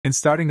In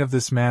starting of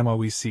this manhwa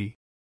we see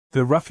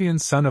the ruffian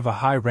son of a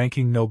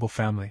high-ranking noble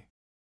family.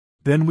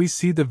 Then we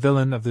see the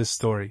villain of this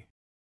story,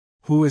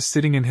 who is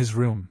sitting in his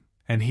room,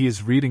 and he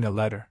is reading a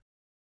letter.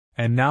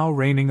 And now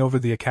reigning over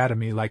the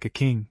academy like a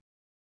king.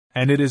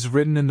 And it is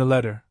written in the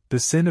letter, the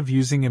sin of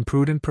using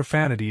imprudent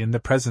profanity in the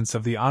presence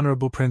of the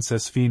Honorable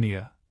Princess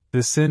Venia,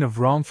 the sin of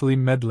wrongfully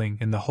meddling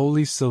in the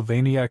Holy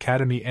Sylvania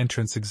Academy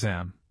entrance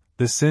exam,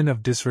 the sin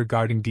of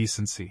disregarding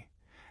decency,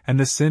 and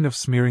the sin of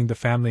smearing the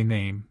family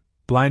name,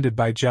 blinded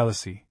by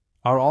jealousy,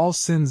 are all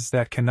sins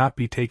that cannot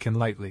be taken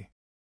lightly.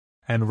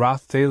 And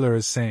Roth Taylor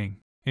is saying,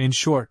 in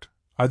short,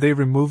 are they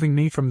removing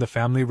me from the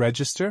family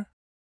register?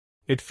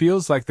 It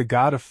feels like the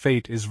god of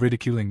fate is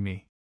ridiculing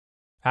me.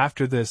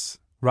 After this,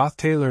 Roth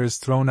Taylor is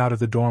thrown out of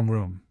the dorm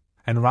room,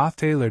 and Roth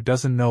Taylor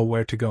doesn't know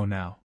where to go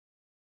now.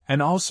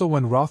 And also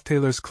when Roth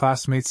Taylor's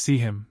classmates see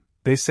him,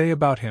 they say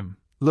about him,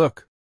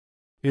 look,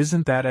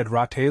 isn't that Ed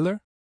Roth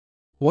Taylor?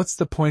 What's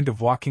the point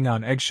of walking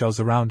on eggshells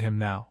around him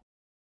now?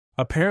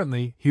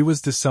 Apparently, he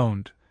was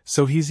disowned,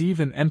 so he's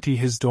even empty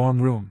his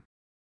dorm room.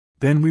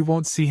 Then we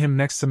won't see him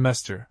next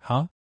semester,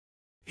 huh?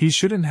 He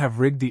shouldn't have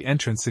rigged the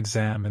entrance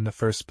exam in the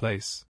first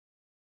place.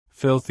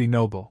 Filthy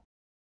noble.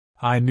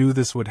 I knew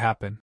this would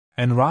happen,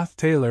 and Roth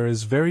Taylor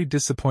is very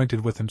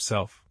disappointed with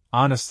himself.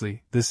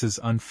 Honestly, this is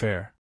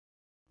unfair.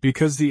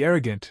 Because the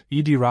arrogant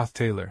E.D. Roth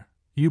Taylor,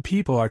 you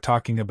people are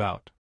talking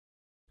about.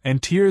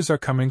 And tears are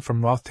coming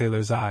from Roth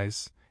Taylor's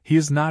eyes, he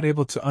is not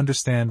able to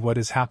understand what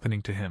is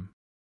happening to him.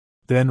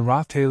 Then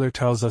Roth Taylor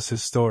tells us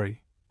his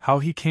story, how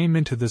he came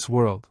into this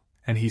world,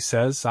 and he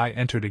says I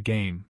entered a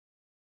game.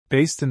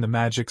 Based in the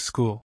magic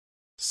school.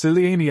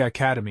 Sylvania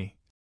Academy.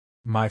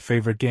 My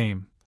favorite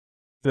game.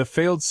 The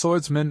failed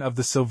swordsman of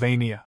the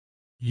Sylvania.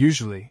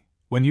 Usually,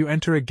 when you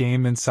enter a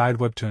game inside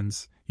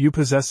Webtoons, you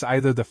possess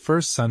either the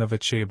first son of a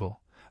Chable,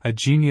 a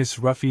genius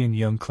ruffian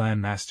young clan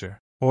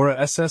master, or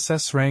a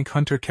SSS rank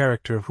hunter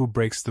character who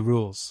breaks the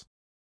rules.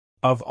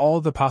 Of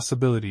all the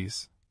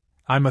possibilities,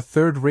 I'm a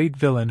third-rate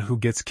villain who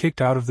gets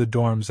kicked out of the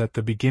dorms at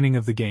the beginning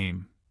of the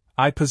game.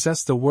 I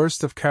possess the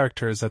worst of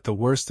characters at the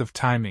worst of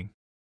timing.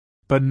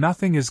 But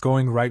nothing is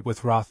going right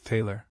with Roth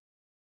Taylor.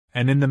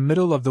 And in the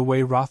middle of the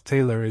way Roth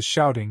Taylor is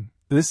shouting,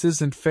 this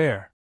isn't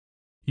fair.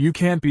 You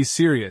can't be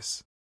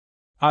serious.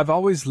 I've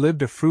always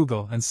lived a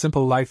frugal and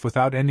simple life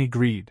without any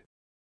greed.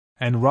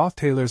 And Roth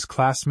Taylor's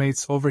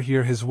classmates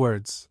overhear his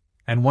words,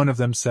 and one of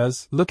them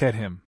says, look at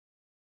him.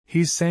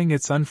 He's saying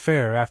it's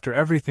unfair after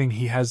everything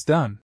he has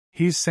done.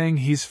 He's saying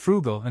he's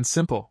frugal and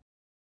simple.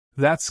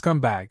 That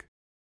scumbag.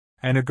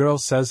 And a girl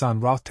says on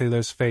Roth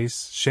Taylor's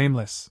face,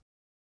 shameless.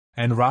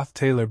 And Roth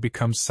Taylor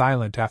becomes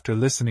silent after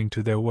listening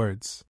to their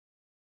words.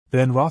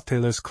 Then Roth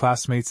Taylor's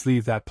classmates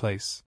leave that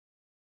place.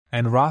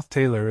 And Roth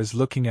Taylor is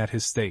looking at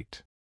his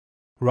state.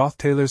 Roth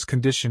Taylor's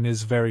condition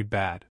is very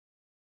bad.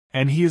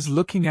 And he is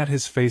looking at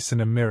his face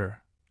in a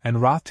mirror,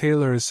 and Roth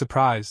Taylor is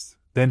surprised.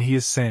 Then he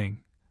is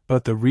saying,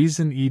 but the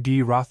reason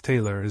E.D. Roth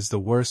Taylor is the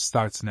worst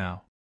starts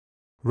now.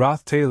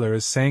 Roth Taylor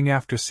is saying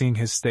after seeing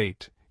his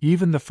state,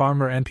 even the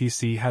farmer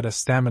NPC had a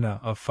stamina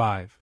of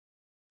 5.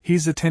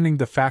 He's attending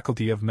the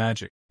faculty of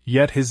magic,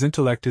 yet his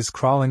intellect is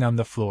crawling on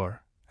the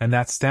floor, and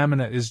that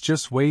stamina is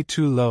just way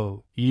too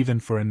low, even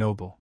for a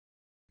noble.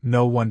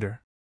 No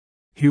wonder.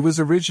 He was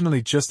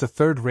originally just a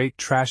third-rate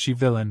trashy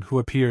villain who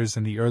appears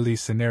in the early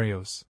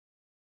scenarios.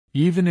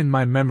 Even in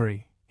my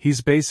memory,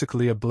 he's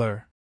basically a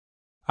blur.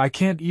 I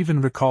can't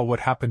even recall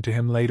what happened to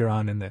him later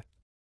on in it.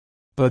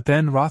 But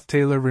then Roth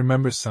Taylor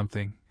remembers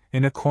something.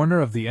 In a corner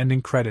of the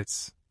ending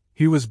credits,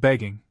 he was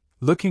begging,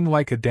 looking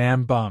like a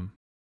damn bum.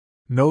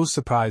 No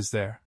surprise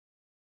there.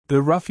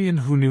 The ruffian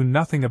who knew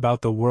nothing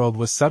about the world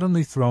was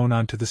suddenly thrown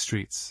onto the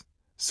streets,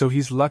 so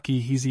he's lucky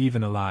he's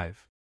even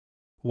alive.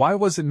 Why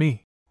was it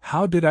me?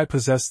 How did I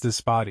possess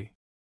this body?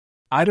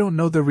 I don't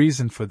know the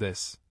reason for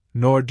this,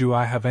 nor do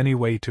I have any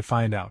way to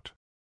find out.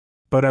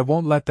 But I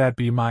won't let that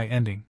be my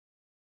ending.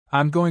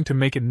 I'm going to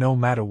make it no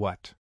matter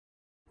what.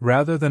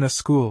 Rather than a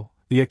school,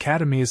 the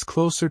academy is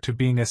closer to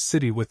being a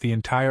city with the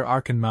entire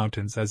Arkan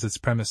Mountains as its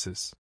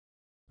premises.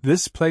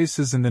 This place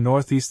is in the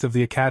northeast of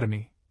the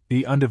academy,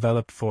 the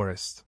undeveloped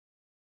forest.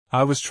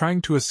 I was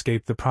trying to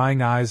escape the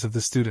prying eyes of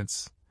the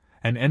students,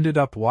 and ended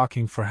up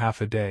walking for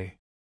half a day.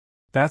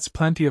 That's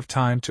plenty of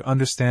time to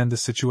understand the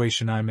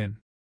situation I'm in.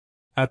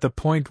 At the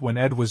point when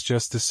Ed was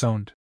just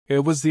disowned,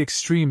 it was the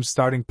extreme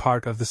starting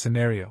part of the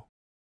scenario.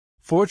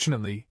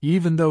 Fortunately,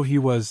 even though he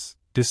was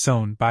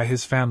disowned by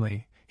his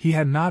family, he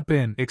had not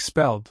been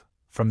expelled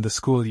from the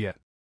school yet.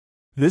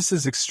 This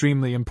is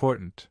extremely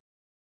important.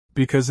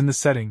 Because in the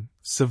setting,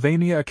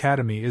 Sylvania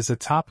Academy is a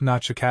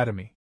top-notch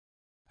academy.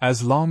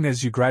 As long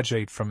as you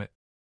graduate from it,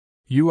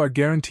 you are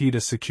guaranteed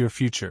a secure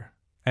future,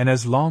 and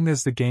as long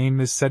as the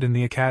game is set in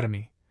the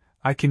academy,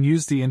 I can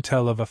use the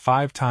intel of a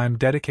 5-time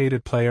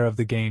dedicated player of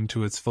the game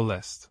to its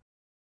fullest.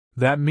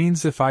 That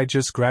means if I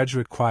just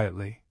graduate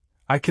quietly,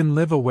 I can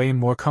live a way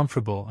more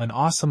comfortable and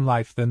awesome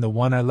life than the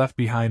one I left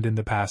behind in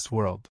the past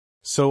world.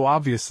 So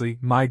obviously,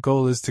 my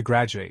goal is to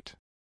graduate.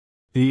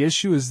 The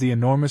issue is the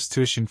enormous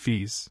tuition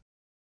fees.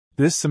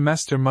 This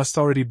semester must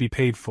already be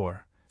paid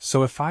for,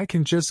 so if I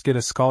can just get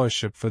a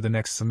scholarship for the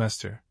next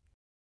semester.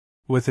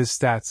 With his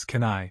stats,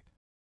 can I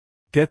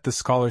get the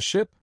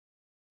scholarship?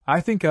 I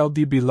think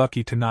LD be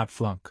lucky to not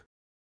flunk.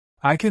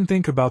 I can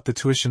think about the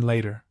tuition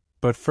later,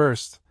 but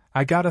first,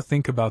 I gotta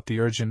think about the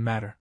urgent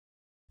matter.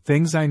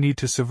 Things I need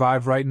to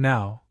survive right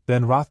now.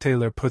 Then Roth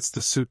Taylor puts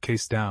the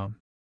suitcase down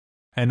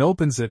and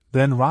opens it.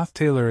 Then Roth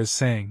Taylor is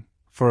saying,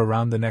 for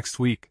around the next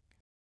week,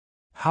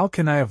 how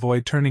can I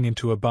avoid turning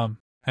into a bum?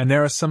 And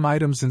there are some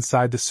items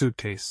inside the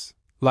suitcase,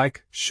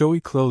 like showy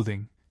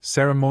clothing,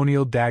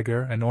 ceremonial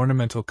dagger, and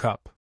ornamental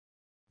cup.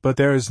 But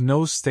there is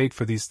no state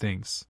for these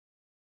things.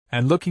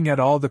 And looking at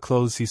all the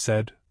clothes, he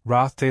said,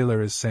 Roth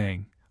Taylor is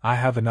saying, I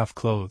have enough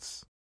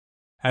clothes.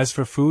 As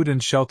for food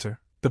and shelter,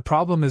 the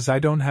problem is I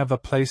don't have a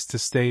place to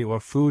stay or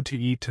food to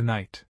eat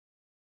tonight.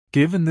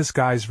 Given this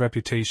guy's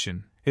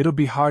reputation, it'll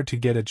be hard to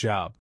get a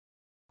job.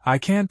 I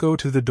can't go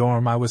to the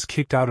dorm I was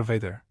kicked out of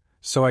either,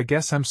 so I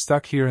guess I'm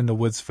stuck here in the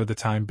woods for the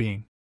time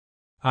being.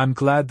 I'm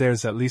glad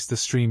there's at least a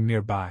stream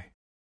nearby.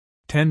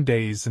 10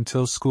 days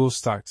until school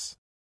starts.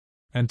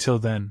 Until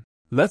then,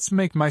 let's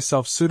make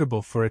myself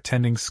suitable for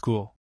attending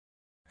school.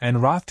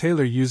 And Roth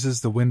Taylor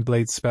uses the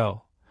Windblade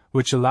spell,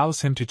 which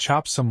allows him to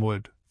chop some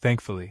wood,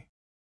 thankfully.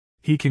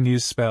 He can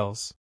use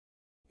spells.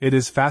 It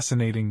is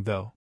fascinating,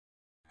 though.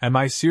 Am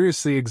I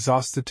seriously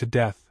exhausted to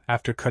death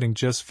after cutting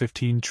just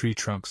 15 tree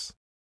trunks?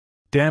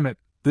 Damn it,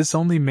 this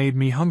only made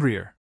me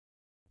hungrier.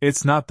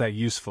 It's not that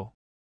useful.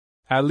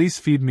 At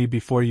least feed me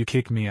before you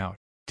kick me out.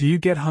 Do you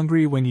get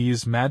hungry when you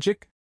use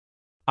magic?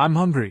 I'm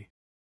hungry.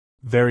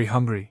 Very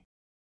hungry.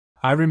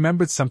 I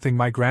remembered something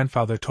my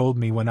grandfather told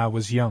me when I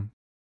was young.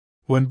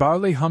 When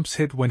barley humps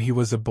hit when he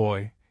was a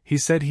boy, he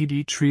said he'd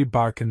eat tree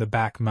bark in the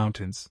back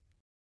mountains.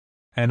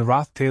 And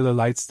Roth Taylor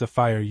lights the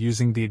fire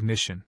using the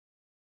ignition.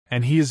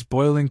 And he is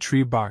boiling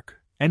tree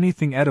bark.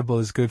 Anything edible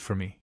is good for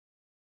me.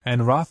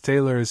 And Roth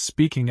Taylor is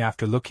speaking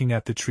after looking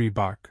at the tree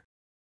bark.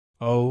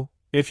 Oh,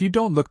 if you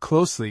don't look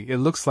closely, it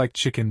looks like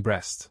chicken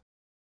breast.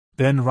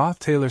 Then Roth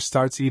Taylor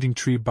starts eating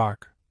tree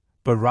bark,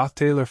 but Roth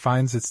Taylor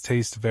finds its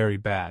taste very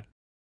bad.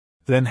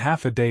 Then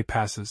half a day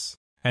passes,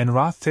 and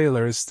Roth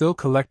Taylor is still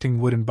collecting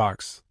wooden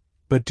barks,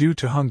 but due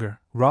to hunger,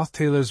 Roth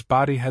Taylor's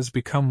body has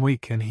become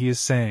weak and he is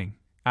saying,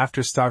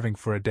 after starving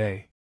for a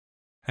day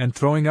and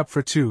throwing up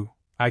for 2,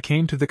 I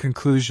came to the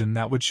conclusion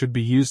that wood should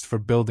be used for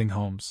building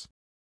homes.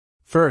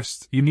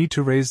 First, you need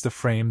to raise the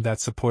frame that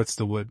supports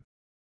the wood.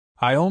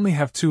 I only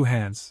have 2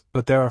 hands,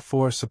 but there are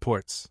 4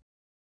 supports.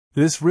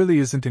 This really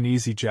isn't an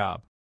easy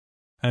job.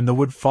 And the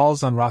wood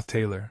falls on Roth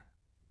Taylor,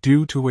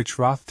 due to which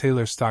Roth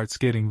Taylor starts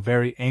getting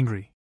very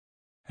angry.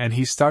 And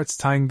he starts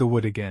tying the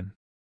wood again.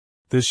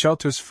 The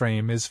shelter's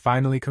frame is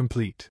finally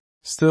complete.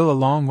 Still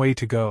a long way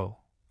to go.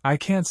 I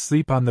can't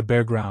sleep on the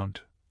bare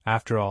ground,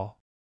 after all.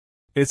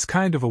 It's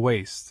kind of a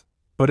waste,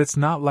 but it's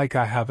not like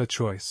I have a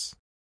choice.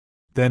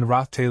 Then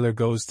Roth Taylor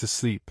goes to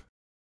sleep.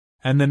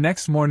 And the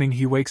next morning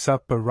he wakes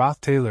up, but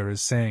Roth Taylor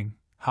is saying,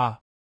 Ha!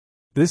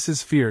 This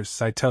is fierce,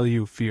 I tell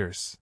you,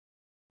 fierce.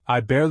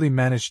 I barely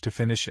managed to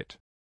finish it.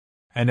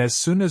 And as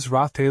soon as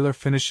Roth Taylor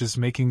finishes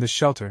making the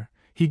shelter,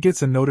 he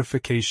gets a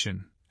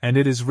notification, and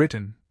it is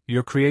written,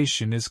 Your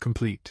creation is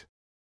complete.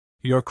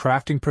 Your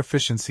crafting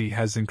proficiency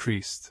has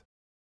increased.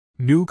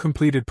 New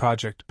completed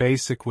project,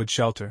 basic wood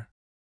shelter.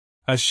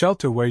 A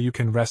shelter where you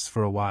can rest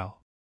for a while.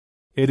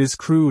 It is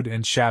crude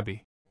and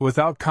shabby.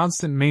 Without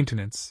constant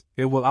maintenance,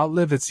 it will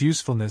outlive its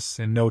usefulness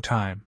in no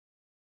time.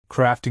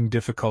 Crafting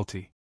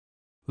difficulty.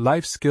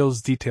 Life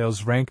skills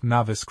details rank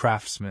novice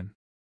craftsman.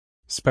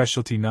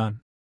 Specialty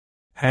none.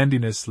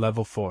 Handiness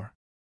level 4.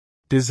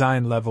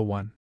 Design level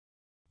 1.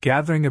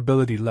 Gathering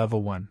ability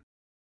level 1.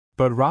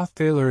 But Roth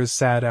Taylor is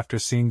sad after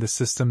seeing the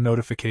system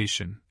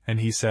notification,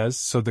 and he says,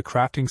 so the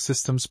crafting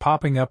system's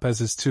popping up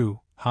as is too,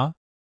 huh?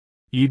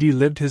 Edie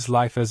lived his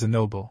life as a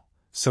noble,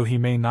 so he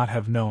may not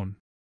have known.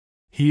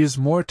 He is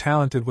more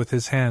talented with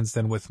his hands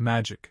than with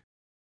magic.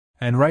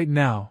 And right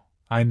now,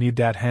 I need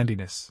that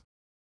handiness.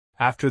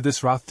 After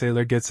this, Roth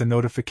Taylor gets a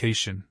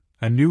notification,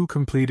 a new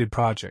completed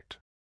project.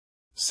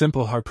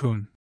 Simple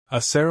harpoon,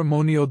 a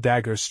ceremonial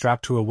dagger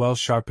strapped to a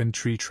well-sharpened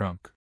tree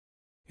trunk.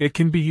 It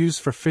can be used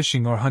for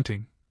fishing or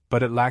hunting,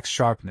 but it lacks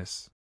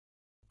sharpness.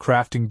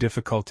 Crafting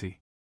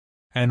difficulty.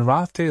 And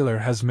Roth Taylor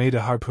has made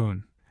a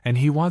harpoon, and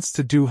he wants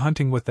to do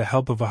hunting with the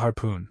help of a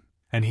harpoon,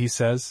 and he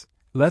says,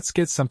 let's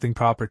get something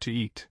proper to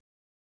eat.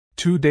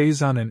 2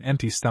 days on an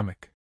empty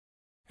stomach.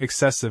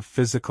 Excessive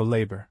physical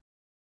labor.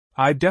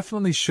 I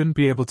definitely shouldn't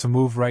be able to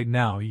move right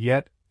now,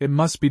 yet it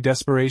must be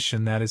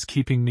desperation that is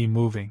keeping me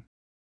moving.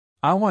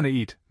 I want to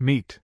eat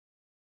meat.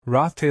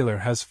 Roth Taylor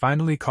has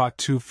finally caught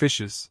 2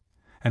 fishes,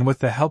 and with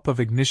the help of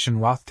ignition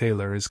Roth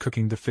Taylor is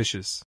cooking the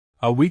fishes.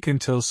 A week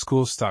until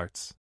school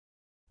starts.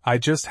 I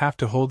just have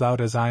to hold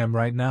out as I am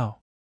right now.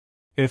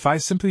 If I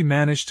simply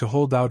manage to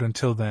hold out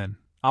until then,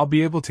 I'll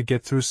be able to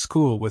get through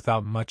school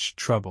without much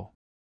trouble.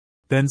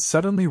 Then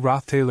suddenly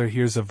Roth Taylor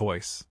hears a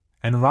voice,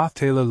 and Roth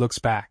Taylor looks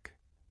back,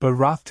 but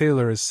Roth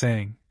Taylor is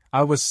saying,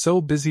 I was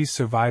so busy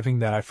surviving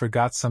that I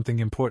forgot something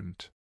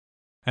important.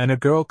 And a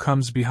girl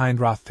comes behind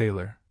Roth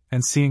Taylor,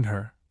 and seeing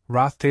her,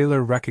 Roth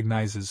Taylor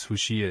recognizes who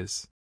she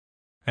is.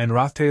 And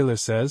Roth Taylor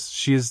says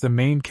she is the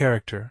main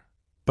character,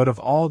 but of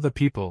all the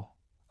people,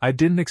 I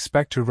didn't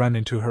expect to run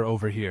into her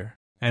over here.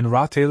 And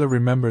Roth Taylor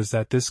remembers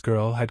that this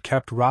girl had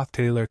kept Roth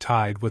Taylor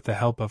tied with the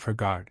help of her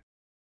guard.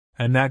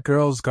 And that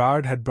girl's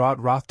guard had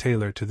brought Roth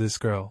Taylor to this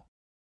girl.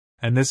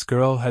 And this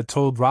girl had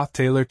told Roth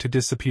Taylor to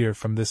disappear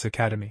from this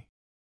academy.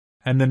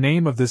 And the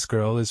name of this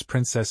girl is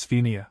Princess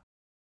Phineas.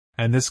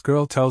 And this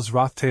girl tells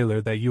Roth Taylor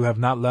that you have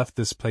not left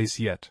this place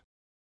yet.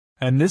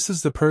 And this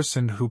is the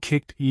person who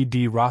kicked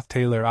Roth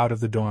Taylor out of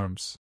the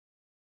dorms.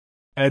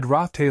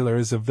 Roth Taylor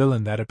is a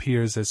villain that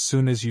appears as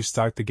soon as you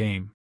start the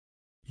game.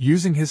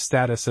 Using his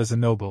status as a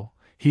noble,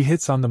 he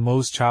hits on the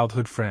Moe's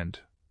childhood friend,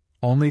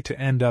 only to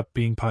end up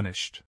being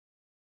punished.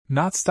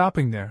 Not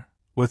stopping there,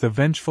 with a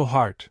vengeful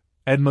heart,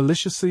 Ed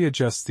maliciously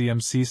adjusts the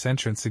MC's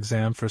entrance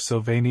exam for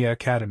Sylvania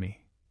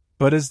Academy,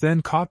 but is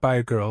then caught by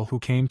a girl who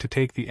came to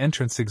take the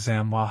entrance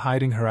exam while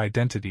hiding her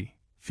identity,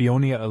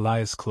 Fiona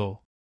Elias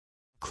Clole.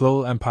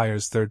 Clole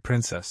Empire's third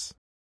princess.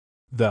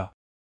 The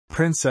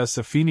Princess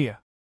of Phineas.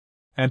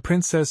 And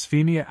Princess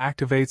Phineas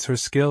activates her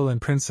skill,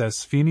 and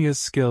Princess Phineas's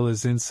skill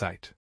is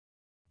insight.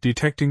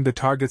 Detecting the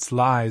target's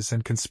lies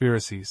and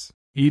conspiracies.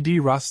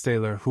 Roth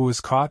Taylor, who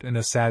was caught in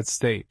a sad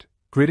state,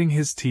 gritting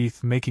his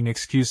teeth making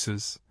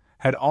excuses,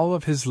 had all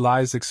of his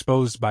lies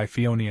exposed by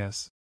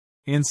Fiona's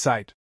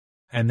insight,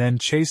 and then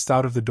chased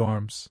out of the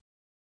dorms.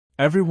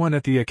 Everyone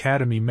at the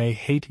academy may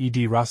hate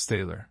Roth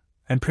Taylor,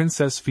 and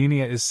Princess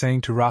Phineas is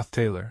saying to Roth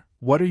Taylor,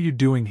 "What are you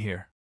doing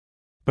here?"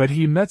 But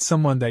he met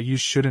someone that you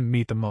shouldn't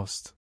meet the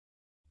most.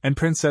 And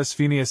Princess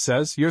Phineas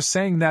says, "You're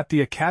saying that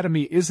the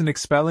academy isn't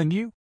expelling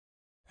you?"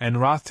 And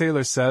Roth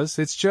Taylor says,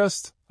 "It's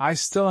just, I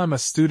still am a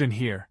student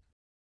here.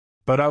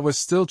 But I was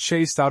still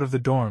chased out of the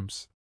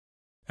dorms."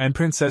 And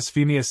Princess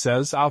Phineas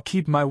says, "I'll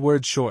keep my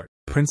word short."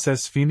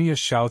 Princess Phineas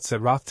shouts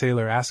at Roth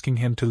Taylor asking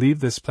him to leave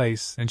this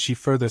place, and she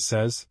further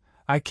says,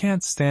 "I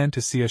can't stand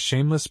to see a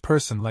shameless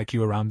person like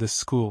you around this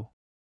school.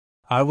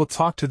 I will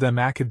talk to them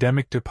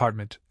academic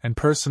department and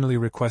personally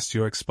request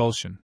your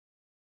expulsion.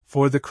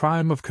 For the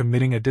crime of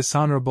committing a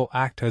dishonorable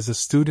act as a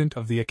student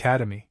of the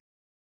academy.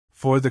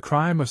 For the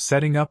crime of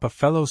setting up a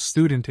fellow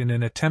student in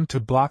an attempt to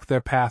block their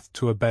path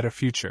to a better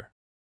future."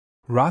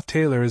 Roth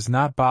Taylor is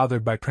not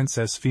bothered by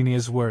Princess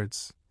Phineas's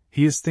words.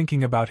 He is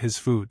thinking about his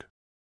food.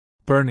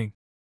 Burning.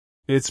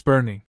 It's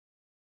burning.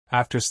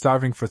 After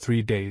starving for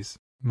 3 days,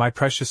 my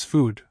precious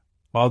food,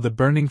 while the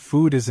burning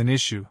food is an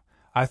issue,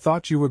 I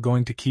thought you were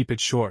going to keep it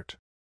short.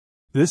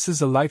 This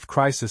is a life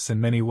crisis in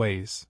many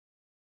ways.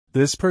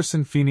 This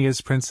person,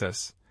 Phineas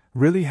Princess,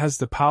 really has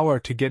the power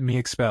to get me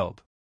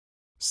expelled.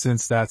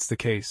 Since that's the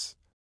case.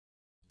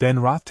 Then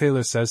Roth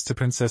Taylor says to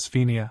Princess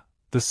Phineas,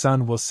 "The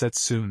sun will set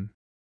soon.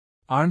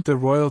 Aren't the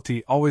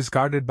royalty always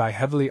guarded by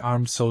heavily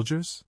armed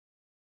soldiers?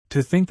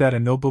 To think that a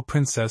noble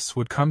princess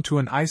would come to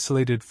an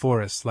isolated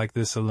forest like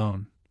this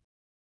alone."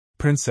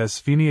 Princess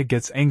Phineas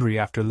gets angry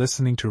after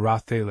listening to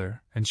Roth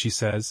Taylor, and she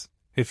says,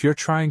 "If you're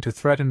trying to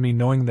threaten me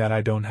knowing that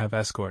I don't have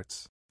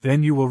escorts,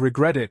 then you will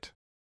regret it."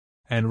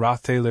 And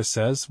Roth Taylor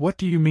says, "What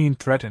do you mean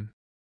threaten?"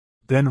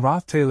 Then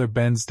Roth Taylor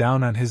bends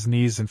down on his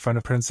knees in front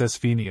of Princess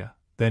Phineas.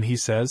 Then he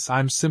says,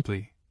 "I'm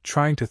simply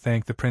trying to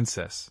thank the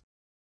princess."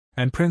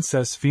 And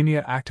Princess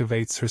Phineas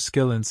activates her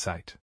skill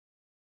insight.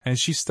 And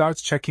she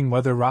starts checking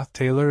whether Roth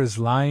Taylor is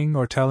lying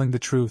or telling the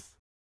truth.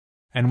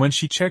 And when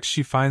she checks,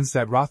 she finds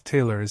that Roth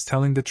Taylor is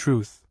telling the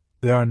truth.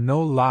 There are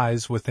no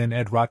lies within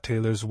Roth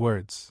Taylor's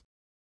words.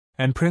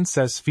 And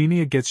Princess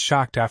Phineas gets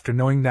shocked after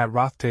knowing that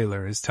Roth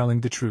Taylor is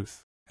telling the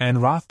truth.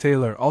 And Roth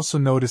Taylor also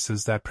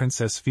notices that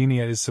Princess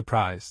Phineas is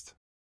surprised.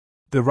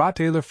 The Roth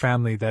Taylor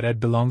family that Ed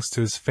belongs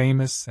to is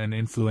famous and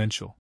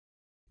influential.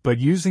 But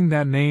using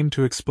that name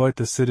to exploit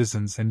the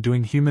citizens and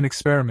doing human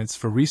experiments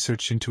for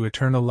research into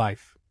eternal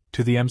life,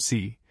 to the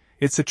MC,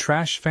 it's a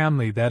trash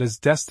family that is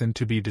destined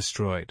to be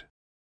destroyed.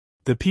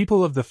 The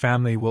people of the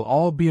family will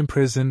all be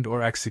imprisoned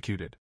or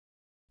executed.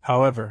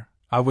 However,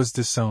 I was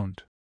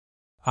disowned.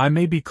 I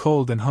may be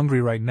cold and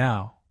hungry right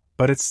now,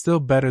 but it's still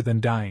better than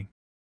dying.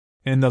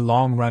 In the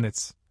long run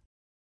it's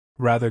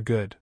rather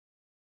good.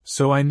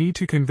 So I need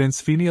to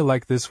convince Phineas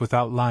like this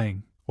without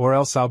lying, or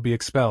else I'll be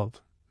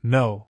expelled.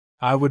 No,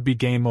 I would be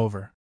game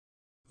over.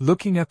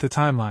 Looking at the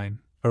timeline,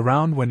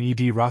 around when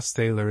Roth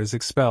Taylor is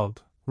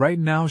expelled, right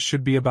now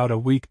should be about a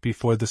week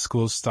before the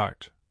schools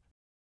start.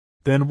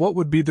 Then what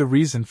would be the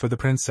reason for the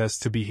princess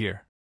to be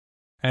here?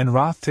 And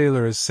Roth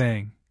Taylor is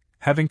saying,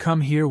 having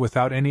come here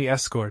without any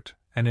escort,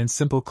 and in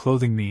simple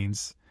clothing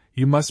means,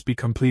 you must be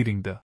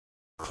completing the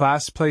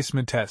class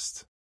placement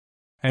test.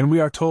 And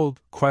we are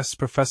told, Quest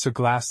Professor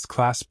Glass's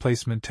class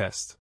placement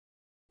test.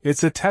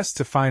 It's a test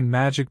to find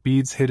magic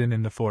beads hidden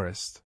in the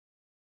forest.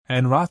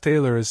 And Roth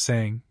Taylor is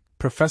saying,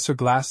 Professor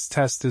Glass's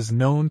test is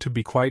known to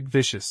be quite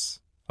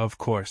vicious, of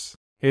course.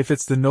 If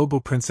it's the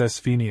noble Princess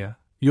Phineas,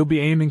 you'll be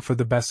aiming for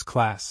the best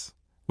class,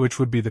 which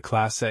would be the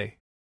Class A.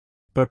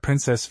 But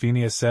Princess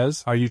Phineas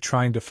says, "Are you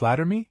trying to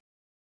flatter me?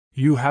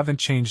 You haven't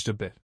changed a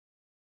bit.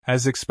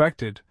 As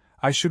expected,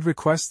 I should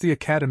request the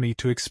Academy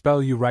to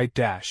expel you right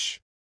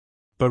dash."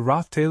 But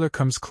Roth Taylor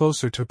comes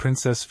closer to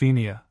Princess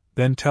Phinia,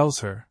 then tells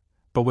her,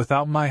 "But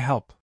without my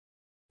help,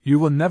 you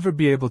will never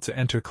be able to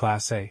enter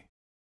Class A.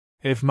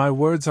 If my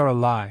words are a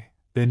lie,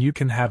 then you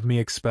can have me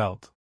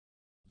expelled."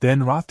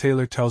 Then Roth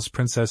Taylor tells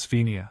Princess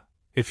Phinia,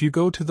 "If you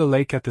go to the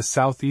lake at the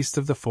southeast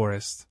of the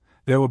forest,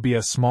 there will be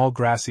a small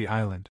grassy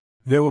island.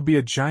 There will be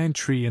a giant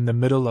tree in the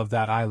middle of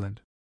that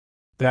island.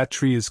 That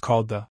tree is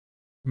called the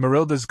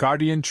Marilda's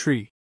guardian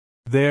tree.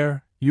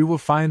 There, you will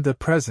find the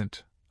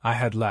present I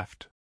had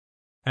left."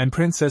 And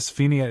Princess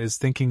Phinia is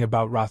thinking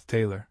about Roth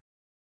Taylor.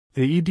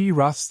 The E.D.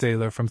 Roth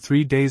Taylor from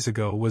 3 days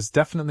ago was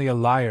definitely a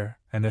liar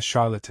and a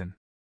charlatan.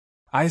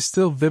 I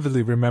still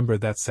vividly remember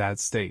that sad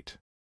state.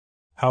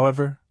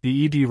 However, the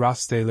E.D.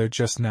 Roth Taylor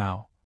just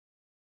now.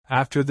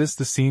 After this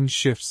the scene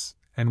shifts,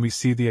 and we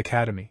see the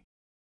academy.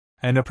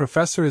 And a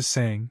professor is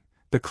saying,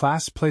 "The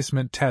class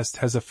placement test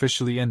has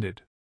officially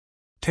ended.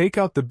 Take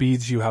out the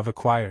beads you have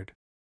acquired."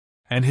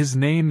 And his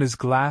name is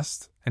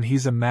Glassed, and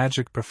he's a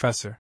magic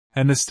professor.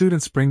 And the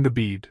students bring the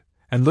bead,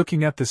 and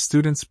looking at the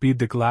students' bead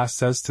the glass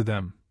says to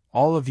them,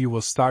 "All of you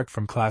will start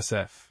from Class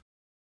F."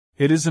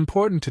 It is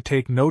important to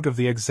take note of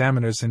the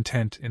examiner's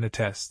intent in a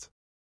test.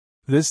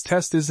 This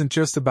test isn't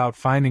just about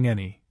finding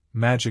any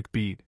magic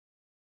bead.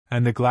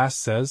 And the glass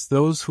says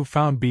those who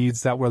found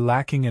beads that were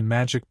lacking in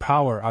magic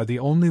power are the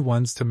only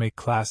ones to make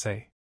Class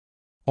A.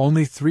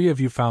 Only 3 of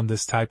you found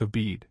this type of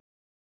bead.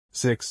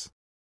 6.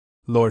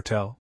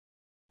 Lortel.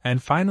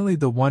 And finally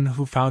the one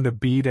who found a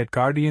bead at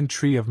Guardian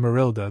Tree of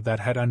Marilda that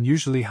had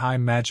unusually high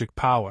magic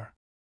power.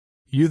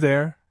 You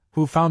there,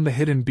 who found the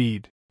hidden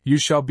bead, you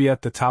shall be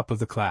at the top of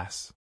the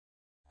class.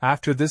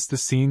 After this the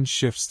scene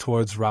shifts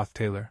towards Roth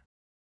Taylor.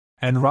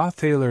 And Roth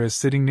Taylor is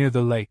sitting near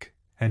the lake,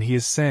 and he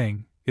is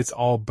saying, "It's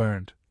all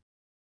burned.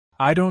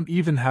 I don't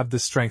even have the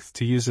strength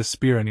to use a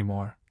spear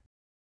anymore."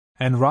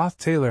 And Roth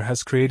Taylor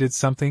has created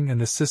something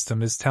and the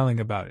system is telling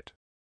about it.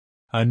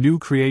 A new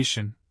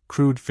creation,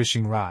 crude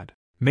fishing rod,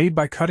 made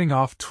by cutting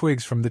off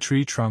twigs from the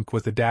tree trunk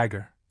with a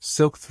dagger,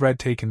 silk thread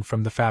taken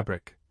from the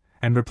fabric,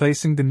 and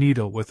replacing the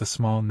needle with a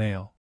small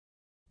nail.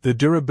 The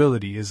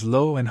durability is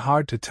low and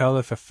hard to tell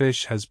if a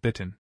fish has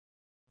bitten.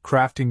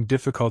 Crafting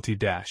difficulty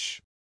dash.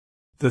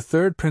 The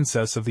third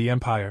princess of the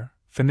empire,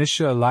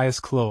 Phoenicia Elias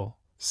Clole,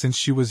 since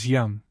she was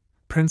young,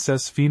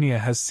 Princess Phinia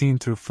has seen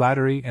through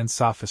flattery and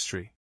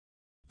sophistry,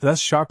 thus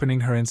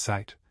sharpening her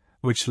insight,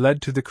 which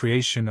led to the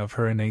creation of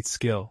her innate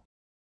skill.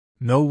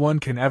 No one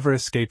can ever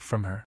escape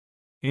from her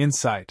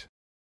insight.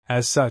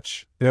 As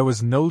such, there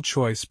was no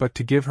choice but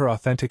to give her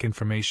authentic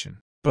information.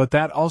 But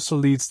that also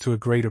leads to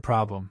a greater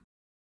problem.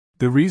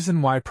 The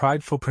reason why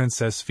prideful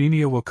Princess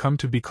Phinia will come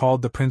to be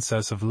called the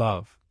Princess of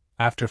Love,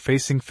 after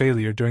facing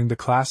failure during the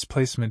class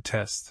placement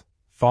test,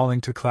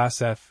 falling to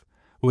Class F,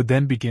 would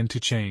then begin to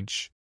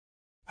change.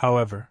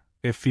 However,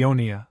 if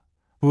Phionia,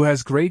 who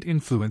has great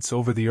influence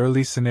over the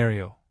early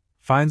scenario,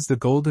 finds the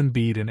golden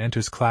bead and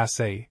enters Class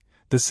A,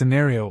 the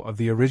scenario of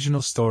the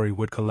original story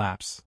would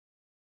collapse.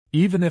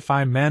 Even if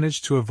I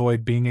manage to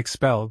avoid being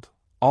expelled,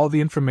 all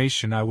the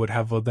information I would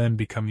have will then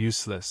become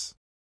useless.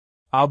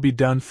 I'll be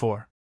done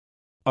for.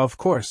 Of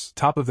course,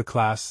 top of the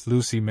class,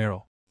 Lucy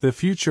Merrill. The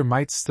future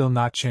might still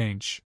not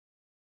change.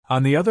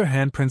 On the other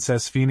hand,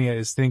 Princess Phinia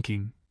is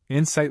thinking,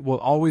 insight will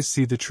always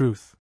see the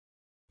truth.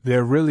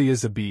 There really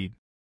is a bead.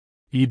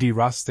 E.D.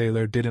 Roth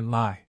Taylor didn't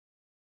lie.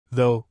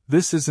 Though,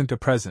 this isn't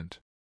a present.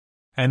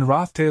 And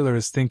Roth Taylor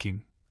is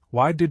thinking,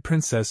 why did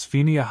Princess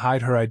Phinia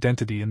hide her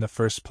identity in the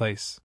first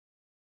place?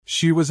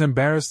 She was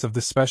embarrassed of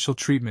the special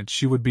treatment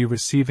she would be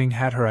receiving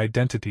had her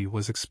identity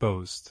was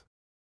exposed.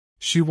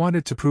 She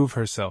wanted to prove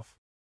herself.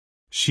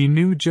 She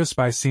knew just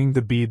by seeing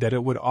the bead that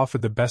it would offer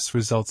the best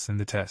results in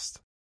the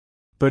test.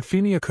 But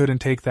Phinia couldn't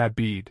take that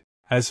bead,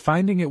 as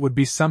finding it would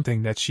be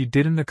something that she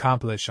didn't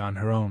accomplish on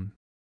her own.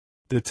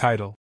 The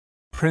title,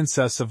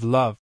 Princess of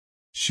Love,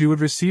 she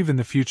would receive in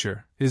the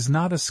future, is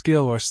not a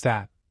skill or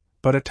stat,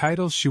 but a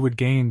title she would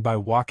gain by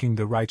walking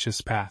the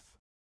righteous path.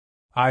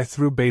 I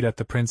threw bait at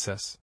the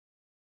princess.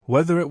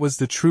 Whether it was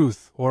the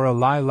truth or a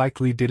lie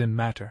likely didn't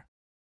matter.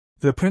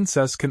 The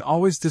princess can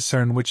always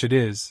discern which it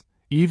is,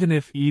 even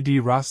if E.D.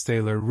 Roth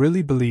Taylor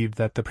really believed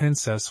that the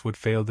princess would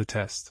fail the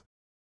test.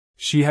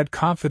 She had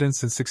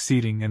confidence in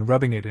succeeding and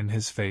rubbing it in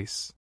his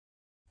face.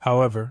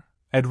 However,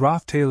 Ed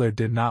Roth Taylor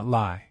did not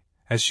lie,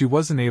 as she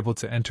wasn't able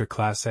to enter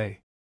Class A.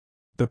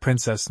 The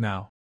princess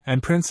now,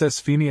 and Princess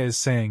Phinia is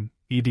saying,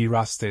 E.D.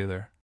 Roth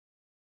Taylor,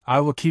 I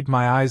will keep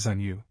my eyes on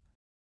you.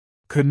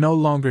 Could no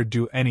longer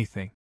do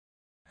anything.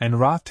 And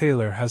Roth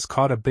Taylor has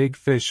caught a big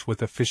fish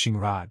with a fishing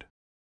rod.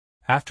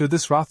 After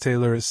this, Roth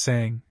Taylor is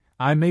saying,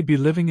 I may be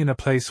living in a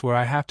place where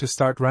I have to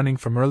start running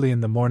from early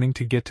in the morning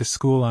to get to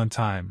school on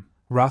time.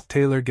 Roth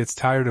Taylor gets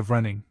tired of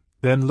running,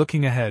 then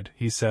looking ahead,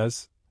 he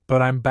says,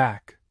 but I'm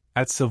back,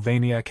 at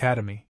Sylvania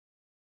Academy.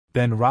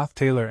 Then Roth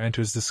Taylor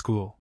enters the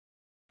school.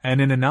 And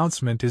an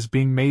announcement is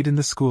being made in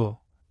the school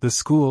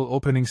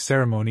opening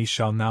ceremony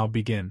shall now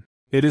begin.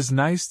 It is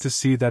nice to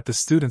see that the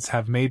students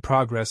have made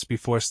progress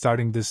before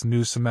starting this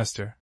new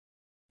semester.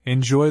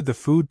 Enjoy the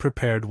food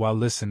prepared while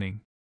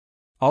listening.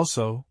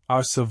 Also,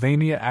 our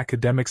Sylvania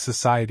Academic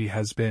Society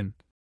has been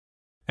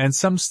And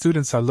some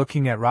students are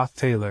looking at Roth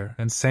Taylor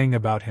and saying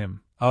about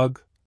him,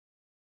 ugh.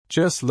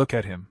 Just look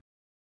at him.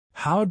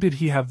 How did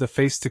he have the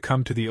face to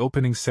come to the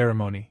opening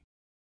ceremony?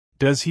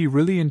 Does he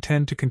really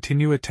intend to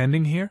continue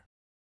attending here?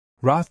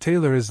 Roth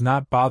Taylor is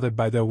not bothered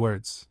by their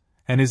words,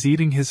 and is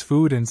eating his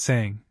food and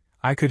saying,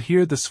 I could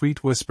hear the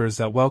sweet whispers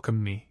that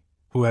welcomed me,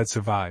 who had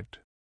survived.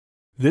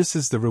 This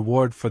is the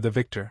reward for the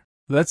victor.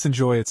 Let's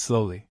enjoy it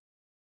slowly.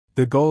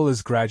 The goal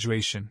is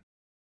graduation.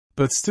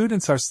 But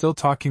students are still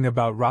talking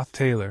about Roth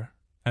Taylor,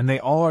 and they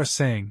all are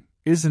saying,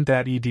 isn't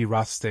that Ed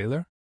Roth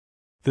Taylor?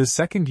 The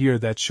second year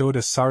that showed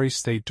a sorry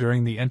state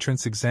during the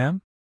entrance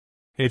exam?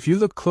 If you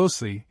look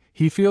closely,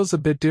 he feels a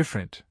bit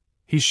different.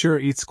 He sure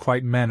eats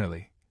quite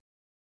mannerly.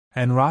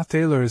 And Roth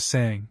Taylor is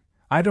saying,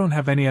 I don't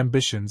have any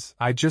ambitions,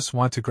 I just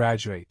want to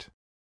graduate.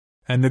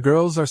 And the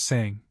girls are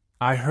saying,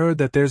 I heard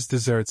that there's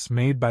desserts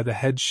made by the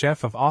head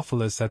chef of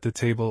Ophelis at the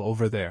table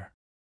over there.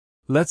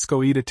 Let's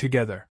go eat it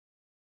together.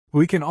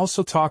 We can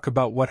also talk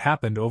about what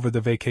happened over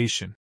the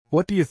vacation.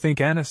 What do you think,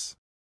 Anis?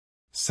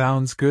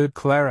 Sounds good,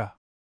 Clara.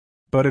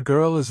 But a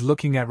girl is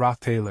looking at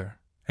Roth Taylor,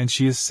 and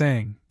she is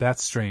saying,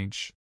 that's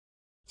strange.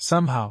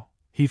 Somehow,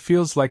 he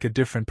feels like a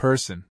different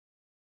person.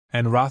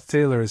 And Roth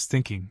Taylor is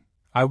thinking,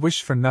 I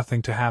wish for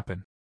nothing to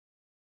happen.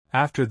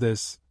 After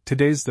this,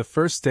 today's the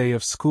first day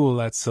of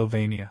school at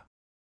Sylvania.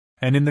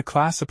 And in the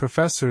class a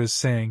professor is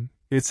saying,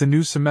 it's a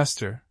new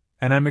semester,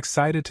 and I'm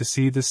excited to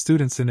see the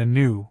students in a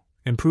new,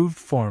 improved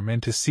form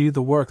and to see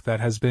the work that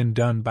has been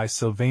done by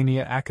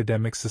Sylvania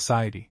Academic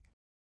Society.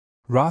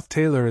 Roth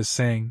Taylor is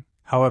saying,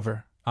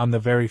 however, on the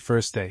very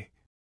first day,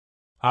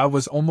 I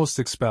was almost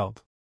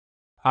expelled.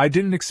 I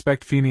didn't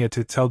expect Phinia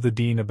to tell the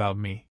dean about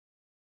me.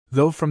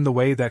 Though from the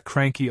way that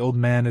cranky old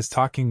man is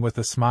talking with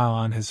a smile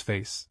on his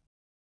face,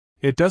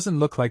 it doesn't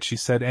look like she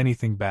said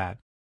anything bad.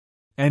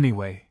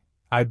 Anyway,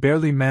 I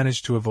barely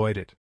managed to avoid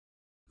it.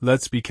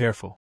 Let's be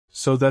careful,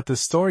 so that the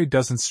story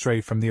doesn't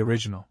stray from the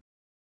original.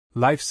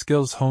 Life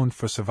skills honed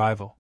for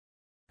survival.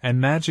 And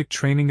magic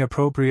training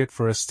appropriate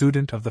for a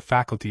student of the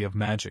Faculty of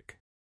Magic.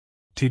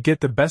 To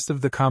get the best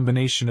of the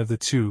combination of the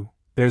two,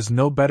 there's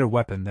no better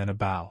weapon than a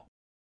bow.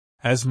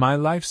 As my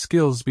life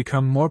skills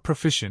become more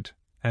proficient,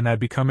 and I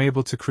become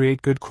able to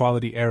create good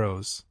quality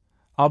arrows,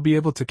 I'll be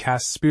able to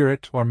cast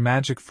spirit or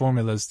magic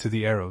formulas to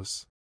the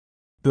arrows.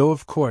 Though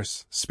of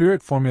course,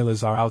 spirit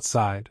formulas are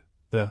outside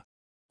the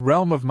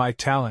realm of my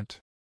talent.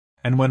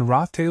 And when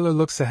Roth Taylor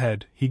looks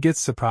ahead, he gets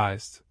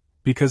surprised,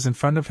 because in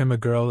front of him a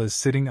girl is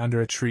sitting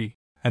under a tree,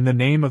 and the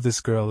name of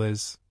this girl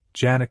is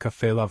Janica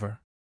Faylover.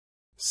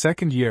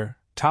 Second year,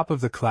 top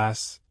of the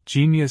class,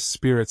 genius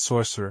spirit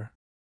sorcerer.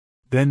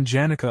 Then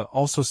Janica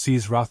also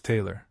sees Roth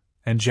Taylor,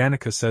 and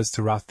Janica says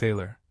to Roth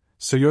Taylor,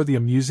 so you're the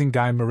amusing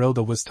guy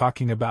Marilda was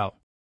talking about.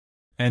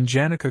 And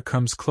Janica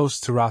comes close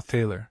to Roth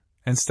Taylor,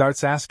 and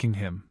starts asking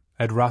him,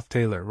 Ed Roth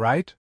Taylor,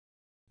 right?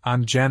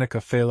 I'm Janica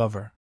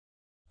Faylover.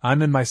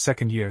 I'm in my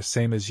second year,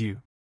 same as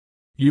you.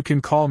 You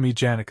can call me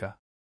Janica.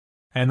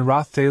 And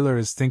Roth Taylor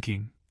is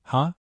thinking,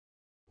 huh?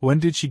 When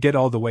did she get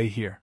all the way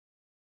here?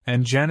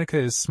 And Janica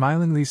is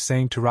smilingly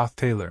saying to Roth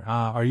Taylor,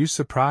 are you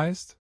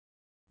surprised?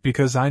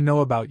 Because I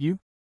know about you?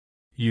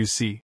 You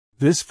see,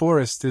 this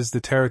forest is the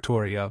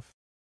territory of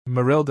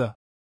Marilda,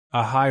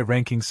 a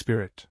high-ranking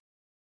spirit.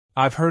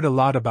 I've heard a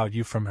lot about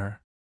you from her.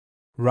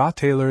 Roth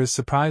Taylor is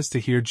surprised to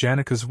hear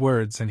Janica's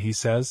words and he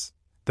says,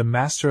 the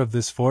master of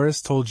this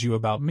forest told you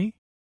about me?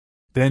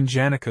 Then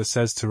Janica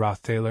says to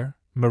Roth Taylor,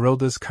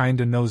 Marilda's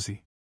kinda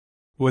nosy.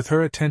 With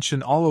her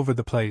attention all over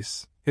the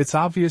place, it's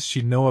obvious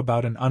she'd know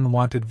about an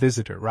unwanted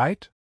visitor,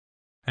 right?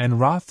 And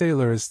Roth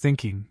Taylor is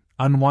thinking,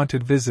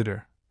 unwanted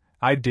visitor.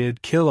 I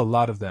did kill a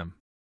lot of them.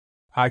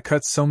 I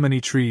cut so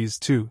many trees,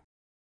 too.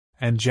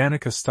 And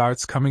Janica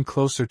starts coming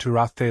closer to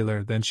Roth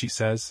Taylor, then she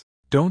says,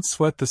 don't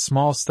sweat the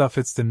small stuff,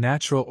 it's the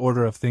natural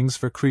order of things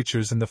for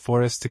creatures in the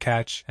forest to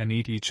catch and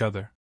eat each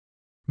other.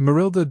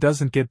 Marilda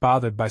doesn't get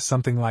bothered by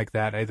something like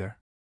that either.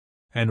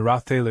 And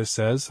Roth Taylor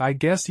says, I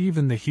guess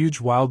even the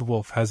huge wild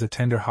wolf has a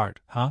tender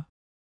heart, huh?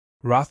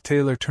 Roth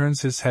Taylor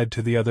turns his head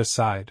to the other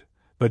side,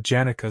 but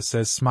Janica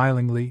says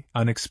smilingly,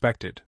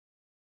 unexpected.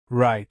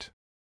 Right.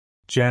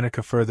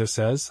 Janica further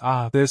says,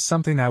 there's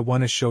something I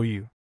want to show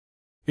you.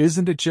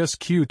 Isn't it just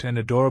cute and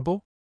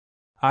adorable?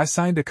 I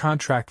signed a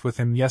contract with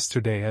him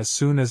yesterday as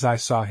soon as I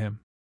saw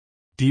him.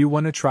 Do you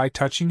want to try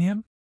touching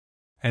him?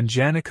 And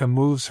Janica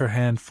moves her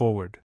hand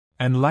forward,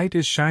 and light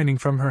is shining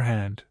from her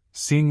hand,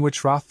 seeing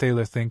which Roth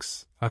Taylor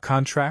thinks, a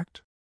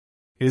contract?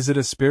 Is it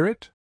a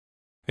spirit?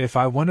 If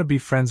I want to be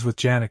friends with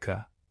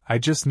Janica, I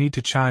just need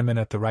to chime in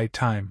at the right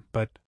time,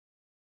 but...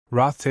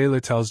 Roth Taylor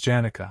tells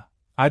Janica,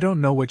 I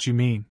don't know what you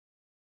mean.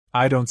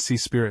 I don't see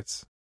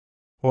spirits.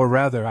 Or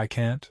rather, I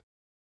can't.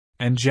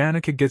 And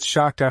Janica gets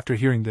shocked after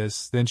hearing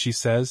this, then she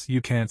says, you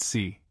can't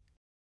see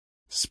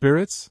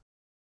spirits?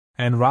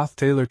 And Roth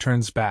Taylor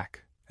turns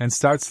back, and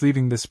starts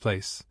leaving this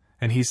place,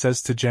 and he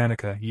says to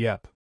Janica,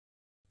 yep.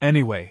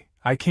 Anyway,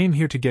 I came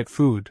here to get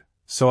food,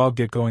 so I'll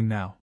get going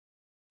now.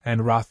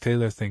 And Roth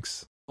Taylor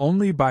thinks,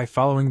 only by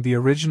following the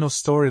original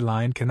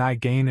storyline can I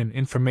gain an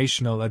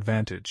informational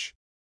advantage.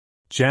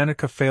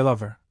 Janica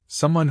Faylover,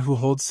 someone who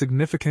holds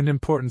significant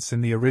importance in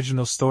the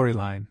original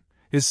storyline,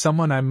 is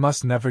someone I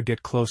must never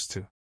get close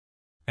to.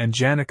 And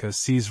Janica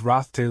sees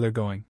Roth Taylor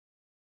going.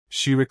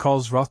 She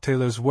recalls Roth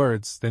Taylor's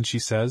words, then she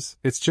says,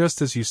 "It's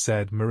just as you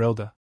said,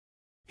 Marilda.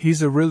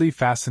 He's a really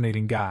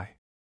fascinating guy.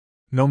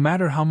 No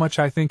matter how much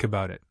I think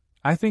about it,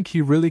 I think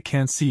he really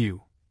can't see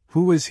you.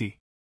 Who is he?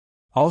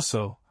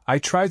 Also, I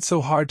tried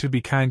so hard to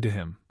be kind to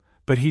him,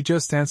 but he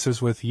just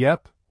answers with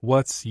yep.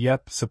 What's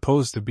yep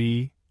supposed to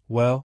be?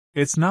 Well,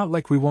 it's not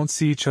like we won't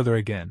see each other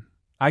again.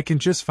 I can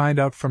just find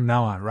out from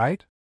now on,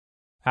 right?"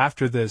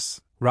 After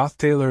this, Roth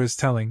Taylor is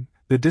telling,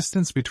 "The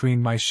distance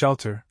between my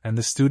shelter and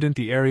the student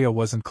area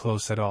wasn't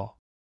close at all.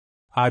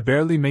 I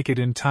barely make it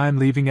in time,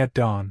 leaving at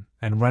dawn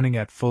and running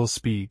at full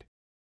speed.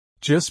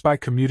 Just by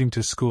commuting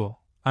to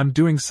school, I'm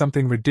doing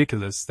something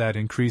ridiculous that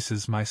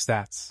increases my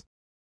stats.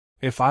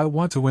 If I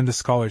want to win the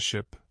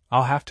scholarship,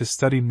 I'll have to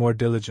study more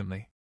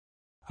diligently.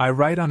 I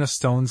write on a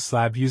stone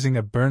slab using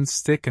a burned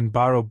stick and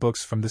borrow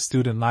books from the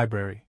student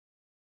library.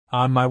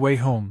 On my way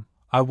home,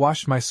 I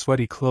wash my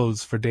sweaty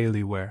clothes for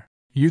daily wear.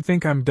 You'd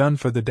think I'm done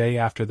for the day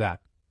after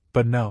that,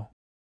 but no.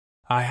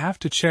 I have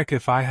to check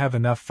if I have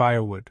enough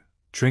firewood,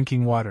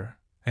 drinking water,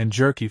 and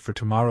jerky for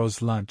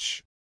tomorrow's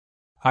lunch.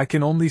 I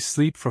can only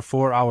sleep for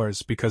 4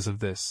 hours because of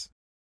this.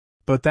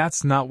 But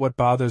that's not what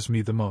bothers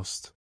me the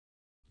most."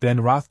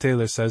 Then Roth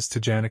Taylor says to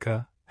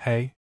Janica,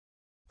 "Hey,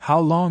 how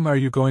long are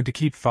you going to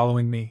keep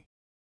following me?"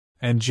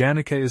 And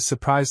Janica is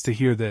surprised to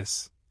hear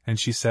this, and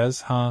she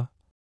says, "Huh?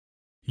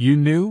 You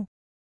knew?"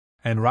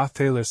 And Roth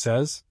Taylor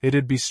says,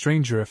 "It'd be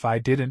stranger if I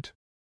didn't.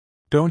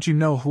 Don't you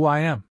know who I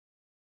am?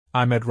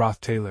 I'm Ed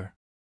Roth Taylor.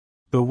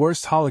 The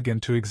worst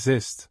hooligan to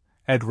exist,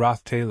 Ed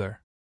Roth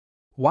Taylor.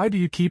 Why do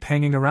you keep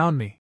hanging around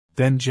me?"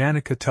 Then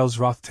Janica tells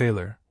Roth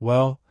Taylor,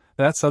 "Well,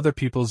 that's other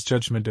people's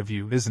judgment of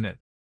you, isn't it?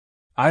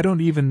 I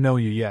don't even know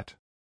you yet."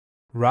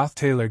 Roth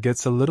Taylor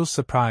gets a little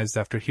surprised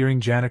after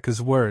hearing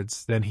Janica's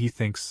words, then he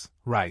thinks,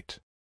 right.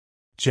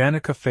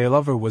 Janica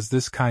Failover was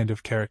this kind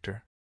of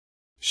character.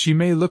 She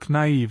may look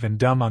naive and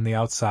dumb on the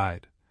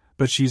outside,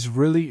 but she's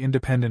really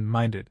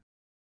independent-minded.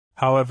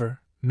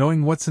 However,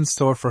 knowing what's in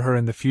store for her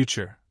in the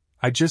future,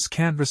 I just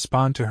can't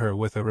respond to her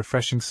with a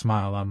refreshing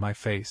smile on my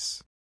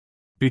face.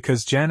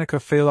 Because Janica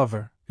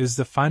Failover is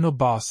the final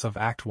boss of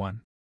Act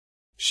 1.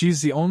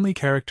 She's the only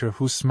character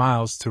who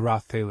smiles to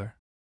Roth Taylor.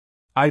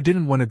 I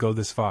didn't want to go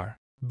this far,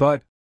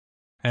 but...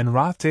 And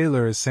Roth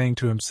Taylor is saying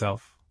to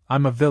himself,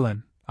 I'm a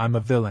villain, I'm a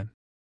villain.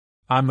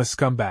 I'm a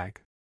scumbag.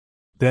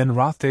 Then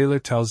Roth Taylor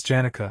tells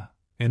Janica,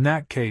 in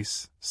that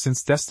case,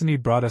 since destiny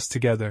brought us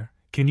together,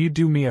 can you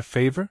do me a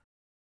favor?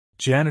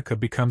 Janica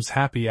becomes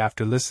happy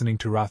after listening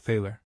to Roth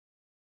Taylor.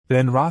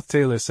 Then Roth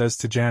Taylor says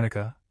to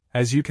Janica,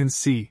 as you can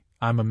see,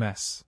 I'm a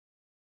mess.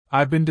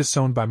 I've been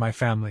disowned by my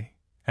family,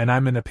 and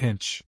I'm in a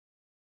pinch.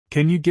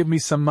 Can you give me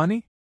some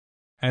money?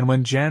 And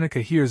when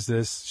Janica hears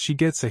this, she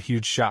gets a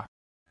huge shock.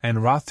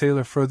 And Roth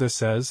Taylor further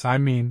says, I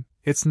mean,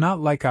 it's not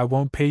like I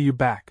won't pay you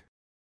back.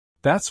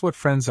 That's what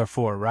friends are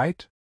for,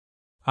 right?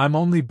 I'm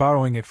only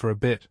borrowing it for a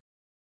bit.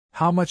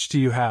 How much do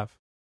you have?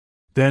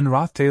 Then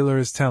Roth Taylor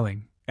is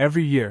telling,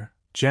 every year,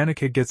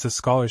 Janica gets a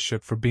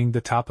scholarship for being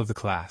the top of the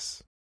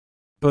class.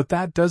 But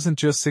that doesn't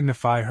just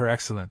signify her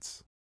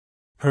excellence.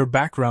 Her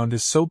background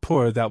is so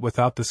poor that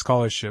without the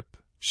scholarship,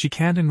 she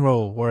can't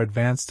enroll or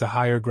advance to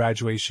higher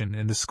graduation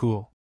in the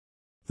school.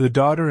 The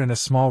daughter in a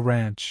small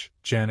ranch,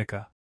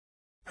 Janica.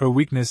 Her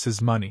weakness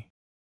is money.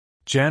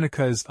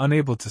 Janica is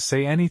unable to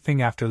say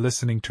anything after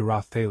listening to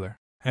Roth Taylor,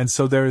 and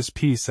so there is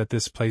peace at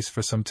this place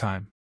for some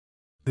time.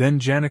 Then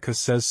Janica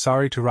says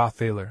sorry to Roth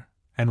Taylor,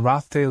 and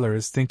Roth Taylor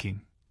is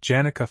thinking,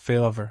 Janica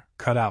Failover,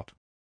 cut out.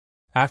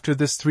 After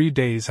this 3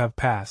 days have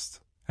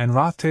passed, and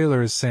Roth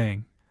Taylor is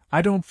saying,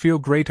 I don't feel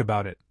great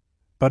about it,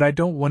 but I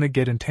don't want to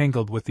get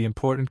entangled with the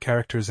important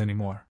characters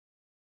anymore.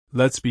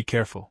 Let's be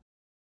careful.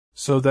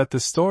 So that the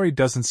story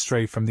doesn't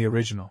stray from the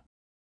original.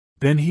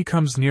 Then he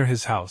comes near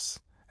his house,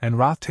 and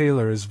Roth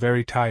Taylor is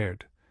very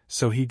tired,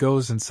 so he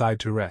goes inside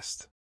to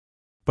rest.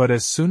 But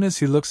as soon as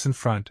he looks in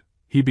front,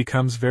 he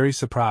becomes very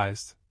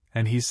surprised,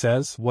 and he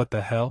says, what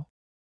the hell?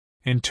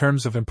 In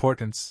terms of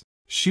importance,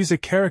 she's a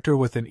character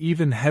with an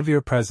even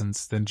heavier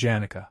presence than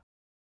Janica.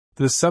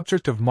 The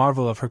subject of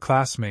marvel of her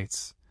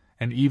classmates,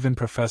 and even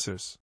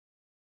professors.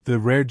 The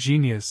rare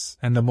genius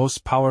and the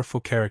most powerful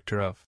character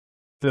of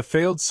the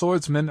failed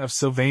swordsman of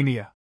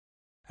Sylvania.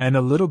 And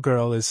a little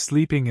girl is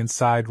sleeping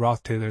inside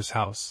Roth Taylor's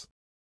house.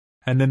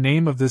 And the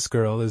name of this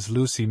girl is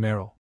Lucy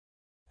Merrill.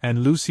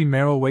 And Lucy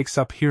Merrill wakes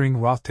up hearing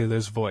Roth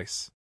Taylor's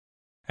voice.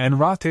 And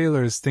Roth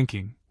Taylor is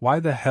thinking, why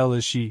the hell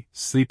is she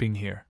sleeping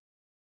here?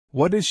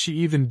 What is she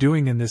even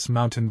doing in this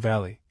mountain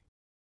valley?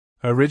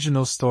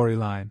 Original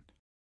storyline.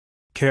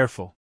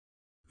 Careful.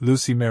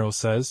 Lucy Merrill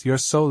says, you're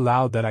so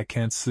loud that I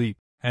can't sleep.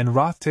 And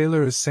Roth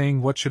Taylor is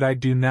saying, what should I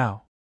do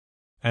now?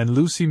 And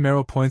Lucy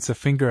Merrill points a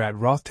finger at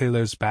Roth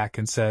Taylor's back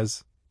and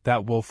says,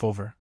 that wolf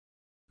over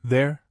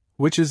there,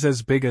 which is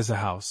as big as a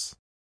house.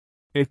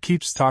 It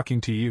keeps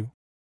talking to you.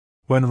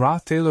 When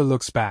Roth Taylor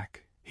looks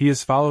back, he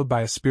is followed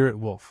by a spirit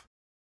wolf.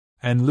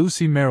 And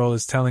Lucy Merrill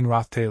is telling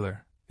Roth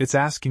Taylor, it's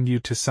asking you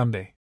to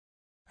someday.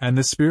 And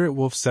the spirit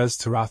wolf says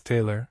to Roth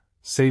Taylor,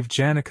 save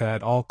Janica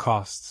at all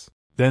costs.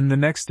 Then the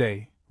next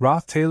day,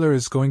 Roth Taylor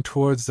is going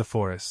towards the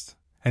forest,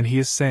 and he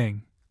is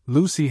saying,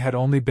 Lucy had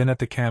only been at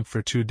the camp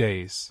for 2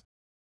 days.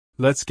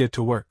 Let's get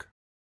to work.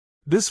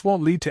 This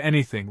won't lead to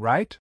anything,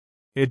 right?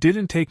 It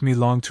didn't take me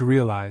long to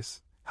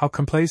realize how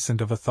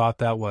complacent of a thought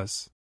that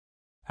was.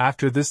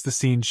 After this the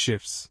scene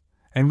shifts,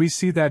 and we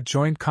see that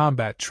joint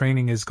combat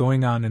training is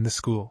going on in the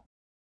school.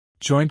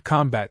 Joint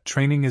combat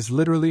training is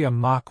literally a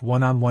mock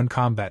one-on-one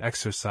combat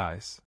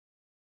exercise.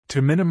 To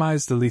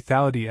minimize the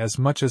lethality as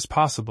much as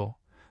possible,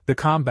 the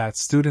combat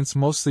students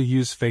mostly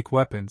use fake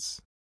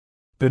weapons.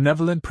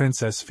 Benevolent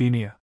Princess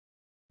Phenia,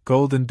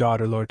 Golden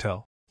Daughter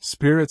Lortel,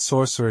 Spirit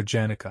Sorcerer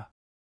Janica,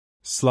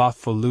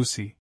 Slothful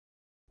Lucy,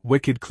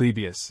 Wicked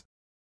Clebius.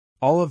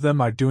 All of them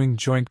are doing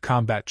joint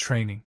combat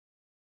training.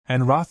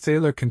 And Roth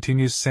Taylor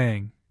continues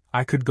saying,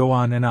 I could go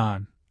on,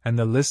 and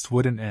the list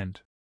wouldn't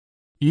end.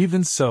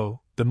 Even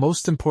so, the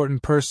most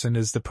important person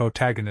is the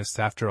protagonist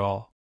after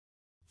all.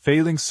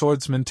 Failing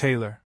Swordsman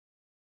Taylor.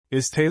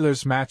 Is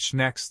Taylor's match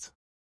next?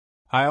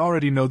 I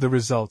already know the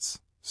results,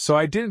 so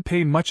I didn't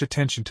pay much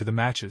attention to the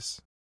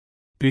matches.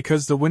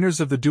 Because the winners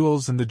of the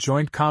duels in the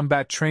joint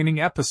combat training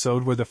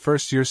episode were the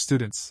first-year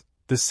students,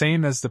 the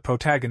same as the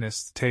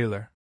protagonist,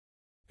 Taylor.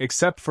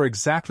 Except for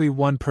exactly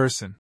one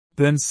person.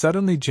 Then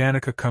suddenly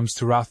Janica comes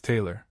to Roth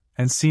Taylor,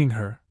 and seeing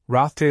her,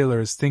 Roth Taylor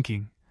is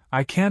thinking,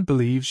 I can't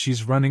believe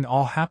she's running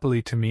all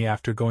happily to me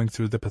after going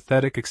through the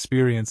pathetic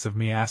experience of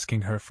me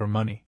asking her for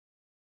money.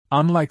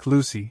 Unlike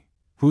Lucy,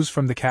 who's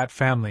from the cat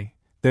family,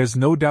 there's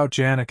no doubt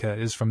Janica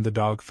is from the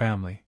dog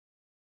family.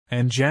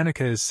 And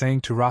Janica is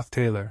saying to Roth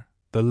Taylor,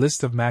 the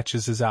list of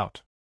matches is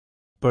out.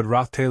 But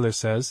Roth Taylor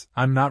says,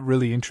 I'm not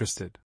really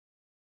interested.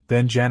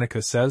 Then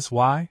Janica says,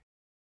 why?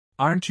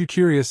 Aren't you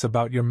curious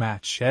about your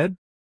match, Ed?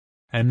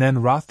 And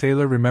then Roth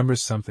Taylor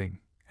remembers something,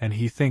 and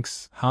he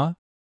thinks, huh?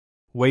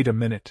 Wait a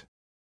minute.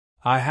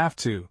 I have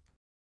to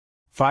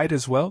fight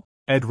as well?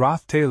 Ed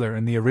Roth Taylor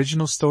in the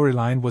original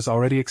storyline was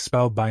already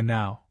expelled by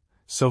now,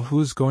 so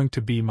who's going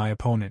to be my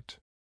opponent?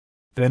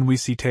 Then we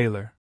see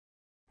Taylor,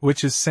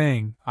 which is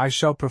saying, I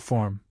shall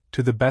perform,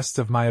 to the best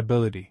of my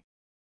ability.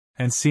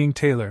 And seeing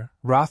Taylor,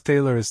 Roth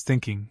Taylor is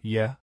thinking,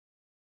 yeah.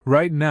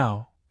 Right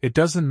now, it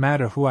doesn't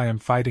matter who I am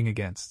fighting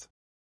against.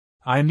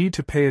 I need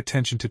to pay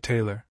attention to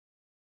Taylor.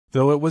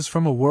 Though it was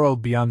from a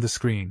world beyond the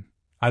screen,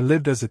 I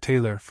lived as a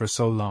Taylor for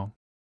so long.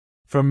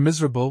 From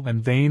miserable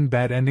and vain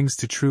bad endings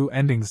to true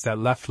endings that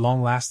left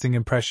long-lasting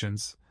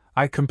impressions,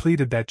 I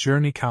completed that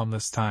journey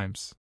countless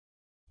times.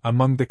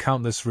 Among the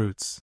countless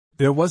routes,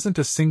 there wasn't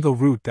a single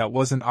route that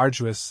wasn't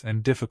arduous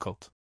and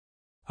difficult.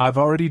 I've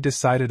already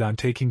decided on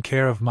taking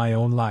care of my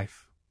own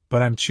life,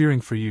 but I'm cheering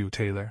for you,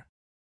 Taylor.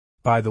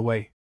 By the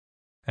way.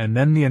 And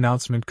then the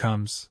announcement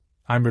comes.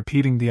 I'm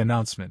repeating the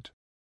announcement.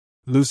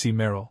 Lucy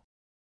Merrill.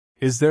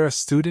 Is there a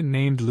student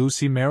named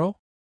Lucy Merrill?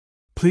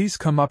 Please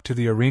come up to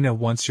the arena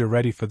once you're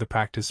ready for the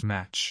practice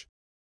match.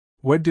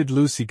 Where did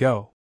Lucy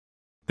go?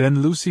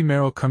 Then Lucy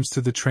Merrill comes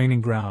to the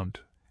training ground,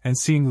 and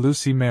seeing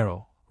Lucy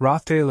Merrill,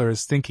 Roth Taylor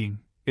is thinking,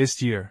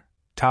 ist year,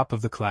 top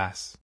of the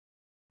class.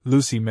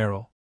 Lucy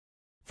Merrill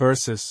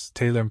versus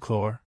Taylor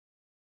McClure.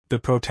 The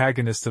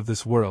protagonist of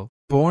this world,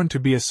 born to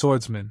be a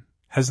swordsman,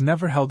 has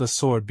never held a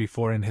sword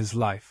before in his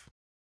life.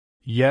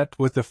 Yet,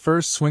 with the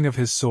first swing of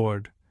his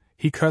sword,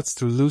 he cuts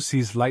through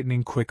Lucy's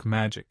lightning-quick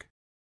magic.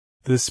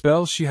 The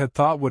spell she had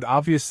thought would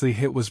obviously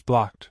hit was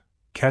blocked,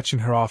 catching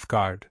her off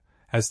guard,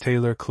 as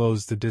Taylor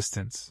closed the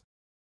distance.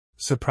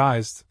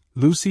 Surprised,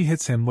 Lucy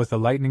hits him with a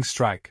lightning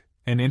strike,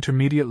 an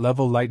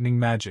intermediate-level lightning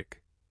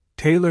magic.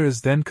 Taylor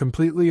is then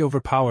completely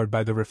overpowered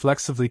by the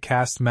reflexively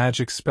cast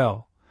magic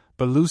spell,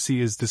 but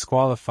Lucy is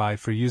disqualified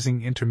for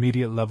using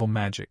intermediate-level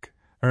magic,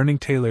 earning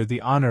Taylor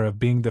the honor of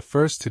being the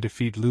first to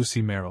defeat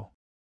Lucy Merrill.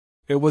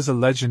 It was a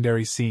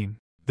legendary scene.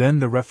 Then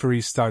the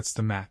referee starts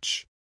the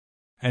match.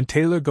 And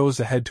Taylor goes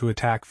ahead to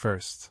attack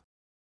first.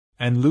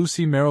 And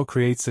Lucy Merrill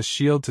creates a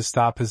shield to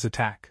stop his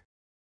attack.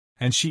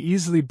 And she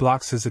easily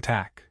blocks his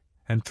attack,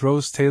 and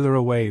throws Taylor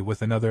away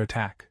with another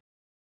attack.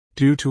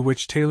 Due to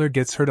which Taylor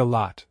gets hurt a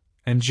lot,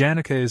 and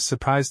Janica is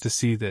surprised to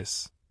see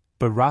this,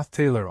 but Roth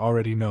Taylor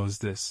already knows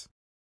this.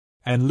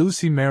 And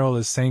Lucy Merrill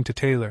is saying to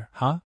Taylor,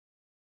 huh?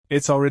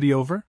 It's already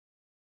over?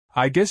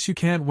 I guess you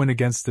can't win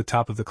against the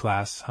top of the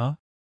class, huh?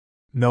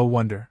 No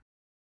wonder.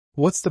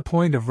 What's the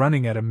point of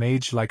running at a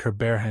mage like her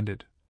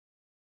barehanded?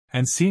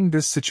 And seeing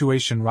this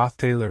situation, Roth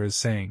Taylor is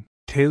saying,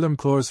 Taylor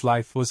McClure's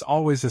life was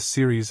always a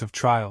series of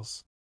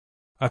trials.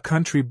 A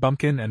country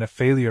bumpkin and a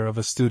failure of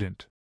a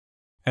student.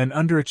 An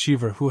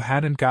underachiever who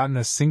hadn't gotten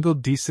a single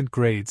decent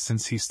grade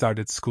since he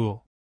started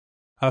school.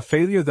 A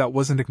failure that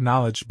wasn't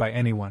acknowledged by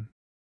anyone.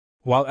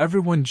 While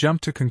everyone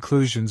jumped to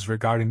conclusions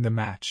regarding the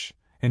match,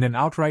 in an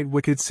outright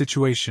wicked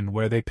situation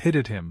where they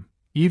pitted him,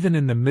 even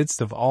in the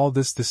midst of all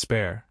this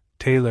despair,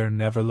 Taylor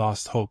never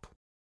lost hope.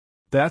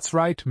 That's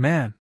right,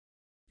 man.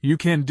 You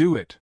can do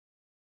it.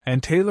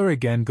 And Taylor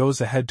again goes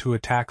ahead to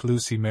attack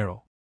Lucy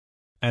Merrill.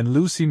 And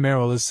Lucy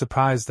Merrill is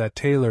surprised that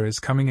Taylor is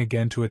coming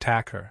again to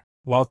attack her,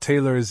 while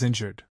Taylor is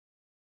injured.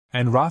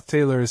 And Roth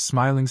Taylor is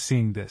smiling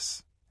seeing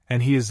this,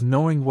 and he is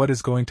knowing what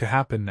is going to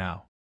happen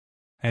now.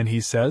 And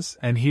he says,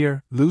 and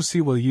here,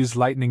 Lucy will use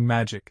lightning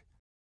magic.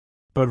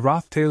 But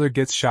Roth Taylor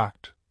gets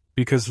shocked,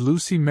 because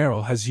Lucy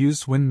Merrill has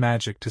used wind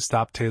magic to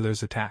stop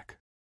Taylor's attack.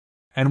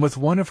 And with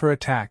one of her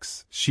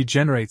attacks, she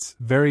generates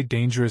very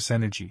dangerous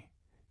energy,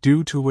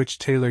 due to which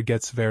Taylor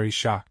gets very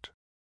shocked.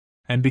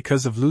 And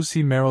because of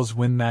Lucy Merrill's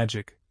wind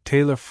magic,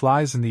 Taylor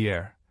flies in the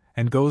air,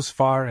 and goes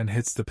far and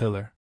hits the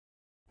pillar.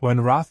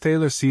 When Roth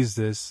Taylor sees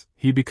this,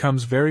 he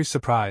becomes very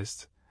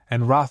surprised,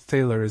 and Roth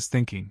Taylor is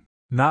thinking,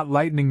 not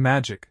lightning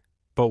magic,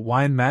 but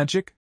wine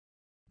magic?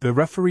 The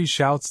referee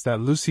shouts that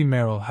Lucy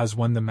Merrill has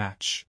won the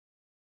match.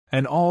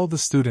 And all the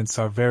students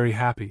are very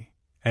happy,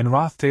 and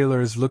Roth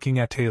Taylor is looking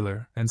at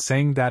Taylor and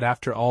saying that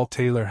after all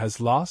Taylor has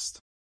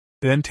lost?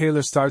 Then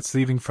Taylor starts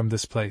leaving from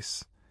this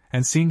place,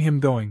 and seeing him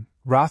going,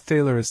 Roth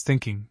Taylor is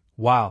thinking,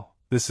 wow,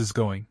 this is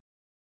going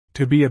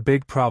to be a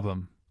big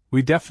problem,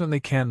 we definitely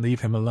can't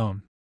leave him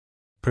alone.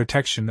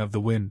 Protection of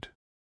the wind.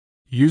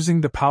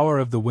 Using the power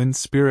of the wind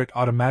spirit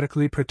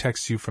automatically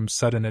protects you from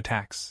sudden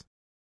attacks.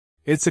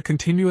 It's a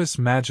continuous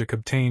magic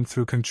obtained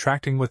through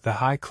contracting with the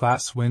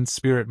high-class wind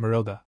spirit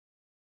Marilda.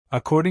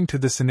 According to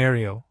the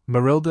scenario,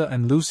 Marilda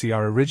and Lucy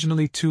are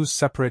originally two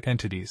separate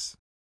entities.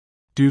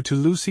 Due to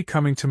Lucy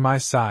coming to my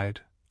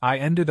side, I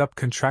ended up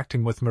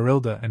contracting with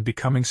Marilda and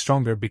becoming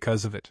stronger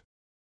because of it.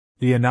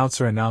 The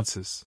announcer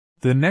announces,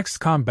 the next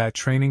combat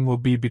training will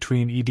be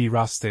between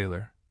Roth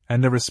Taylor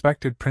and the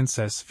respected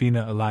Princess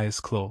Fina Elias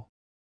Kloll.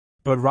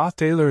 But Roth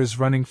Taylor is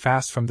running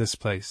fast from this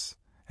place,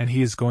 and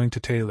he is going to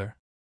Taylor.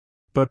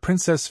 But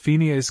Princess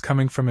Fina is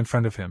coming from in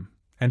front of him,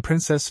 and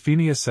Princess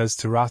Fina says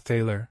to Roth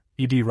Taylor,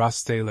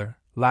 Roth Taylor,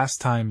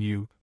 last time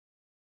you...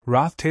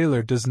 Roth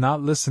Taylor does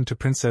not listen to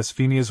Princess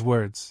Fina's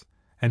words,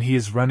 and he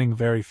is running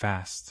very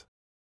fast.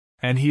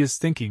 And he is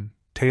thinking,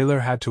 Taylor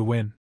had to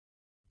win.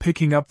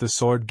 Picking up the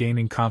sword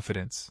gaining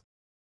confidence.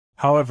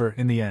 However,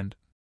 in the end,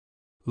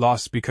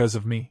 lost because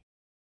of me.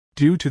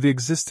 Due to the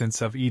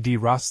existence of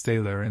Roth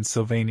Taylor and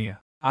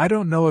Sylvania. I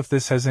don't know if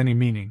this has any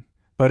meaning,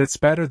 but it's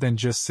better than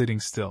just sitting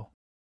still.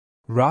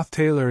 Roth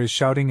Taylor is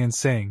shouting and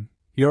saying,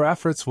 your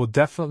efforts will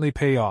definitely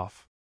pay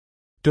off.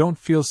 Don't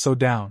feel so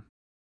down.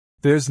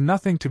 There's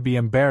nothing to be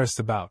embarrassed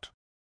about.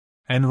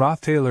 And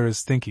Roth Taylor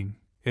is thinking,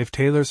 if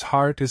Taylor's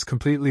heart is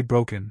completely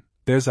broken,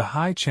 there's a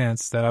high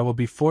chance that I will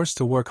be forced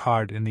to work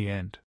hard in the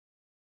end.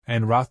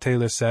 And Roth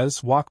Taylor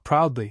says, walk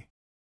proudly.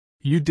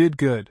 You did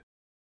good.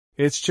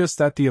 It's just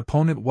that the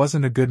opponent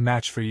wasn't a good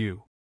match for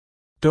you.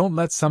 Don't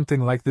let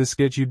something like this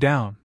get you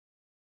down.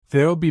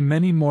 There'll be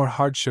many more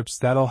hardships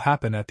that'll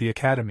happen at the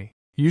academy.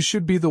 You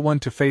should be the one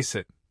to face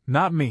it,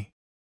 not me.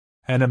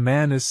 And a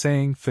man is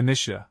saying,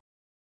 Phoenicia,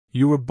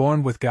 you were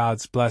born with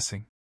God's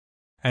blessing.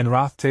 And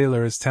Roth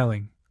Taylor is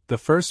telling, the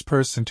first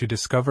person to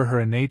discover her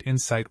innate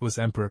insight was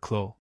Emperor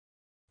Kloll.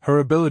 Her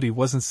ability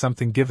wasn't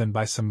something given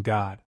by some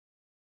god.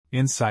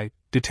 Insight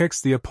detects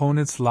the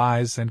opponent's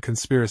lies and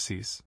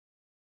conspiracies.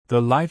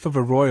 The life of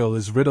a royal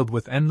is riddled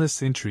with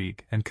endless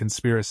intrigue and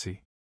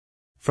conspiracy.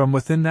 From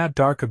within that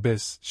dark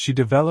abyss, she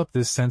developed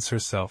this sense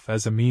herself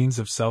as a means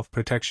of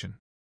self-protection.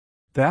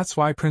 That's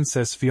why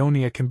Princess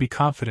Fiona can be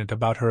confident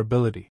about her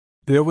ability.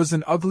 There was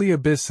an ugly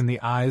abyss in the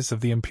eyes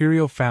of the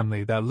imperial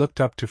family that looked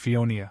up to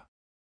Fiona.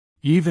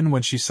 Even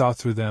when she saw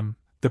through them,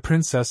 the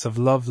Princess of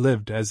Love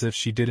lived as if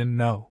she didn't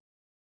know.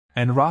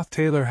 And Roth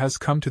Taylor has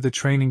come to the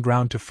training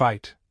ground to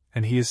fight,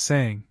 and he is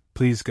saying,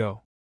 please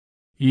go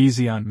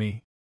easy on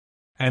me.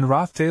 And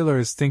Roth Taylor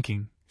is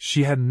thinking,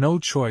 she had no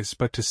choice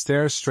but to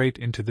stare straight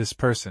into this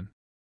person.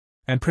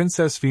 And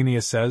Princess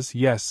Fiona says,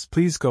 yes,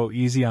 please go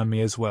easy on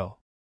me as well.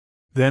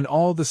 Then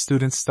all the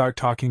students start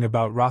talking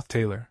about Roth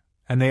Taylor,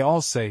 and they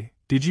all say,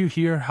 did you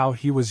hear how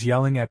he was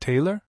yelling at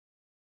Taylor?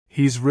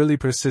 He's really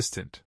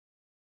persistent.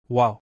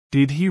 Wow,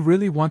 did he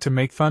really want to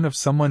make fun of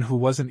someone who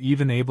wasn't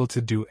even able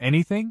to do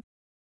anything?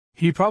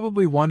 He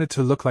probably wanted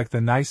to look like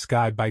the nice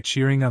guy by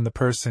cheering on the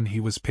person he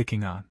was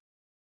picking on.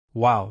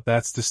 Wow,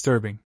 that's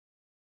disturbing.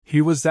 He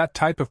was that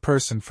type of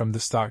person from the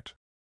start.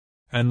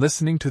 And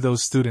listening to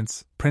those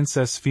students,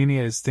 Princess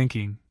Fiona is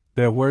thinking,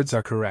 their words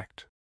are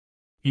correct.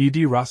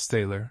 Roth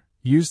Taylor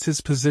used his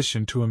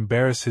position to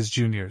embarrass his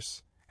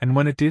juniors, and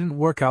when it didn't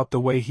work out the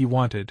way he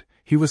wanted,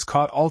 he was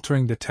caught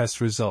altering the test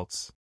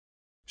results.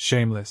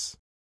 Shameless.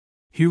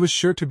 He was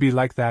sure to be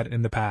like that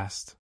in the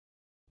past.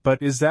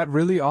 But is that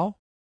really all?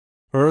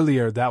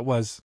 Earlier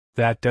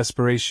that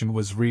desperation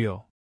was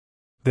real.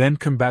 Then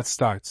combat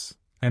starts,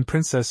 and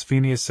Princess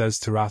Fiona says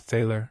to Roth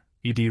Taylor,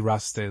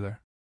 Roth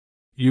Taylor,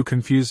 you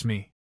confuse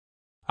me.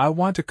 I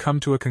want to come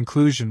to a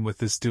conclusion with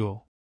this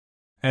duel.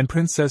 And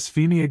Princess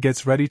Fiona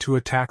gets ready to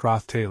attack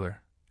Roth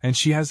Taylor, and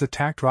she has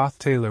attacked Roth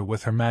Taylor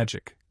with her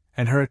magic,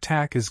 and her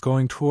attack is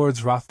going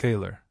towards Roth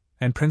Taylor,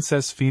 and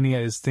Princess Fiona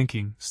is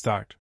thinking,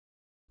 start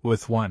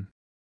with 1.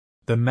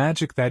 The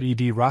magic that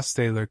Roth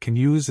Taylor can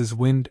use is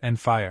wind and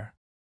fire.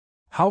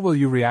 How will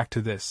you react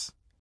to this?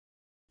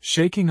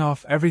 Shaking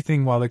off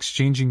everything while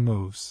exchanging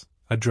moves,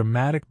 a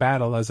dramatic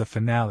battle as a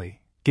finale,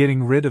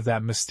 getting rid of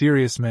that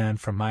mysterious man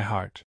from my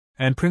heart.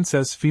 And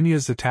Princess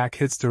Phenia's attack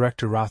hits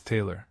Director Roth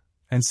Taylor,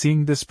 and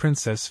seeing this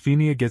Princess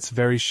Phenia gets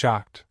very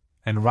shocked,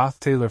 and Roth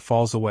Taylor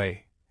falls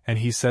away, and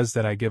he says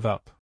that I give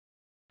up.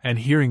 And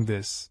hearing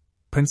this,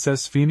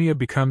 Princess Phenia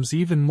becomes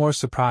even more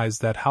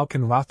surprised that how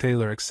can Roth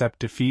Taylor accept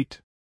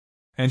defeat?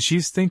 And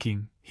she's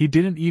thinking, he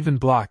didn't even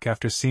block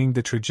after seeing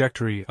the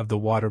trajectory of the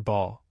water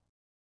ball.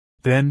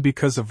 Then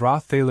because of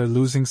Roth Taylor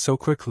losing so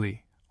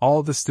quickly,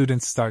 all the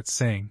students start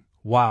saying,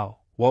 wow,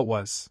 what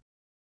was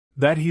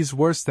that? He's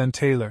worse than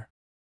Taylor.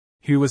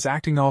 He was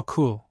acting all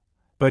cool,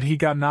 but he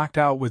got knocked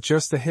out with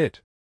just a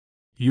hit.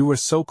 You were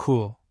so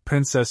cool,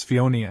 Princess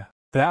Phenia.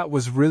 That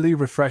was really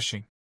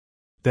refreshing.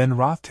 Then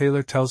Roth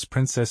Taylor tells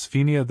Princess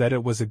Phenia that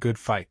it was a good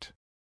fight.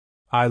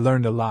 I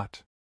learned a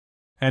lot.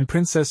 And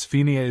Princess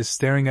Phenia is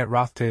staring at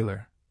Roth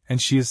Taylor,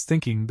 and she is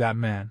thinking that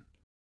man.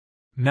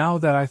 Now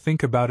that I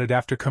think about it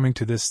after coming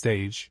to this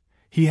stage,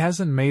 he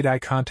hasn't made eye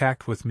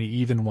contact with me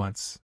even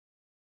once.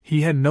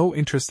 He had no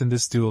interest in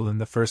this duel in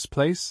the first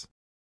place.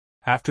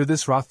 After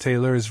this Roth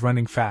Taylor is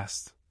running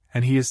fast,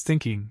 and he is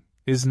thinking,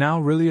 is now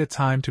really a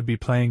time to be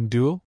playing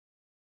duel?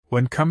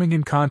 When coming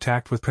in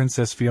contact with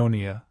Princess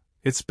Phenia,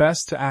 it's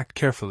best to act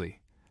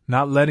carefully,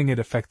 not letting it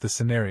affect the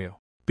scenario,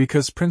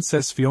 because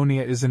Princess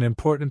Phenia is an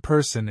important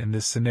person in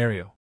this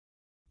scenario.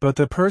 But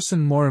the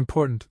person more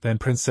important than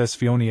Princess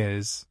Phenia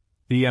is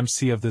the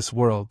MC of this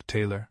world,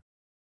 Taylor.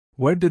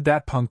 Where did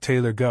that punk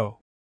Taylor go?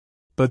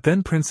 But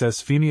then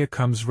Princess Phenia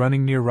comes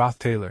running near Roth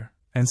Taylor,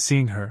 and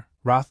seeing her,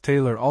 Roth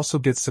Taylor also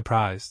gets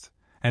surprised,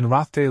 and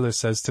Roth Taylor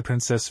says to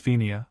Princess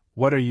Phenia,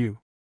 what are you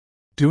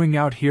doing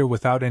out here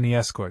without any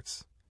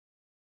escorts?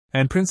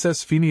 And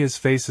Princess Phenia's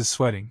face is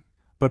sweating,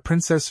 but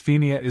Princess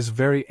Phenia is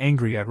very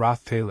angry at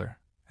Roth Taylor,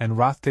 and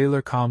Roth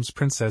Taylor calms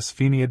Princess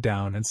Phenia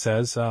down and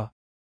says,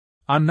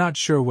 I'm not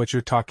sure what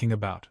you're talking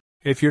about.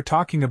 If you're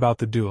talking about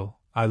the duel,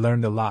 I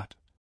learned a lot.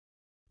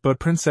 But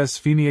Princess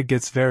Phenia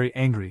gets very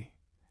angry,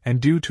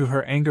 and due to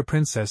her anger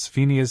Princess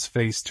Phenia's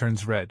face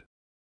turns red.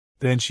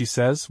 Then she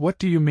says, what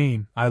do you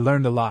mean, I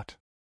learned a lot?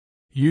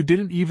 You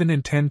didn't even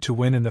intend to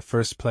win in the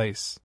first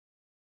place.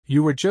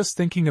 You were just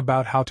thinking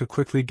about how to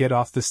quickly get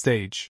off the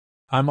stage.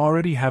 I'm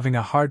already having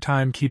a hard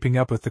time keeping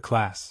up with the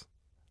class.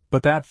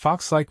 But that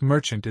fox-like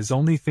merchant is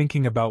only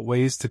thinking about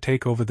ways to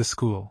take over the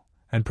school,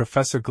 and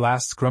Professor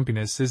Glass's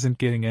grumpiness isn't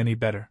getting any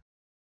better.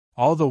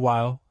 All the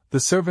while,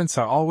 the servants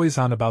are always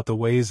on about the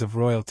ways of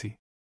royalty.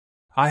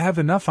 I have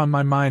enough on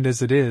my mind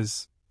as it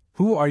is.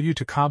 Who are you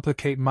to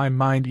complicate my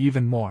mind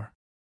even more?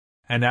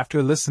 And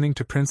after listening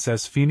to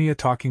Princess Phenia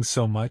talking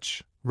so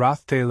much,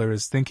 Roth Taylor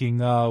is thinking,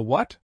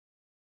 what?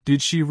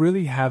 Did she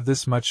really have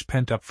this much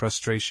pent-up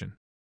frustration?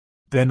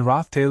 Then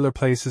Roth Taylor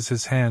places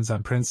his hands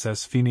on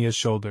Princess Phenia's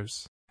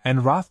shoulders,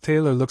 and Roth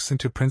Taylor looks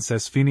into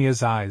Princess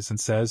Phenia's eyes and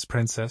says,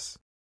 Princess,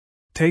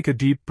 take a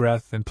deep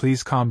breath and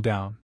please calm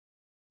down.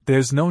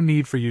 There's no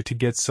need for you to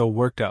get so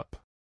worked up.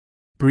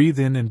 Breathe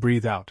in and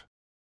breathe out.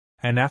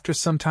 And after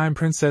some time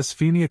Princess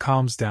Phenia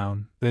calms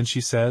down, then she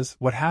says,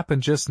 what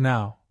happened just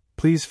now,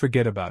 please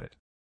forget about it.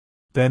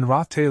 Then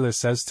Roth Taylor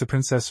says to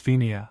Princess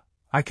Phenia,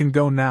 I can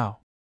go now.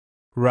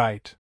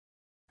 Right.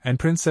 And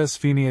Princess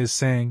Phenia is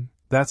saying,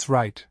 that's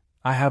right,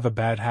 I have a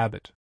bad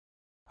habit.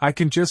 I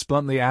can just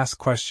bluntly ask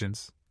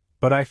questions,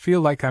 but I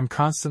feel like I'm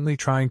constantly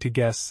trying to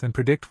guess and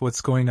predict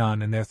what's going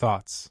on in their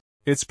thoughts.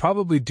 It's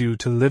probably due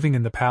to living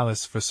in the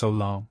palace for so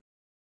long.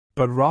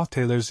 But Roth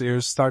Taylor's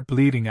ears start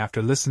bleeding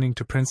after listening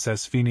to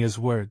Princess Phenia's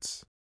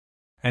words.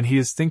 And he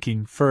is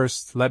thinking,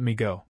 first, let me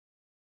go.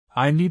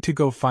 I need to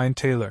go find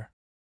Taylor.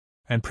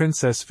 And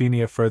Princess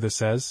Phenia further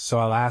says, so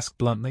I'll ask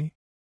bluntly?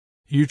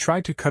 You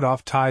tried to cut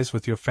off ties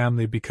with your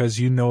family because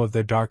you know of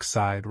their dark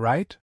side,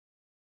 right?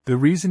 The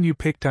reason you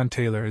picked on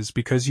Taylor is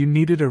because you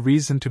needed a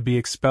reason to be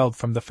expelled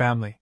from the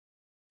family.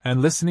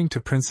 And listening to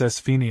Princess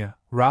Phenia,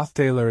 Roth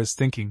Taylor is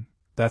thinking,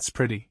 that's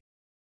pretty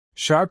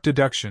sharp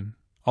deduction,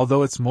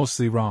 although it's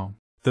mostly wrong.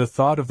 The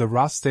thought of the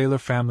Roth Taylor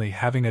family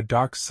having a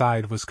dark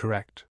side was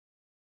correct.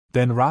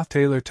 Then Roth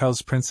Taylor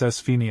tells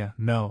Princess Phenia,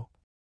 no.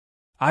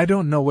 I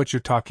don't know what you're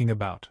talking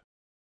about.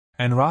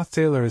 And Roth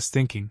Taylor is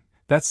thinking,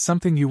 that's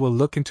something you will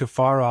look into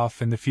far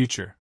off in the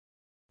future.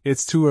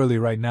 It's too early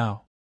right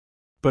now.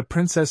 But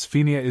Princess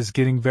Phenia is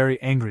getting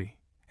very angry,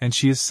 and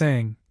she is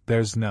saying,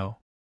 there's no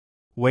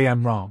way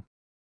I'm wrong.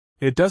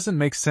 It doesn't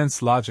make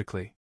sense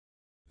logically.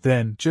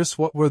 Then, just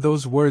what were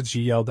those words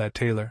you yelled at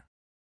Taylor?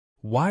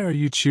 Why are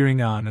you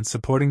cheering on and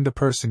supporting the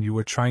person you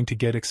were trying to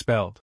get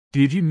expelled?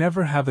 Did you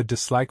never have a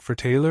dislike for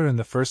Taylor in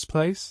the first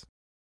place?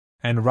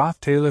 And Roth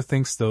Taylor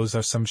thinks those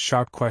are some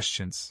sharp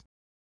questions.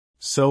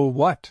 So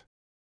what?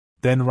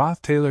 Then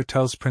Roth Taylor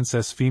tells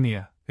Princess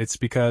Phenia, it's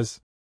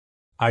because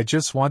I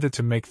just wanted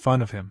to make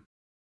fun of him.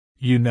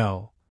 You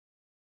know,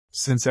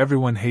 since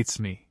everyone hates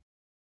me,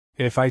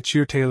 if I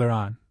cheer Taylor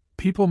on,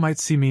 people might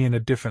see me in a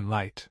different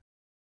light.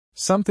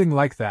 Something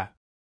like that.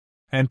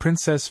 And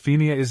Princess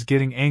Phenia is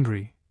getting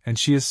angry, and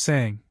she is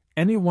saying,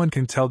 anyone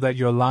can tell that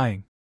you're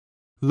lying.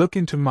 Look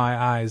into my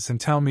eyes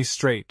and tell me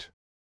straight.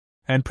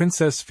 And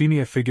Princess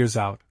Phenia figures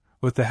out,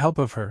 with the help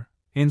of her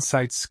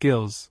insight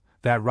skills,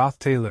 that Roth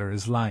Taylor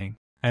is lying.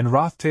 And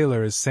Roth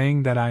Taylor is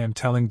saying that I am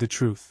telling the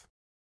truth.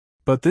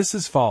 But this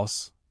is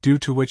false, due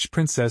to which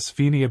Princess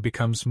Phinia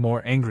becomes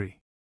more angry.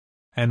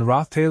 And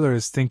Roth Taylor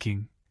is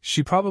thinking,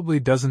 she probably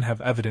doesn't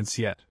have evidence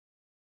yet.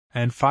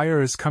 And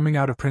fire is coming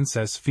out of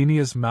Princess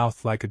Phinia's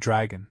mouth like a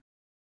dragon.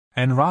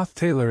 And Roth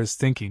Taylor is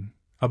thinking,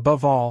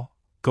 above all,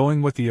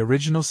 going with the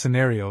original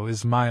scenario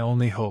is my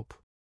only hope.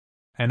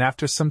 And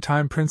after some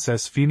time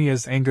Princess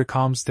Phinia's anger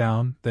calms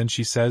down, then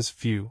she says,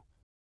 phew.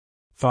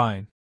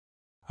 Fine.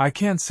 I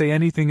can't say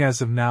anything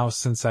as of now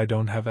since I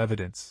don't have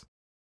evidence.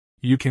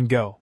 You can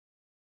go.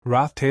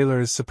 Roth Taylor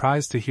is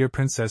surprised to hear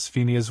Princess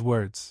Phinia's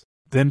words.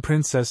 Then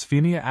Princess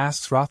Phinia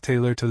asks Roth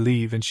Taylor to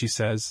leave and she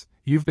says,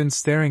 you've been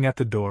staring at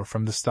the door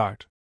from the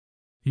start.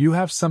 You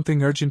have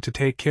something urgent to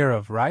take care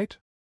of, right?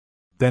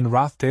 Then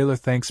Roth Taylor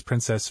thanks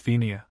Princess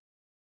Phinia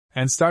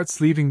and starts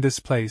leaving this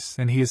place,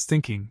 and he is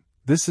thinking,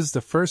 this is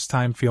the first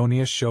time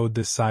Phinia showed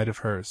this side of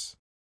hers.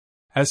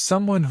 As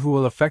someone who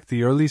will affect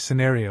the early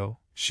scenario,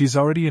 she's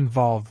already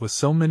involved with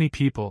so many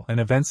people and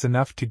events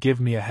enough to give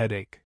me a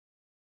headache.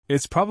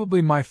 It's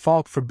probably my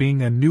fault for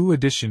being a new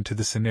addition to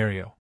the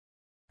scenario.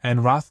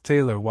 And Roth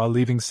Taylor while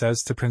leaving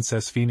says to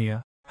Princess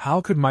Phinia,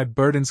 how could my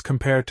burdens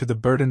compare to the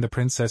burden the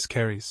princess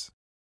carries?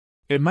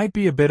 It might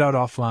be a bit out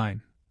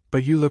offline,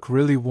 but you look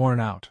really worn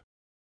out.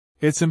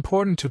 It's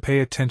important to pay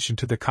attention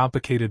to the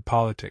complicated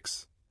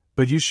politics,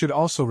 but you should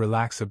also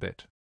relax a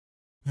bit.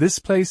 This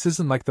place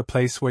isn't like the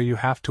place where you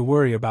have to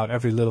worry about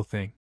every little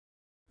thing.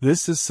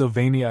 This is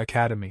Sylvania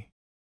Academy.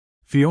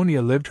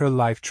 Phiona lived her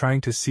life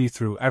trying to see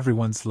through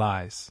everyone's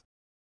lies.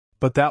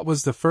 But that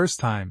was the first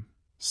time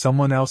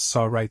someone else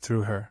saw right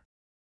through her.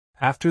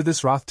 After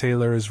this Roth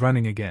Taylor is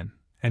running again,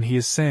 and he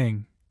is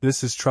saying,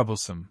 this is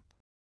troublesome.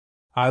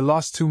 I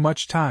lost too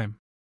much time.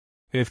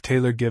 If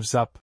Taylor gives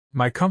up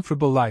my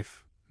comfortable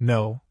life,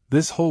 no,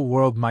 this whole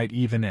world might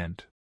even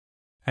end.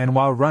 And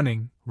while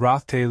running,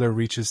 Roth Taylor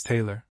reaches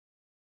Taylor.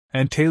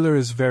 And Taylor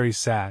is very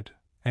sad,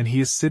 and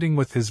he is sitting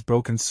with his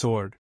broken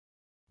sword.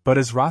 But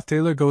as Roth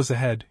Taylor goes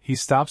ahead, he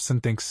stops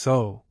and thinks,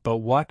 so, but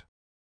what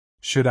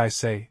should I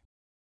say?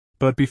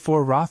 But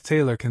before Roth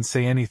Taylor can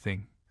say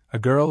anything, a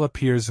girl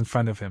appears in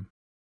front of him.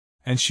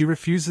 And she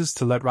refuses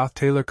to let Roth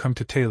Taylor come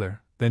to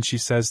Taylor, then she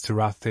says to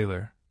Roth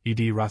Taylor,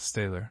 Roth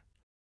Taylor.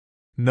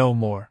 No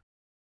more.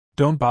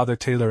 Don't bother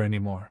Taylor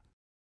anymore.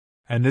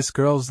 And this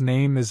girl's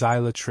name is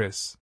Isla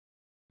Triss.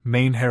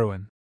 Main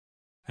heroine.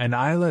 And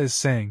Isla is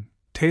saying,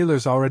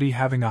 Taylor's already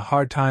having a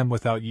hard time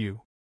without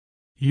you.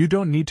 You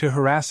don't need to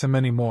harass him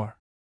anymore.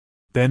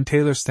 Then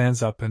Taylor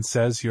stands up and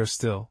says, you're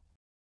still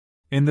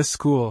in the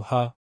school,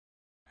 huh?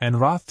 And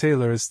Roth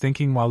Taylor is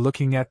thinking while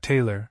looking at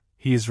Taylor,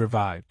 he is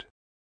revived.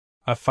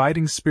 A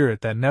fighting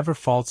spirit that never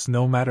falters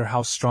no matter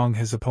how strong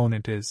his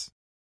opponent is.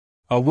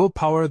 A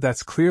willpower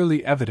that's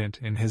clearly evident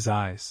in his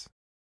eyes.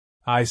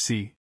 I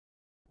see.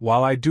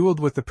 While I dueled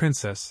with the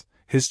princess,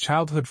 his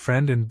childhood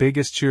friend and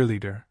biggest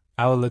cheerleader,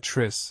 Isla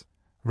Triss,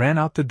 ran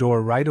out the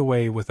door right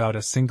away without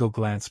a single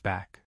glance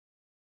back.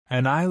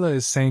 And Isla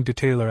is saying to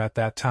Taylor at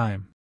that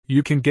time,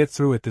 you can get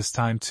through it this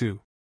time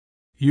too.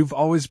 You've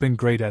always been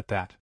great at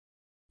that.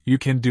 You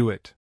can do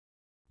it.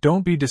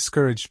 Don't be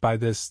discouraged by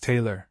this,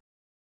 Taylor.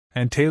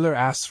 And Taylor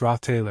asks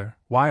Roth Taylor,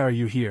 why are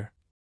you here?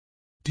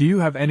 Do you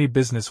have any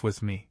business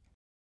with me?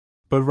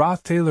 But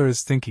Roth Taylor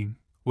is thinking,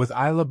 with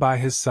Isla by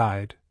his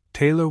side,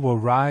 Taylor will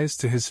rise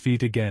to his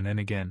feet again and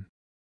again.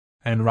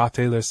 And Roth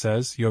Taylor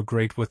says, you're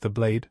great with the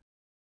blade?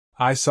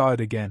 I saw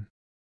it again.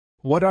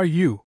 What are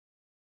you?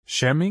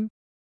 Shemming?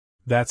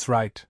 That's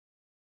right.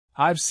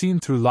 I've seen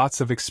through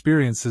lots of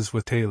experiences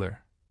with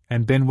Taylor,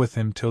 and been with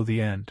him till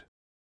the end.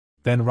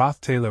 Then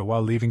Roth Taylor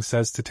while leaving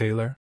says to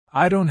Taylor,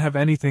 I don't have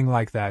anything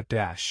like that,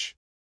 dash.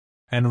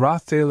 And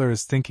Roth Taylor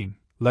is thinking,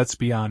 let's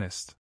be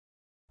honest.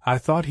 I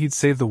thought he'd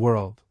save the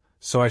world,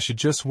 so I should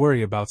just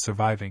worry about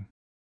surviving.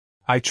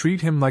 I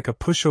treat him like a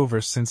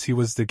pushover since he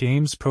was the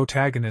game's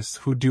protagonist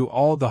who'd do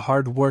all the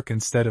hard work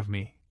instead of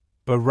me,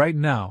 but right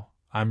now,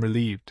 I'm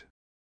relieved.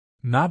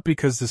 Not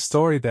because the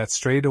story that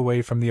strayed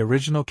away from the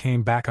original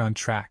came back on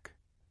track,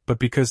 but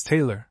because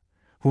Taylor,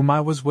 whom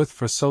I was with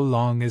for so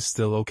long, is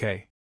still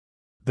okay.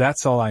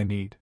 That's all I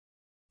need.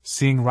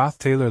 Seeing Roth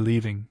Taylor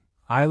leaving,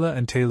 Isla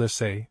and Taylor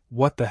say,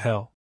 what the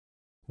hell?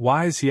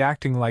 Why is he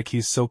acting like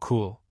he's so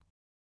cool?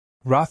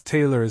 Roth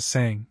Taylor is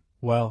saying,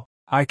 well,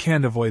 I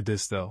can't avoid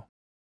this though.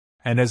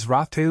 And as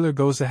Roth Taylor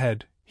goes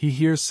ahead, he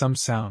hears some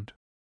sound.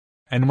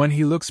 And when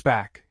he looks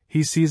back,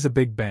 he sees a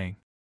big bang.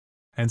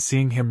 And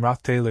seeing him,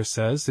 Roth Taylor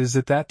says, is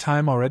it that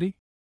time already?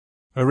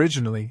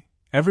 Originally,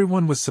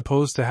 everyone was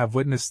supposed to have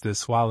witnessed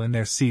this while in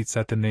their seats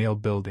at the Nail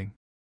building.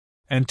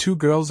 And two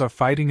girls are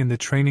fighting in the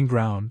training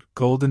ground,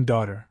 Golden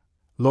Daughter,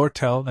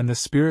 Lortel, and the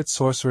spirit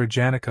sorcerer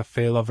Janica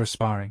Feylover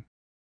sparring.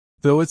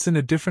 Though it's in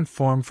a different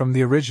form from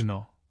the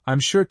original,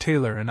 I'm sure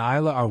Taylor and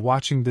Isla are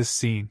watching this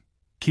scene.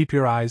 Keep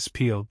your eyes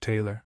peeled,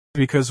 Taylor.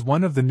 Because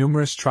one of the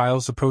numerous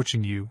trials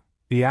approaching you,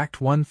 the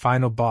Act 1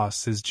 final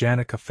boss is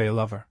Janica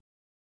Feylover.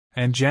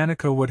 And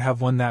Janica would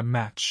have won that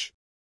match.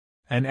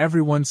 And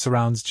everyone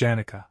surrounds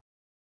Janica.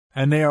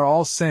 And they are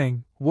all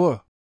saying,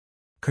 whoa!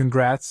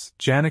 Congrats,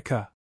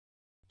 Janica!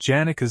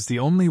 Janika's the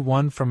only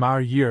one from our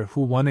year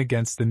who won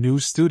against the new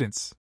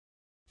students.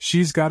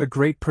 She's got a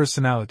great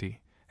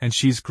personality, and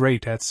she's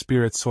great at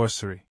spirit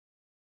sorcery.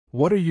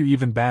 What are you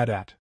even bad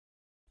at?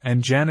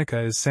 And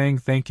Janika is saying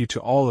thank you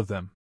to all of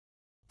them.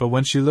 But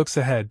when she looks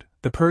ahead,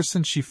 the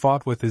person she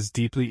fought with is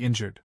deeply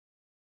injured.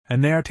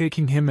 And they are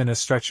taking him in a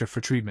stretcher for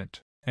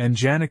treatment. And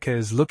Janika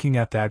is looking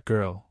at that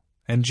girl,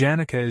 and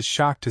Janika is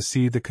shocked to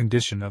see the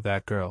condition of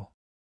that girl.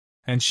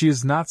 And she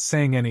is not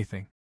saying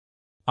anything.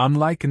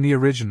 Unlike in the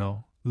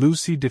original,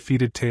 Lucy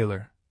defeated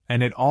Taylor,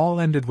 and it all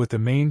ended with the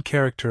main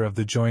character of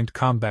the joint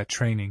combat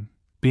training,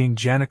 being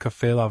Janika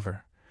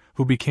Failover,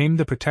 who became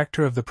the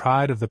protector of the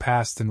pride of the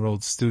past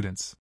enrolled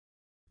students.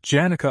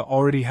 Janika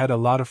already had a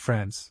lot of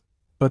friends,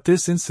 but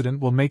this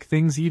incident will make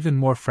things even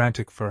more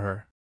frantic for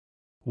her.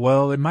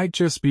 Well, it might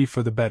just be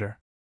for the better.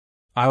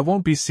 I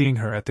won't be seeing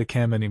her at the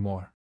camp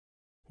anymore.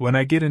 When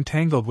I get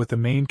entangled with the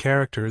main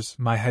characters,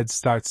 my head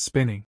starts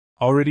spinning,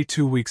 already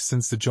 2 weeks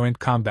since the joint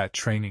combat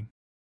training.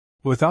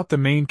 Without the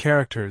main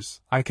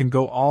characters, I can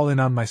go all in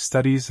on my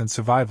studies and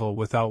survival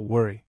without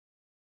worry.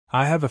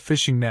 I have a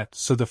fishing net,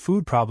 so the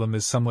food problem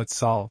is somewhat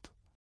solved.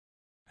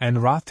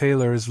 And Roth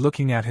Taylor is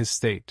looking at his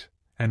state,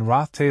 and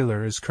Roth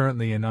Taylor is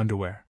currently in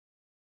underwear.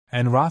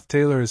 And Roth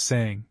Taylor is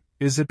saying,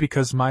 is it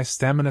because my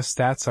stamina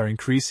stats are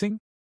increasing?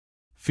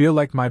 Feel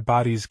like my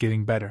body's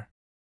getting better.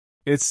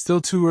 It's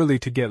still too early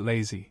to get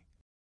lazy.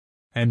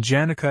 And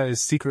Janika is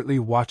secretly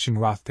watching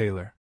Roth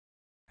Taylor.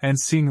 And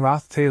seeing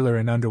Roth Taylor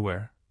in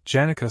underwear,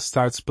 Janika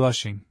starts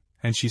blushing,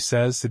 and she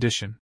says,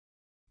 addition.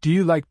 Do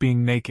you like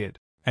being naked?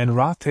 And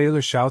Roth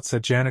Taylor shouts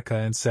at Janika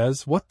and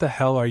says, what the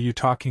hell are you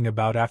talking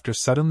about after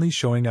suddenly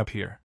showing up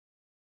here?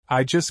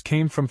 I just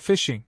came from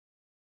fishing.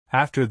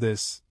 After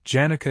this,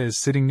 Janika is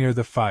sitting near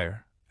the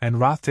fire, and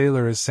Roth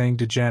Taylor is saying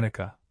to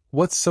Janika,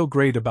 what's so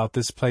great about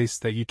this place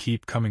that you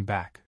keep coming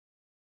back?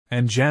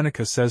 And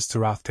Janika says to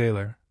Roth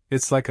Taylor,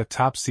 it's like a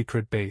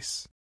top-secret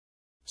base.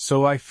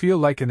 So I feel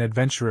like an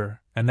adventurer,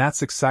 and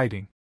that's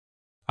exciting.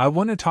 I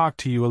want to talk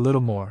to you a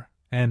little more,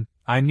 and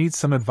I need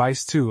some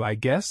advice too, I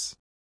guess?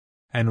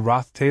 And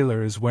Roth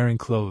Taylor is wearing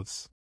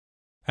clothes.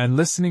 And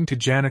listening to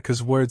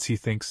Janika's words he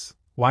thinks,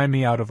 why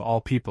me out of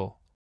all people?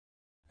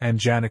 And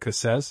Janika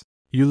says,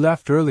 you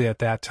left early at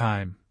that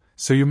time,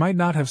 so you might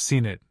not have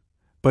seen it,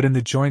 but in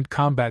the joint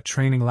combat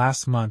training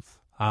last month,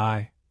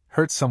 I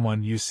hurt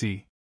someone, you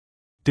see.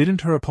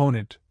 Didn't her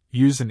opponent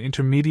use an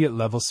intermediate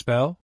level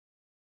spell?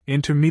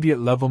 Intermediate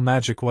level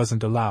magic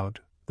wasn't allowed,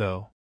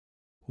 though.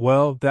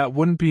 Well, that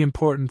wouldn't be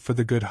important for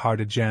the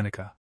good-hearted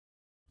Janika.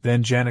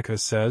 Then Janika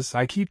says,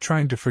 I keep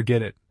trying to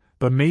forget it,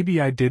 but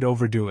maybe I did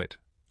overdo it.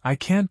 I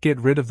can't get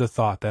rid of the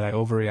thought that I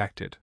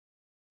overreacted.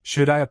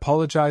 Should I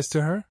apologize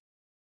to her?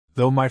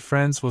 Though my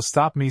friends will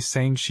stop me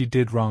saying she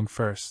did wrong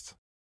first.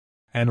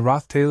 And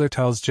Roth Taylor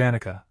tells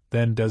Janika,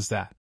 then does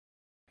that.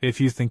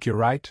 If you think you're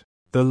right.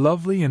 The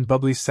lovely and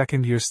bubbly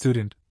second-year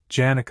student,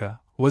 Janika,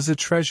 was a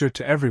treasure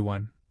to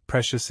everyone,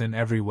 precious in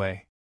every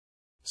way.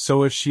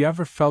 So if she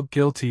ever felt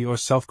guilty or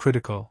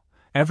self-critical,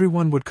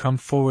 everyone would come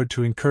forward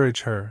to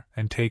encourage her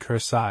and take her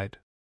side.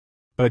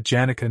 But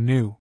Janika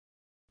knew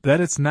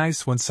that it's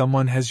nice when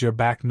someone has your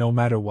back no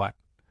matter what,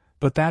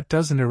 but that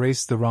doesn't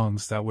erase the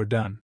wrongs that were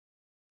done.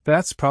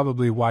 That's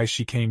probably why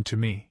she came to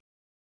me.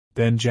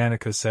 Then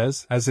Janika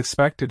says, as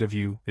expected of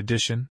you,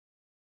 addition.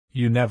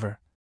 You never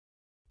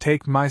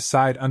take my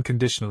side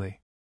unconditionally.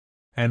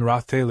 And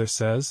Roth Taylor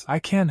says, I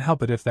can't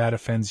help it if that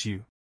offends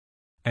you.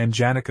 And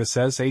Janika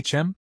says,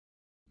 HM?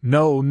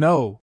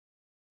 No.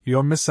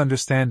 You're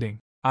misunderstanding.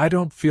 I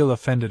don't feel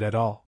offended at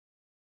all.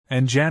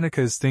 And Janika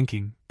is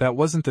thinking, that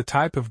wasn't the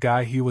type of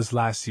guy he was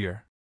last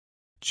year.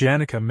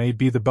 Janika may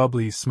be the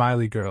bubbly,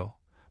 smiley girl,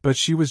 but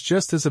she was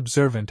just as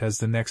observant as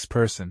the next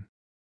person.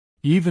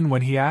 Even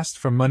when he asked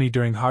for money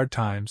during hard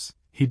times,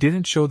 he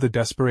didn't show the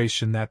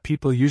desperation that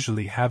people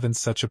usually have in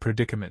such a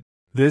predicament.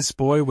 This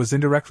boy was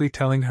indirectly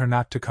telling her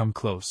not to come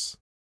close.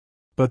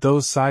 But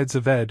those sides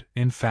of Ed,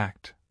 in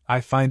fact,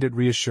 I find it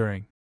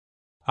reassuring.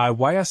 I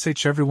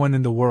wish everyone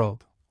in the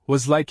world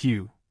was like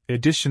you.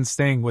 Addition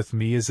staying with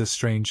me is a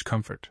strange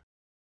comfort.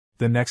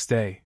 The next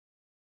day.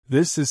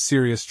 This is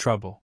serious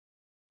trouble.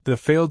 The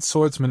Failed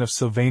Swordsman of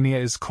Sylvania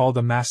is called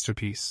a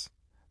masterpiece,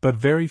 but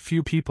very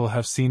few people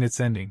have seen its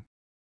ending.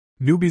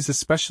 Newbies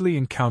especially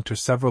encounter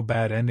several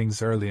bad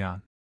endings early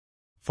on.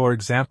 For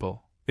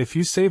example, if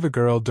you save a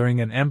girl during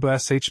an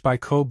ambush by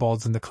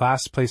kobolds in the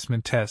class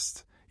placement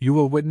test, you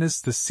will witness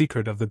the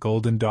secret of the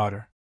Golden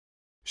Daughter.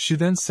 She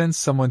then sends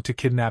someone to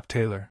kidnap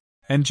Taylor,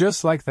 and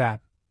just like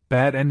that,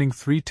 bad ending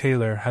 3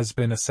 Taylor has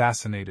been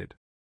assassinated.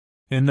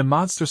 In the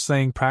monster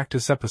slaying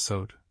practice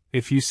episode,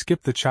 if you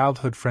skip the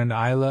childhood friend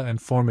Isla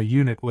and form a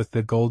unit with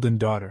the Golden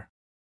Daughter,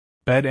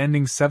 bad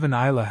ending 7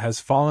 Isla has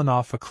fallen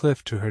off a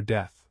cliff to her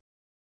death.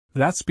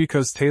 That's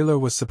because Taylor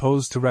was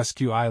supposed to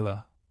rescue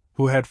Isla,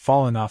 who had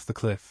fallen off the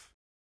cliff.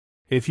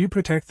 If you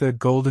protect the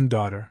Golden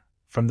Daughter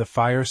from the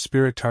fire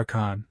spirit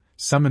Tarkan,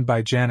 summoned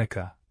by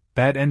Janika,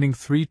 bad ending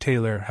 3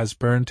 Taylor has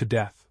burned to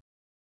death.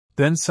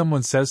 Then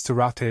someone says to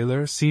Roth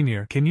Taylor,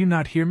 Sr., can you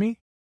not hear me?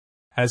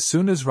 As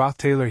soon as Roth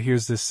Taylor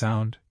hears this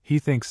sound, he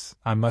thinks,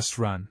 I must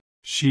run.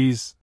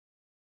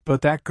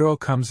 But that girl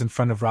comes in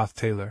front of Roth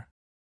Taylor.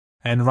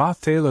 And Roth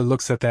Taylor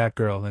looks at that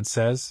girl and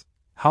says,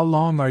 how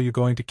long are you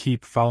going to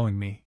keep following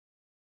me?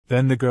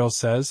 Then the girl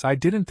says, I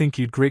didn't think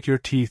you'd grit your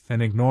teeth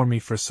and ignore me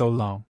for so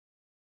long.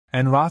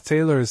 And Roth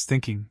Taylor is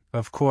thinking,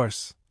 of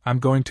course, I'm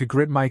going to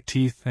grit my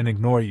teeth and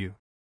ignore you.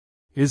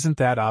 Isn't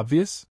that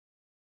obvious?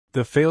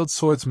 The failed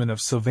swordsman of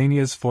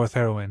Sylvania's fourth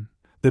heroine,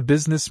 the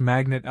business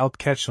magnate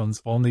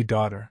Altkechelm's only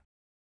daughter.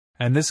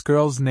 And this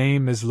girl's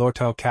name is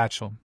Lortel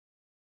Kachelm,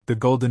 the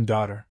golden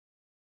daughter.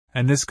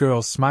 And this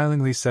girl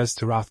smilingly says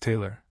to Roth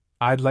Taylor,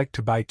 I'd like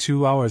to buy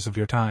 2 hours of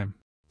your time,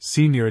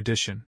 senior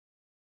edition.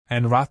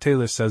 And Roth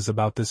Taylor says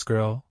about this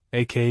girl,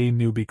 aka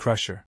Newbie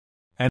Crusher.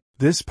 And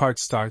this part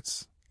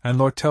starts, and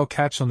Lortel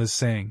Kachelm is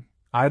saying,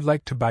 I'd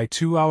like to buy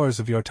 2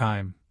 hours of your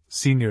time,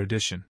 senior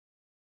edition.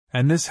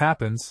 And this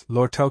happens,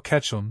 Lortel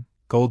Kachelm,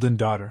 golden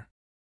daughter.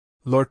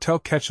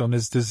 Lortel Kachelm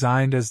is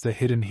designed as the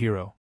hidden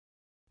hero.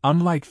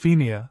 Unlike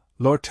Phinia,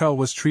 Lortel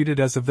was treated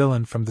as a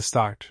villain from the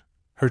start.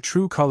 Her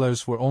true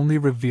colors were only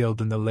revealed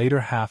in the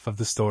later half of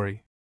the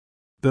story.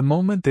 The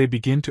moment they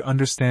begin to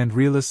understand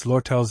realist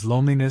Lortel's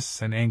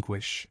loneliness and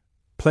anguish,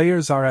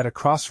 players are at a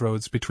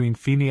crossroads between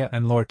Phinia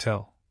and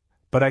Lortel.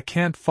 But I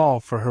can't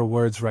fall for her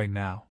words right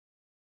now.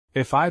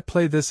 If I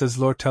play this as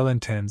Lortel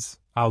intends,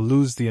 I'll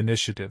lose the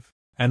initiative.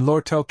 And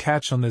Lortel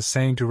Kachelm is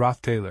saying to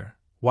Roth Taylor,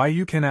 why,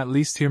 you can at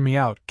least hear me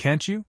out,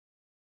 can't you?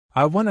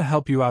 I want to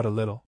help you out a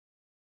little.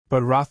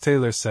 But Roth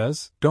Taylor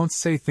says, don't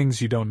say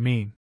things you don't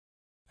mean.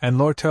 And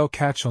Lortel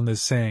Kachelm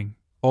is saying,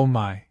 oh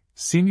my,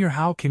 senior,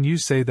 how can you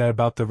say that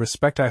about the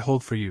respect I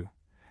hold for you?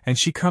 And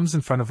she comes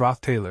in front of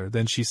Roth Taylor,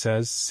 then she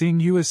says, seeing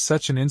you is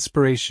such an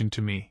inspiration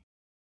to me.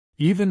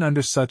 Even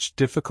under such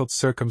difficult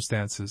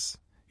circumstances,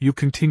 you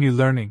continue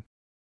learning.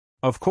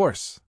 Of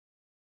course.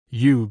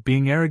 You,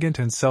 being arrogant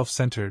and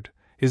self-centered,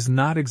 is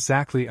not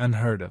exactly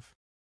unheard of.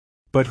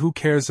 But who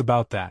cares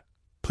about that?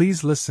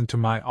 Please listen to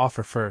my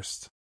offer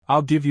first.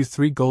 I'll give you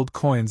 3 gold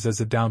coins as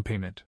a down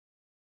payment.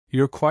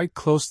 You're quite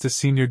close to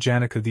Senior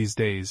Janica these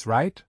days,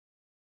 right?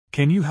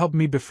 Can you help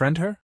me befriend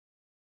her?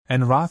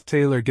 And Roth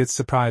Taylor gets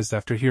surprised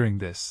after hearing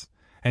this,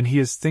 and he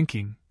is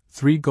thinking,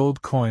 3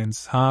 gold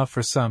coins,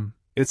 for some,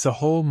 it's a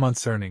whole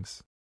month's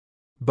earnings.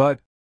 But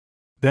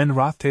then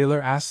Roth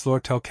Taylor asks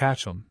Lortel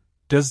Kachelm,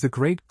 does the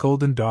great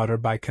golden daughter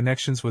buy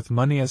connections with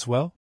money as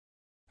well?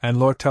 And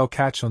Lortel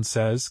Kachelm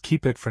says,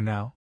 keep it for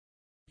now.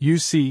 You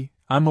see,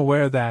 I'm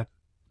aware that,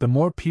 the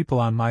more people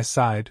on my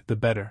side, the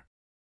better.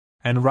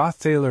 And Roth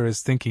Taylor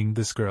is thinking,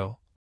 this girl.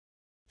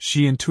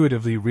 She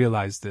intuitively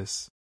realized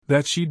this,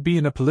 that she'd be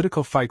in a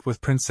political fight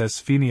with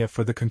Princess Phinia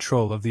for the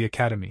control of the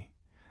academy,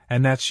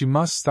 and that she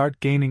must start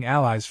gaining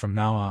allies from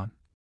now on.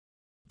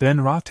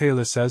 Then Roth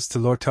Taylor says to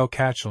Lortel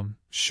Kachelm,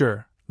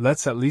 sure,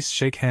 let's at least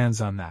shake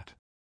hands on that.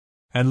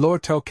 And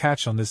Lortel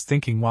Kachelm is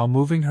thinking while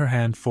moving her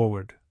hand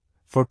forward.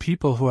 For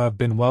people who have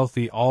been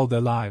wealthy all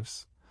their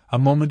lives, a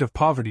moment of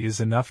poverty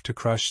is enough to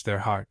crush their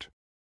heart.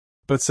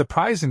 But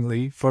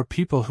surprisingly, for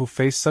people who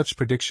face such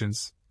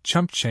predictions,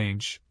 chump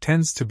change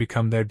tends to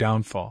become their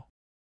downfall.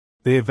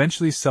 They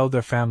eventually sell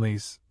their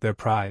families, their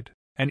pride,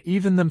 and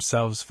even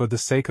themselves for the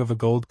sake of a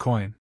gold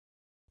coin.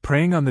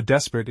 Preying on the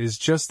desperate is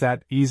just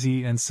that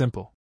easy and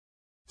simple.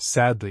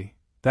 Sadly,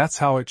 that's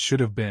how it should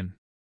have been.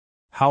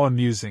 How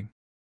amusing.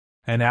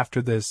 And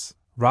after this,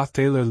 Roth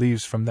Taylor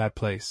leaves from that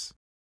place.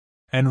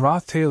 And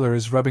Roth Taylor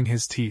is rubbing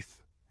his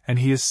teeth, and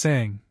he is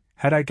saying,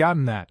 had I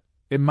gotten that,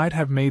 it might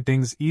have made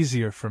things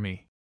easier for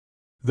me.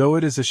 Though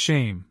it is a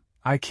shame,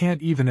 I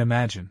can't even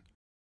imagine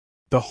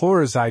the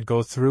horrors I'd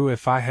go through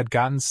if I had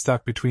gotten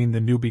stuck between the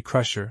Newbie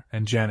Crusher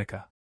and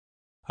Janica.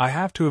 I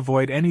have to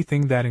avoid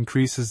anything that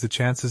increases the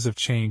chances of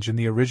change in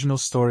the original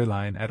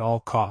storyline at all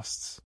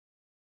costs.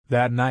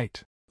 That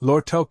night,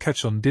 Lortel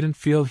Kachelm didn't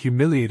feel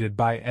humiliated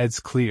by Ed's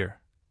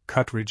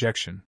clear-cut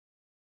rejection.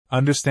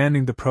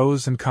 Understanding the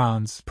pros and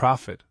cons,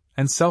 profit,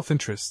 and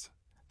self-interest,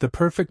 the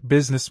perfect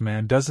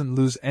businessman doesn't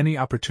lose any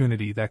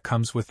opportunity that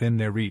comes within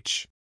their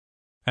reach.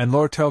 And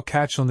Lortel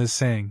Kachelm is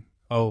saying,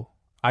 oh,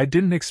 I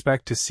didn't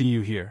expect to see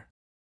you here.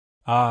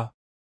 Ah.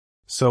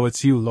 So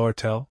it's you,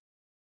 Lortel?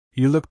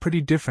 You look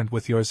pretty different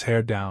with yours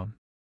hair down.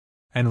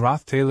 And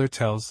Roth Taylor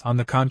tells, on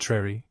the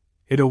contrary,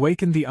 it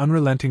awakened the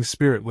unrelenting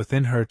spirit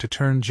within her to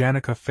turn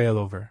Janica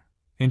Failover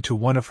into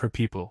one of her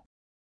people.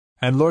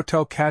 And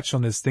Lortel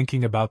Kachelm is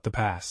thinking about the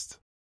past.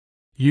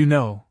 You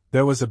know,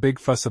 there was a big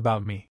fuss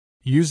about me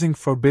using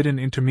forbidden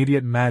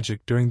intermediate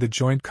magic during the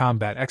joint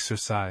combat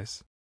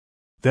exercise.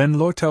 Then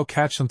Lortel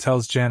Kachelm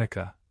tells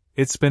Janica,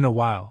 it's been a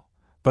while,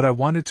 but I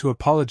wanted to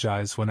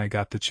apologize when I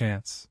got the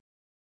chance.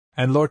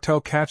 And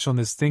Lortel Kachelm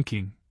is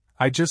thinking,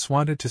 I just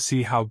wanted to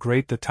see how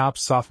great the top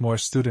sophomore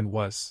student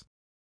was.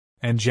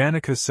 And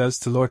Janica says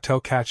to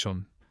Lortel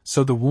Kachelm,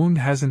 so the wound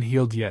hasn't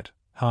healed yet,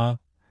 huh?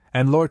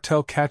 And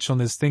Lortel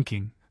Kachelm is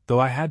thinking, though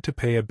I had to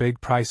pay a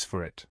big price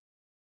for it.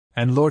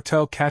 And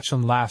Lortel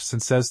Kachelm laughs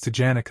and says to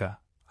Janica,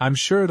 I'm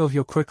sure it'll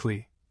heal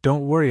quickly,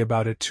 don't worry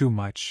about it too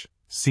much,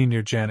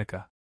 Senior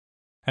Janica.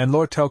 And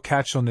Lortel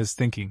Kachelm is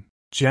thinking,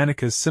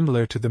 Janica is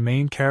similar to the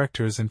main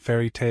characters in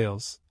fairy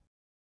tales.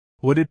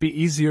 Would it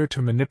be easier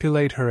to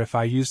manipulate her if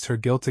I used her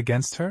guilt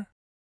against her?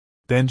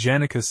 Then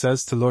Janica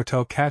says to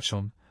Lortel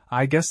Catchelm,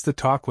 I guess the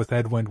talk with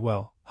Ed went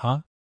well,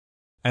 huh?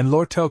 And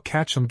Lortel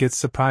Catchelm gets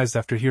surprised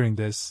after hearing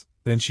this,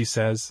 then she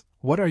says,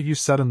 What are you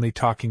suddenly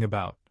talking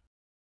about?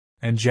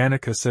 And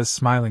Janica says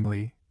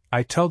smilingly,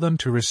 I tell them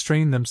to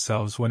restrain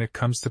themselves when it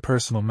comes to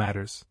personal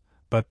matters,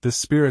 but the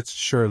spirits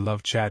sure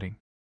love chatting.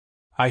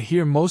 I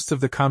hear most of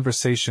the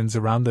conversations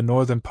around the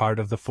northern part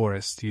of the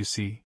forest, you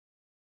see.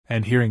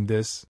 And hearing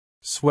this,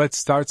 sweat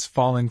starts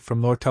falling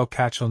from Lortel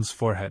Catchelm's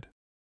forehead.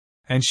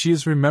 And she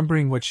is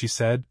remembering what she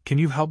said, Can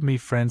you help me,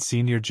 friend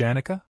Senior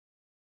Janica?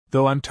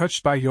 Though I'm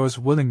touched by yours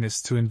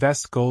willingness to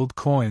invest gold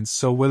coins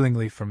so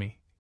willingly for me.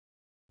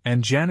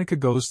 And Janica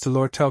goes to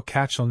Lortel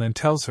Catchelm and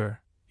tells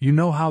her, You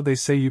know how they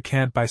say you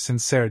can't buy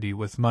sincerity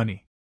with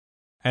money.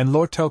 And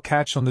Lortel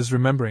Catchelm is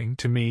remembering,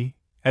 to me,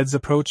 Ed's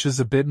approach is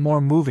a bit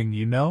more moving,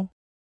 you know?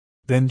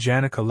 Then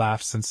Janica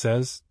laughs and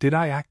says, Did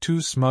I act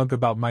too smug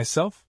about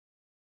myself?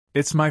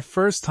 It's my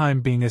first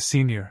time being a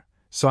senior,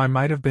 so I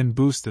might have been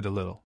boosted a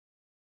little.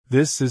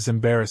 This is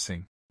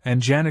embarrassing,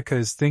 and Janica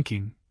is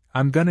thinking,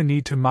 I'm gonna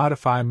need to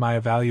modify my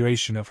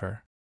evaluation of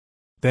her.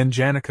 Then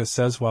Janica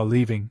says while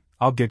leaving,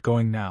 I'll get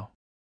going now.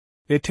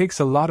 It takes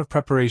a lot of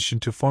preparation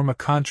to form a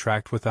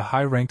contract with a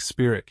high-ranked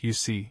spirit, you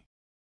see.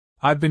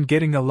 I've been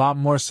getting a lot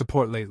more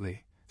support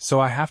lately, so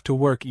I have to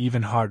work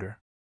even harder.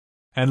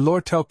 And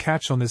Lortel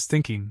Catchelm is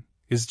thinking,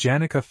 is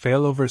Janica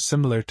failover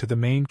similar to the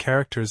main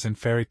characters in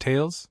fairy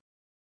tales?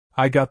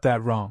 I got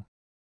that wrong.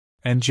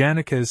 And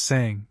Janica is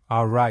saying,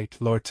 All right,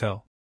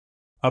 Lortel.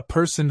 A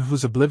person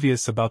who's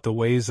oblivious about the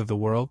ways of the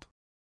world?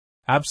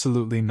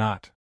 Absolutely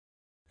not.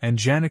 And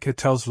Janica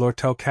tells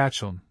Lortel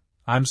Catchelm,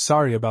 I'm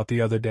sorry about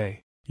the other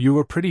day. You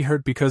were pretty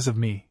hurt because of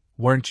me,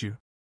 weren't you?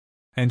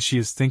 And she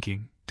is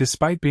thinking,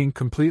 despite being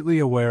completely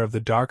aware of the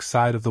dark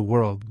side of the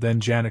world,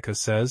 then Janica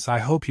says, I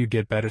hope you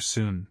get better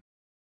soon.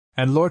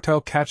 And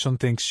Lortel Catchelm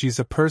thinks she's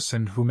a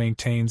person who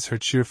maintains her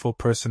cheerful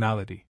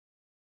personality.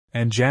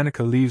 And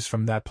Janica leaves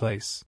from that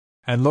place.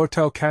 And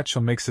Lortel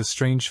Catchelm makes a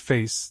strange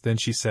face, then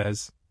she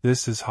says,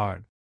 This is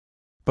hard.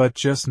 But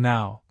just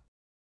now.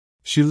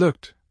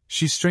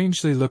 She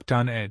strangely looked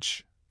on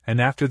edge,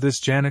 and after this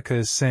Janica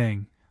is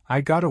saying,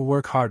 I gotta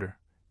work harder,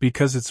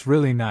 because it's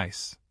really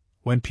nice,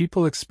 when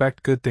people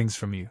expect good things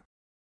from you.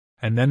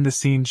 And then the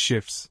scene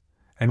shifts,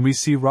 and we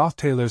see Roth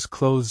Taylor's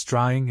clothes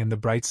drying in the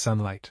bright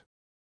sunlight.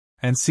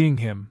 And seeing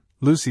him,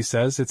 Lucy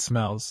says it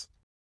smells.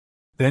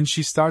 Then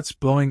she starts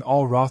blowing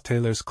all Roth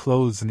Taylor's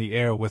clothes in the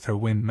air with her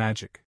wind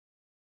magic.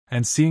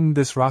 And seeing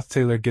this Roth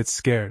Taylor gets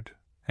scared,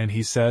 and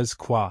he says,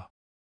 Qua.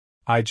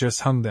 I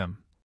just hung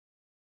them.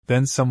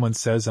 Then someone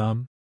says,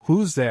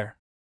 who's there?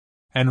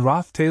 And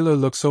Roth Taylor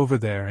looks over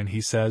there and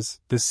he says,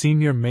 the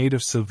senior maid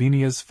of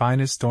Sylvania's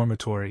finest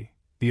dormitory,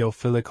 the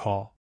Ophilic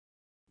Hall.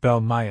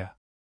 Belle Maya.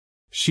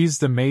 She's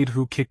the maid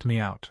who kicked me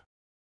out.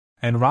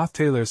 And Roth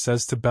Taylor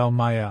says to Belle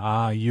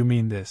Maya, you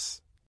mean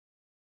this?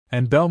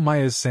 And Belle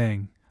Maya is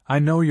saying, I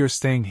know you're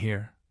staying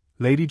here.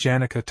 Lady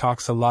Janica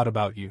talks a lot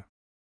about you.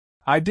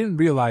 I didn't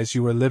realize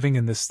you were living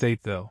in this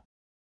state though.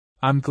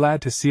 I'm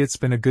glad to see it's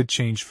been a good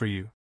change for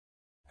you.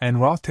 And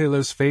Roth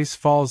Taylor's face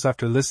falls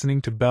after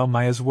listening to Belle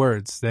Maya's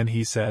words, then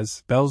he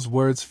says, Belle's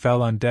words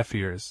fell on deaf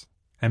ears,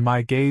 and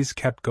my gaze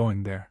kept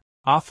going there.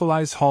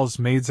 Opheli's Hall's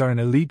maids are an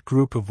elite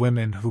group of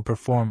women who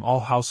perform all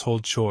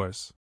household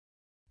chores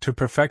to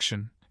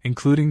perfection,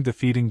 including the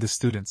feeding the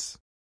students.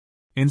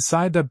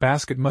 Inside the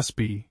basket must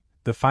be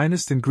the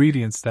finest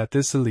ingredients that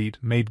this elite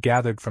maid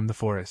gathered from the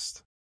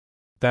forest.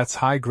 That's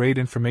high-grade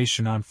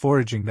information on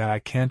foraging that I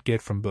can't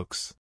get from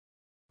books.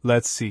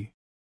 Let's see.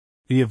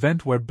 The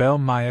event where Belle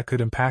Maya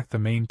could impact the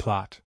main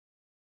plot.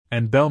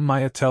 And Belle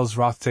Maya tells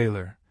Roth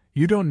Taylor,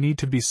 you don't need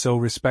to be so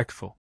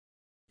respectful.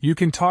 You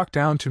can talk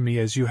down to me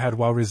as you had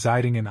while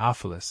residing in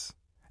Ophelis.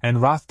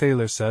 And Roth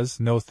Taylor says,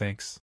 no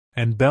thanks.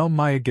 And Belle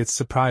Maya gets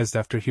surprised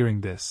after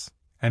hearing this.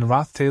 And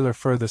Roth Taylor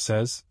further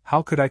says,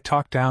 how could I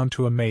talk down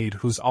to a maid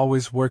who's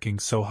always working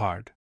so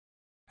hard?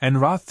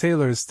 And Roth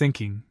Taylor is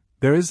thinking,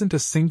 there isn't a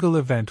single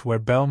event where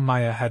Belle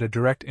Maya had a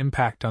direct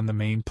impact on the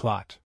main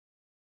plot.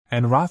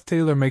 And Roth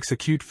Taylor makes a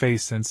cute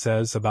face and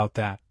says about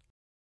that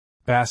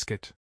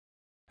basket.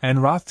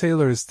 And Roth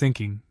Taylor is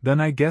thinking, then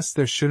I guess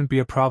there shouldn't be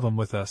a problem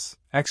with us,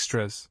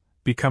 extras,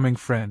 becoming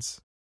friends.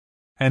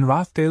 And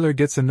Roth Taylor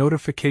gets a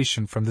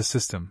notification from the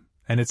system,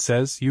 and it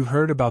says, you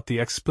heard about the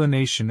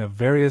explanation of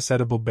various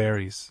edible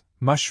berries,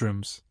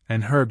 mushrooms,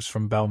 and herbs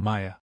from Belle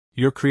Maya.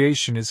 Your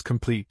creation is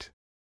complete.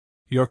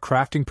 Your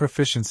crafting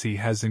proficiency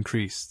has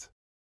increased.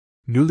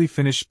 Newly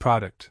finished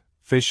product,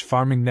 fish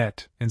farming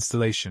net,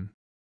 installation.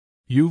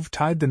 You've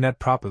tied the net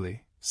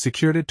properly,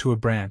 secured it to a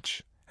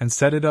branch, and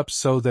set it up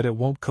so that it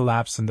won't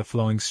collapse in the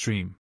flowing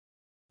stream.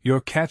 Your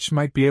catch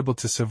might be able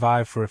to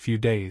survive for a few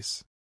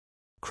days.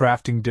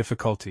 Crafting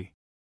difficulty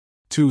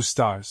 2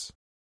 stars.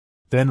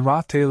 Then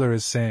Roth Taylor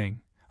is saying,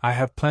 I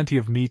have plenty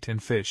of meat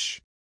and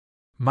fish.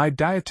 My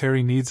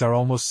dietary needs are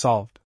almost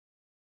solved.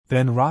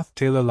 Then Roth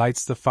Taylor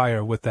lights the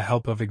fire with the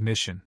help of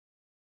ignition.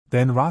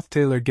 Then Roth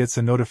Taylor gets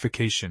a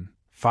notification,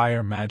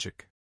 fire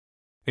magic.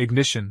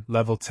 Ignition,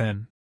 level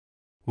 10.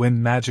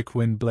 Wind magic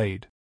wind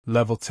blade,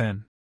 level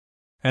 10.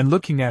 And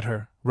looking at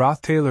her,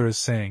 Roth Taylor is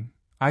saying,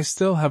 I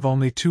still have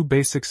only 2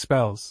 basic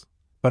spells,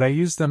 but I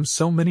used them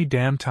so many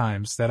damn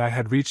times that I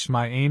had reached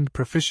my aimed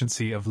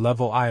proficiency of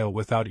level IO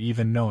without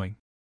even knowing.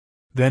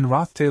 Then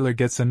Roth Taylor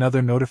gets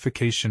another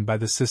notification by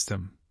the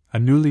system, a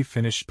newly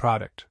finished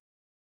product.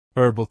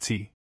 Herbal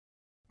tea.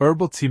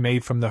 Herbal tea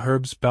made from the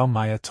herbs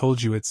Belmaya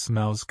told you it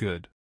smells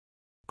good.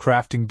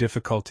 Crafting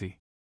difficulty.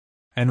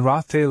 And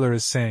Roth Taylor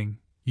is saying,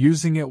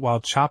 using it while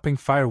chopping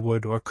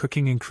firewood or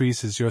cooking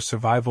increases your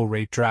survival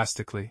rate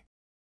drastically.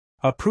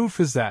 A proof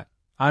is that,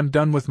 I'm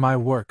done with my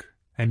work,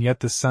 and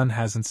yet the sun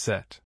hasn't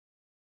set.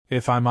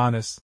 If I'm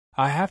honest,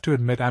 I have to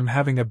admit I'm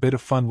having a bit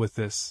of fun with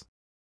this.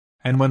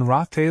 And when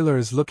Roth Taylor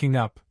is looking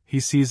up,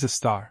 he sees a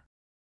star.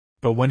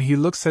 But when he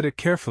looks at it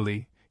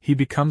carefully, he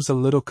becomes a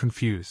little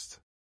confused.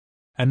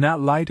 And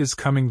that light is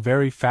coming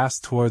very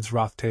fast towards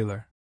Roth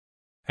Taylor.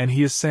 And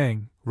he is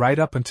saying, right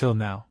up until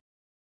now.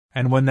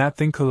 And when that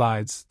thing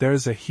collides, there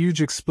is a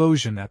huge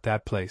explosion at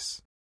that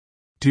place.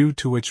 Due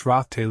to which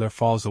Roth Taylor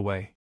falls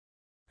away.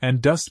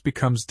 And dust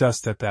becomes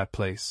dust at that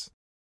place.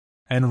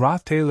 And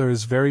Roth Taylor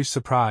is very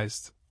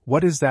surprised,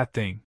 what is that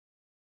thing?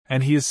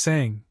 And he is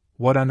saying,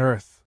 what on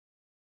earth?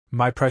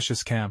 My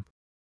precious camp.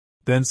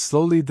 Then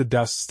slowly the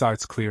dust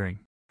starts clearing,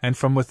 and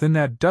from within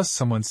that dust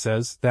someone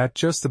says, that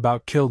just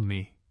about killed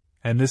me,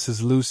 and this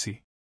is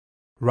Lucy.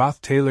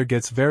 Roth Taylor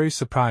gets very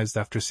surprised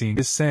after seeing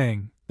this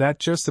saying, that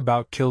just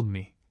about killed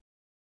me.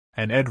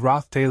 And Ed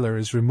Roth Taylor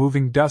is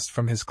removing dust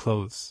from his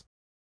clothes.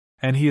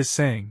 And he is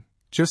saying,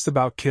 just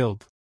about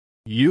killed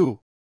you.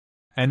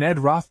 And Ed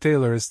Roth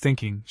Taylor is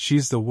thinking,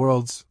 she's the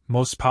world's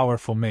most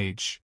powerful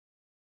mage.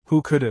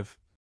 Who could have?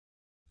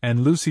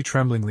 And Lucy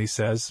tremblingly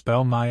says,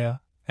 Belmaya,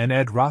 and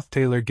Ed Roth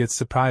Taylor gets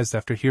surprised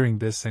after hearing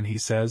this and he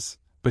says,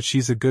 but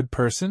she's a good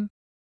person?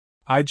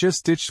 I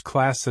just ditched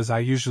class as I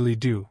usually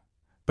do,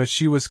 but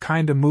she was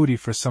kinda moody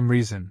for some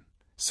reason,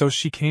 so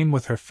she came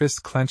with her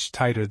fist clenched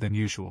tighter than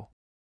usual.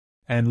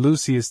 And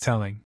Lucy is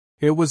telling,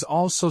 it was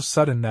all so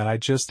sudden that I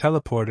just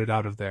teleported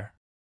out of there.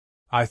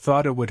 I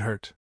thought it would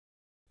hurt.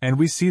 And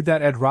we see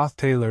that Ed Roth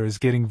Taylor is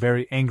getting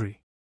very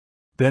angry.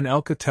 Then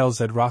Elka tells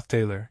Ed Roth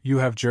Taylor, you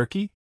have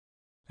jerky?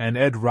 And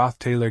Ed Roth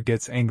Taylor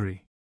gets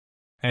angry.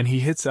 And he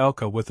hits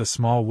Elka with a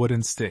small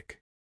wooden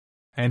stick.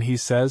 And he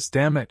says,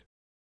 damn it.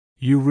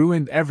 You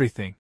ruined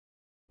everything.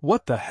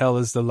 What the hell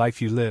is the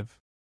life you live?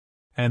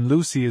 And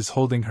Lucy is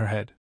holding her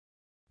head.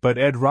 But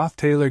Ed Roth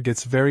Taylor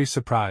gets very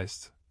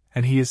surprised,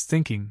 and he is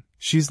thinking,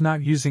 she's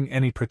not using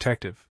any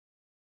protective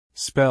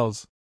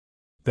spells.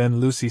 Then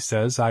Lucy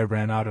says, I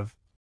ran out of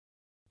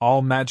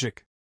all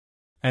magic.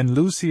 And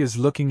Lucy is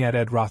looking at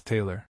Ed Roth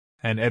Taylor,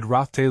 and Ed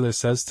Roth Taylor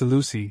says to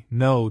Lucy,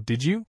 no,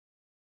 did you?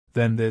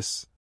 Then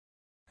this.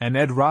 And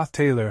Ed Roth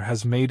Taylor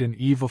has made an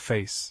evil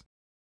face.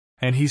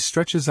 And he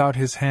stretches out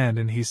his hand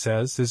and he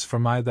says, is for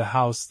the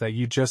house that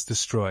you just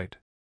destroyed.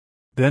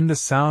 Then the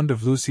sound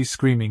of Lucy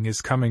screaming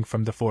is coming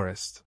from the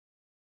forest.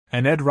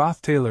 And Ed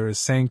Roth Taylor is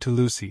saying to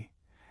Lucy,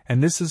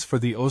 and this is for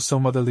the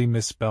oh-so-motherly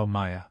Miss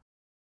Belmaya.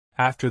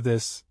 After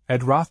this,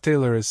 Ed Roth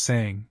Taylor is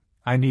saying,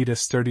 I need a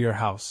sturdier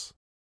house.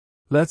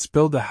 Let's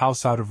build a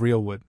house out of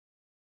real wood.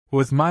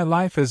 With my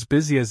life as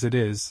busy as it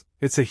is,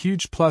 it's a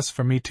huge plus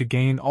for me to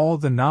gain all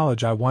the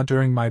knowledge I want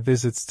during my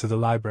visits to the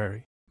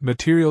library,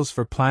 materials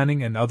for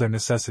planning and other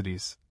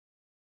necessities.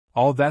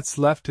 All that's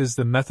left is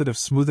the method of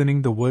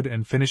smoothing the wood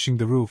and finishing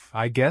the roof,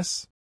 I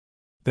guess?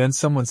 Then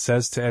someone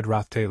says to Ed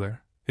Roth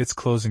Taylor, it's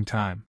closing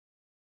time.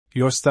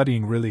 You're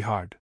studying really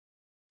hard.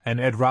 And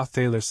Ed Roth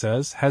Taylor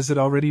says, has it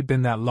already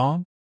been that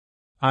long?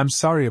 I'm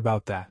sorry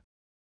about that.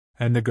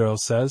 And the girl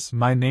says,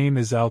 my name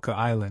is Elka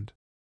Island.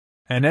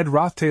 And Ed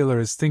Roth Taylor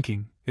is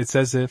thinking, it's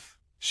as if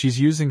she's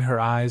using her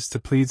eyes to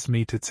please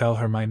me to tell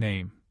her my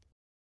name.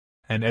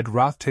 And Ed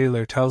Roth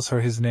Taylor tells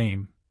her his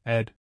name,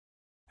 Ed.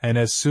 And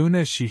as soon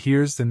as she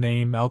hears the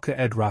name Elka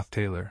Ed Roth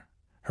Taylor,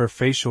 her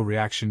facial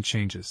reaction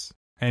changes,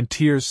 and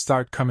tears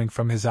start coming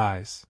from his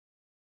eyes.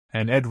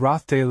 And Ed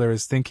Roth Taylor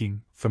is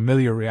thinking,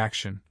 familiar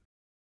reaction.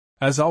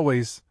 As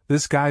always,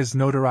 this guy's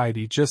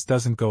notoriety just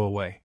doesn't go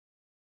away.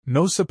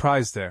 No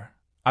surprise there,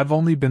 I've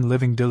only been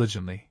living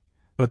diligently,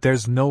 but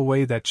there's no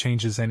way that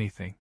changes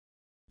anything.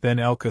 Then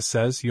Elka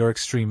says, you're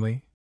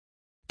extremely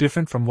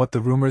different from what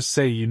the rumors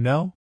say, you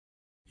know?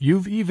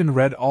 You've even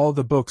read all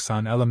the books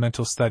on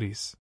elemental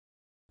studies.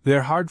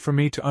 They're hard for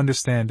me to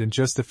understand in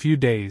just a few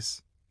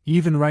days.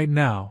 Even right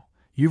now,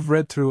 you've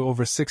read through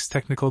over 6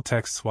 technical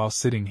texts while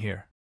sitting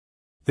here.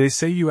 They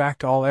say you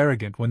act all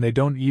arrogant when they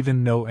don't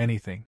even know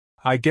anything.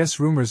 I guess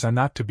rumors are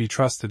not to be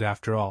trusted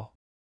after all.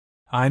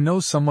 I know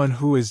someone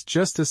who is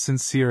just as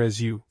sincere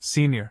as you,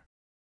 senior.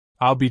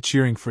 I'll be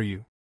cheering for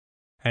you.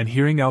 And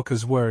hearing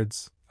Elka's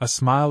words, a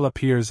smile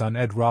appears on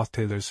Ed Roth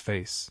Taylor's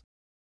face.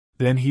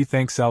 Then he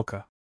thanks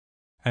Elka.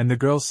 And the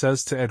girl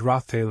says to Ed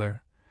Roth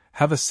Taylor,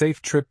 have a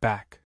safe trip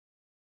back.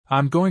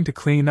 I'm going to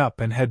clean up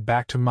and head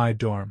back to my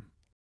dorm.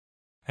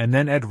 And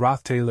then Ed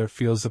Roth Taylor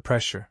feels the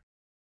pressure.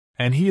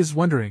 And he is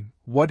wondering,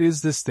 what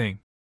is this thing?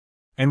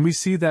 And we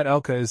see that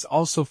Elka is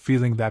also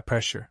feeling that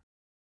pressure.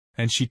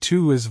 and she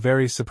too is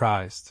very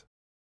surprised.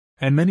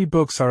 And many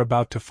books are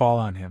about to fall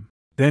on him.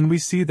 Then we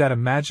see that a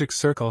magic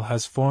circle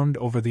has formed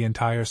over the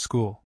entire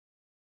school.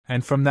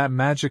 And from that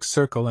magic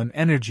circle an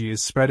energy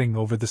is spreading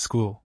over the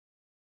school.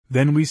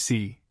 Then we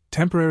see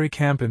temporary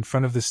camp in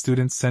front of the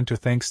student center.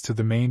 Thanks to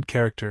the main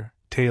character,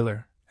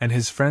 Taylor, and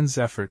his friends'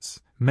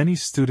 efforts, many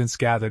students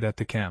gathered at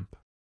the camp.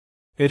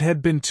 It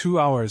had been 2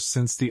 hours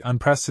since the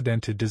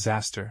unprecedented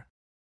disaster.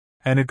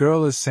 And a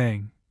girl is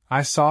saying,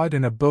 "I saw it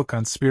in a book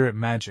on spirit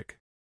magic.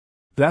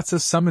 That's a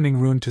summoning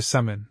rune to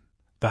summon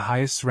the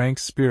highest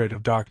ranked spirit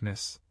of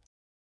darkness,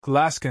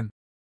 Glaskin."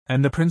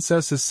 And the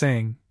princess is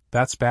saying,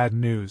 "That's bad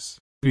news,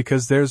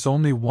 because there's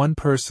only one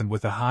person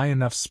with a high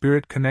enough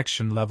spirit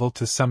connection level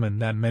to summon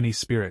that many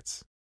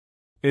spirits.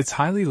 It's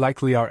highly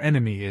likely our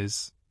enemy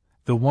is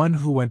the one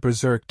who went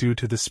berserk due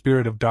to the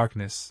spirit of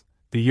darkness,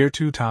 the year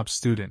 2 top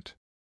student."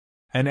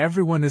 And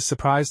everyone is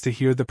surprised to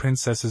hear the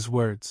princess's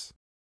words.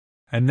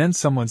 And then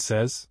someone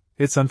says,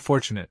 "It's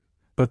unfortunate,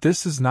 but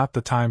this is not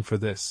the time for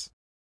this.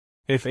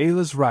 If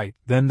Ayla's right,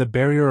 then the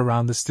barrier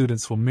around the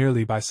students will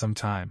merely buy some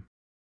time.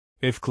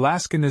 If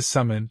Glaskin is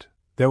summoned,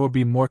 there will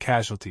be more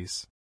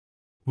casualties.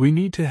 We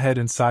need to head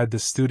inside the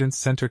student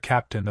center."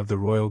 Captain of the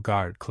Royal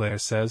Guard, Claire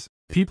says,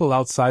 "People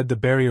outside the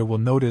barrier will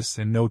notice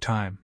in no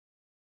time.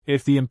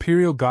 If the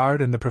Imperial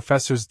Guard and the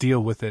professors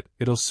deal with it,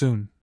 it'll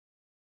soon."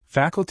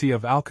 Faculty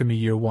of Alchemy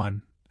Year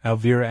 1,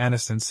 Elvira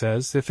Aniston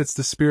says, "If it's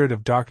the spirit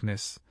of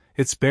darkness,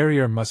 its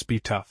barrier must be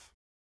tough.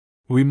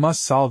 We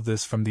must solve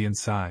this from the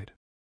inside."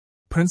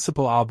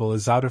 Principal Abel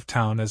is out of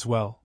town as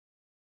well.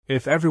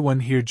 If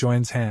everyone here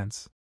joins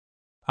hands,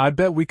 I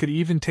bet we could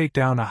even take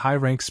down a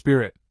high-rank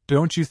spirit,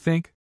 don't you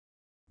think?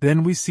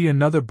 Then we see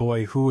another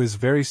boy who is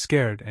very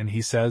scared and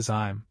he says,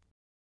 "I'm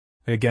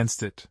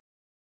against it.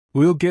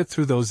 We'll get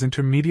through those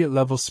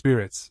intermediate-level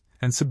spirits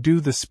and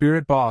subdue the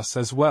spirit boss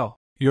as well.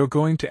 You're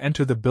going to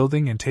enter the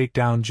building and take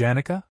down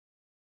Janica?"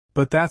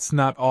 But that's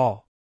not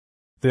all.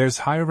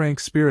 There's high-rank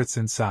spirits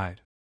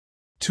inside.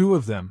 2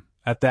 of them,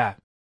 at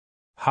that.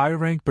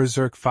 High-rank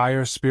berserk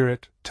fire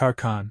spirit,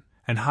 Tarkan,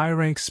 and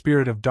high-rank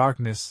spirit of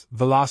darkness,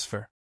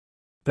 Velosfer.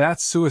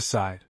 That's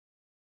suicide.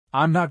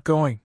 I'm not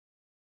going.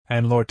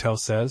 And Lortel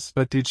says,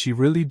 "But did she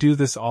really do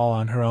this all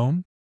on her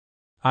own?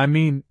 I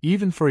mean,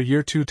 even for a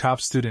year 2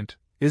 top student,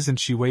 isn't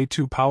she way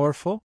too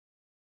powerful?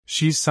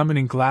 She's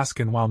summoning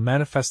Glaskin while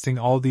manifesting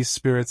all these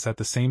spirits at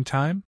the same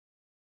time?"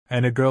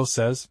 And a girl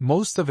says,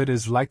 "Most of it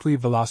is likely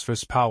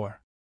Velosfer's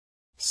power.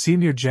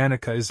 Senior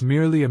Janica is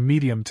merely a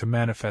medium to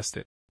manifest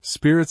it.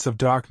 Spirits of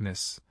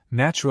darkness,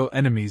 natural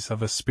enemies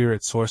of a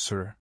spirit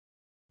sorcerer.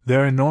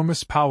 Their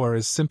enormous power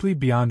is simply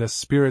beyond a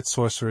spirit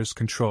sorcerer's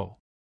control.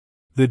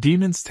 The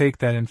demons take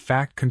that in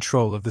fact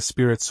control of the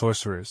spirit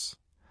sorcerers,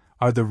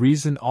 are the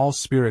reason all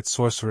spirit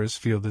sorcerers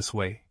feel this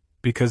way,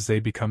 because they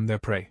become their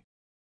prey.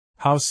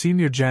 How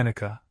Senior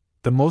Janica,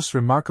 the most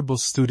remarkable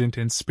student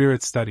in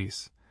spirit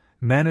studies,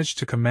 managed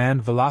to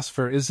command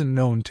Velosfer isn't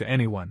known to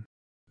anyone."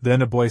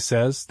 Then a boy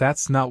says,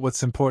 "That's not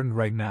what's important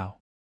right now.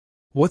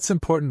 What's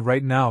important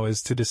right now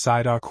is to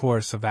decide our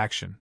course of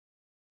action.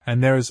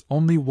 And there is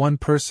only one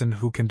person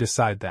who can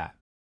decide that.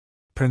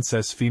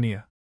 Princess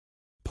Phinia.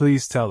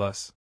 Please tell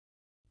us."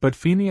 But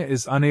Phinia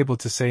is unable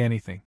to say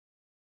anything.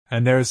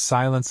 And there is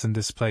silence in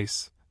this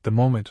place, the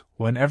moment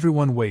when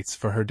everyone waits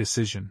for her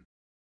decision.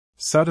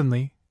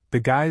 Suddenly, the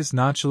guy's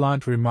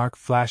nonchalant remark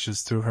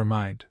flashes through her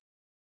mind.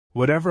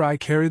 "Whatever I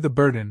carry the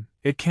burden,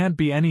 it can't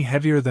be any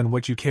heavier than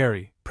what you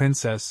carry,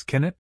 Princess,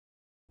 can it?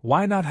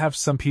 Why not have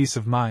some peace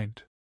of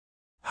mind?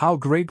 How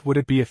great would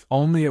it be if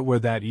only it were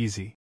that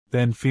easy?"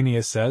 Then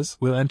Phineas says,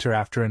 "We'll enter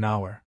after an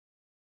hour.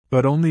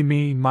 But only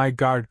me, my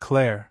guard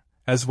Claire,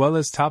 as well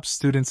as top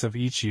students of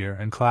each year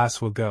and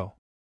class will go.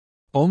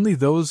 Only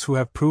those who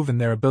have proven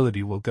their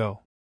ability will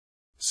go.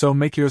 So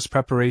make yours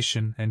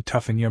preparation and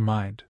toughen your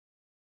mind.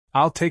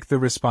 I'll take the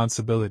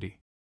responsibility."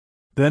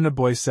 Then a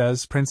boy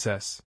says,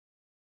 "Princess,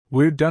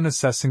 we're done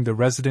assessing the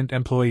resident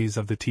employees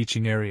of the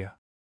teaching area.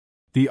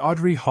 The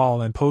Audrey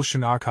Hall and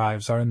Potion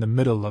Archives are in the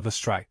middle of a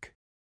strike.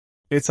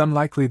 It's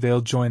unlikely they'll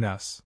join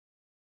us."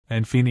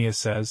 And Phineas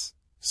says,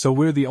 "So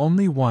we're the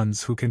only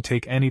ones who can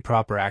take any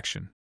proper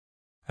action."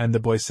 And the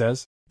boy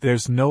says,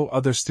 "There's no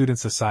other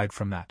students aside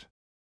from that."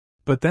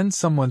 But then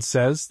someone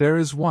says, "There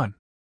is one.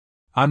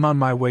 I'm on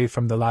my way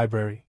from the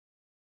library.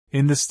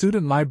 In the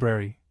student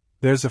library,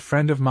 there's a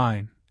friend of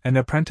mine, an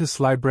apprentice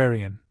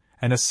librarian,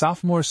 and a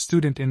sophomore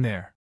student in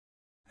there."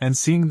 And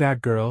seeing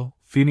that girl,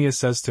 Phineas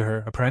says to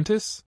her,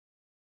 "Apprentice?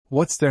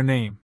 What's their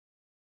name?"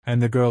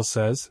 And the girl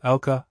says,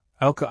 Elka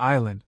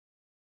Island."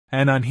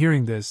 And on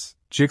hearing this,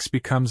 Jix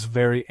becomes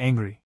very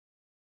angry.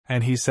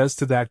 And he says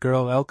to that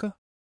girl, "Elka?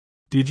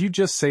 Did you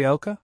just say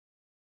Elka?"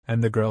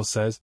 And the girl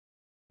says,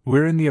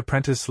 "We're in the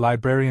apprentice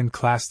librarian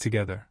class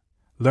together,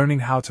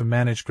 learning how to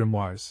manage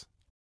grimoires."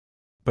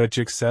 But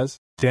Jix says,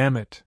 "Damn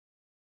it.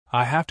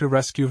 I have to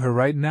rescue her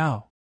right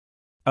now."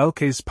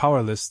 Elka's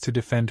powerless to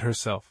defend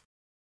herself.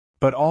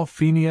 But all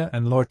Phinia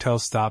and Lortel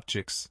stop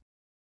Jix.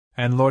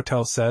 And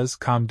Lortel says,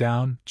 "Calm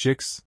down,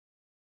 Jix.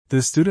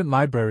 The student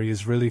library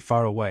is really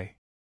far away.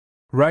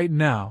 Right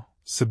now,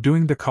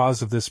 subduing the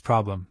cause of this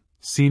problem,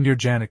 Senior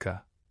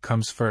Janica,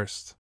 comes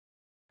first.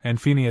 And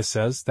Phineas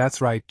says,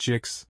 "That's right,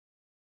 Jix.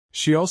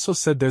 She also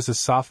said there's a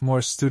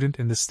sophomore student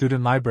in the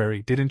student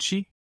library, didn't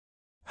she?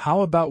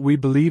 How about we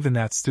believe in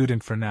that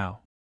student for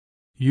now?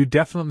 You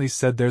definitely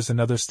said there's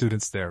another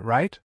student there,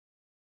 right?"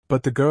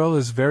 But the girl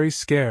is very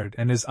scared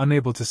and is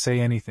unable to say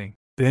anything.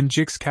 Then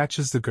Jix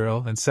catches the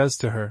girl and says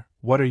to her,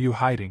 "What are you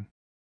hiding?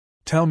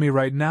 Tell me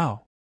right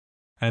now."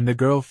 And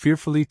the girl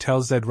fearfully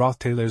tells Ed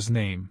Rothtailor's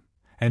name,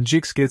 and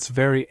Jix gets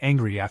very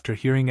angry after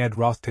hearing Ed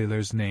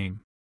Rothtailor's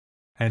name.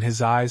 And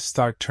his eyes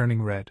start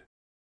turning red.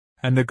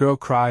 And the girl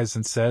cries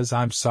and says,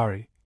 "I'm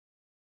sorry.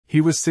 He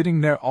was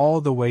sitting there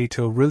all the way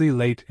till really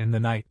late in the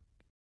night.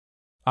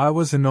 I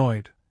was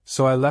annoyed,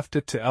 so I left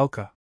it to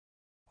Elka.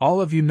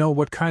 All of you know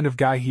what kind of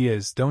guy he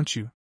is, don't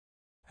you?"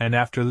 And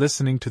after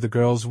listening to the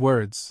girl's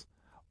words,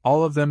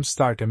 all of them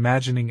start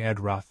imagining Ed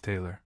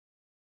Rothtailor.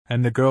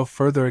 And the girl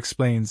further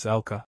explains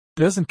Elka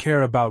doesn't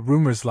care about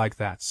rumors like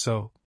that,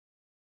 so.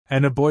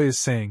 And a boy is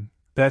saying,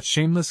 "That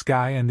shameless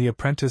guy and the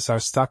apprentice are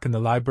stuck in the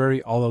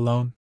library all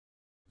alone."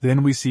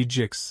 Then we see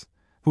Jix,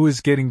 who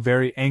is getting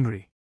very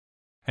angry.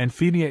 And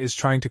Phineas is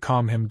trying to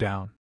calm him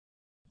down.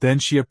 Then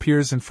she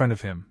appears in front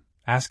of him,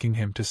 asking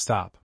him to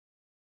stop.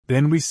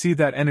 Then we see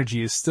that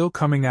energy is still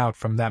coming out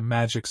from that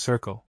magic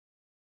circle.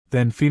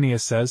 Then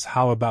Phineas says,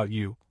 "How about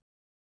you?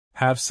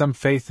 Have some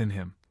faith in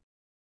him."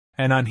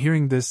 And on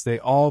hearing this they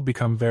all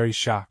become very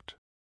shocked.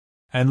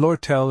 And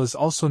Lortel is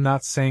also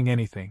not saying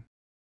anything.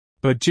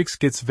 But Jix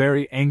gets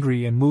very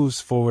angry and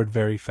moves forward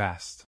very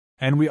fast.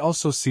 And we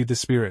also see the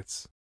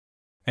spirits.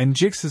 And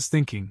Jix is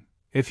thinking,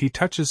 if he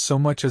touches so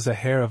much as a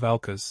hair of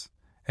Elka's,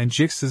 and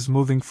Jix is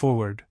moving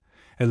forward,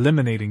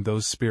 eliminating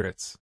those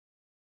spirits.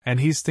 And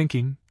he's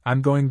thinking,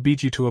 "I'm going to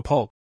beat you to a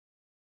pulp."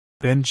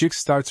 Then Jix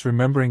starts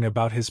remembering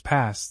about his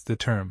past. The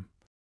term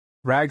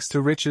rags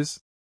to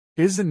riches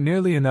isn't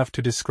nearly enough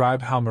to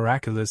describe how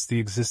miraculous the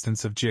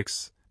existence of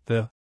Jix,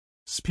 the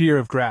spear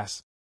of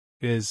grass,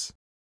 is.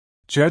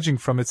 Judging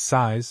from its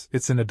size,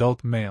 it's an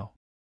adult male.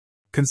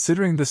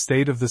 Considering the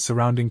state of the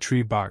surrounding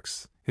tree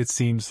barks, it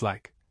seems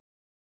like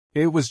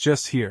it was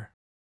just here.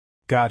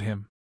 Got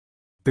him.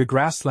 The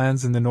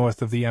grasslands in the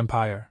north of the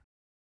Empire.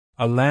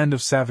 A land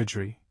of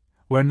savagery,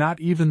 where not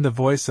even the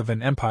voice of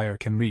an empire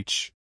can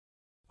reach.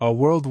 A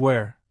world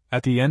where,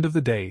 at the end of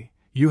the day,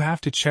 you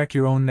have to check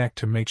your own neck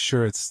to make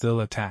sure it's still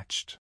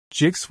attached.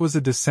 Jix was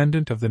a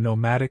descendant of the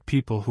nomadic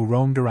people who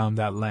roamed around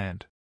that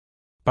land.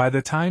 By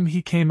the time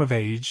he came of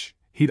age,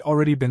 he'd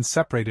already been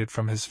separated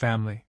from his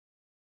family.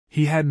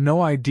 He had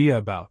no idea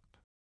about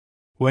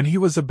when he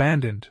was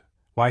abandoned,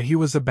 why he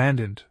was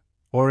abandoned,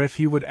 or if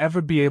he would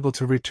ever be able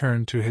to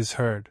return to his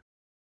herd.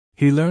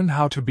 He learned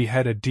how to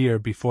behead a deer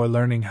before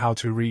learning how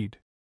to read.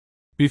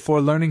 Before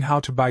learning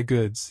how to buy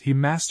goods, he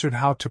mastered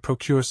how to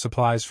procure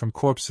supplies from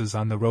corpses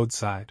on the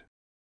roadside.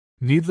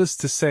 Needless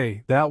to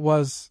say,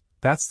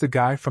 that's the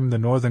guy from the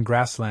northern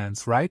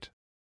grasslands, right?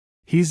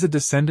 He's a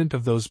descendant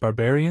of those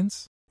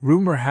barbarians?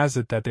 Rumor has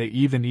it that they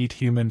even eat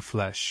human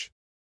flesh.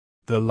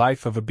 The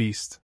life of a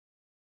beast.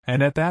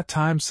 And at that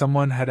time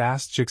someone had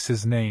asked Jix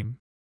his name.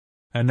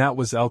 And that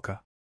was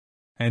Elka.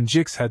 And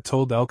Jix had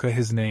told Elka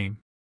his name.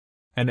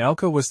 And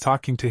Elka was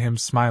talking to him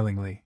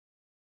smilingly.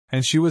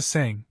 And she was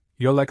saying,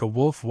 "You're like a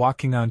wolf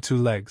walking on two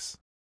legs."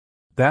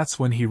 That's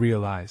when he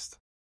realized.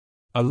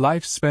 A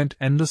life spent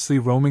endlessly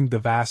roaming the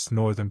vast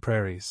northern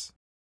prairies.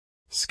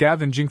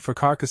 Scavenging for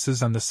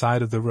carcasses on the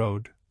side of the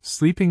road,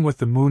 sleeping with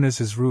the moon as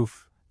his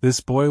roof, this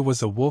boy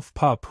was a wolf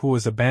pup who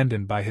was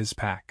abandoned by his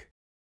pack.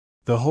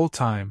 The whole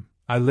time,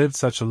 I lived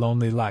such a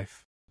lonely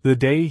life. The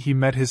day he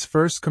met his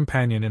first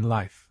companion in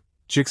life,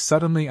 Jix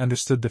suddenly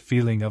understood the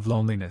feeling of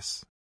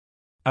loneliness.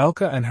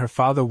 Elka and her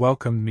father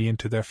welcomed me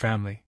into their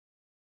family.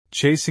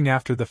 Chasing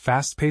after the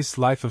fast-paced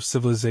life of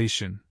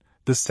civilization,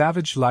 the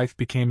savage life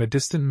became a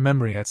distant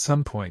memory at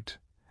some point,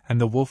 and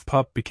the wolf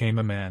pup became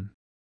a man.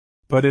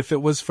 But if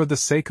it was for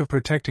the sake of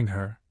protecting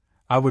her,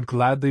 I would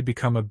gladly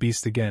become a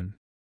beast again.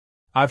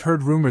 I've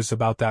heard rumors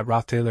about that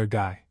Rothtailor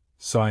guy,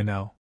 so I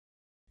know.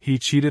 He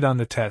cheated on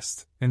the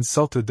test,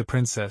 insulted the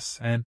princess,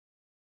 and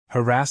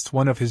harassed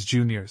one of his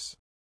juniors.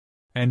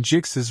 And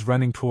Jix is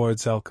running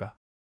towards Elka.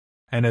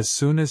 And as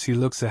soon as he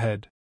looks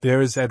ahead,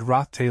 there is Ed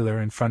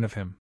Rothtailor in front of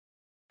him.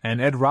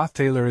 And Ed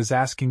Rothtailor is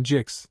asking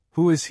Jix,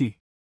 "Who is he?"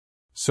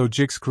 So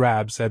Jix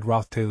grabs Ed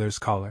Rothtailor's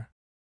collar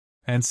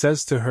and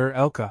says to her,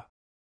 "Elka."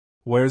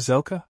 "Where's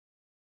Elka?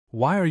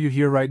 Why are you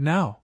here right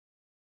now?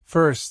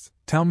 First,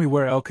 tell me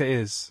where Elka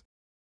is."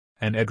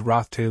 And Ed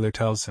Rothtailor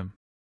tells him.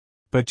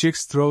 But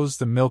Jix throws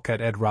the milk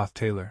at Ed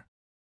Rothtailor.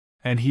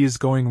 And he is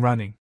going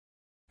running.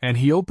 And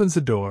he opens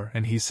the door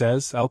and he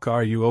says, "Elka,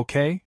 are you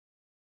okay?"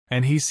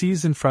 And he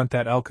sees in front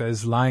that Elka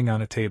is lying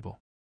on a table.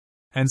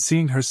 And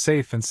seeing her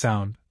safe and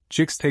sound,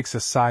 Jix takes a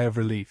sigh of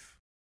relief.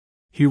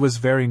 He was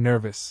very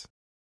nervous.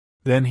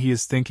 Then he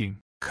is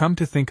thinking, come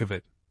to think of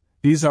it,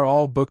 these are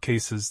all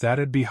bookcases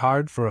that'd be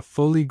hard for a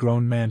fully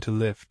grown man to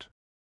lift.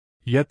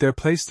 Yet they're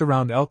placed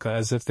around Elka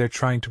as if they're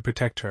trying to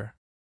protect her.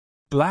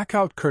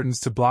 Blackout curtains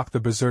to block the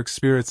berserk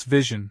spirit's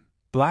vision,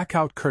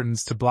 blackout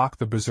curtains to block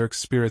the berserk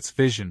spirit's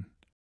vision.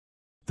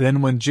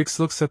 Then when Jix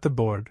looks at the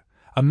board,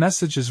 a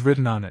message is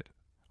written on it.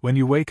 When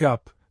you wake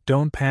up,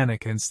 don't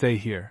panic and stay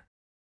here.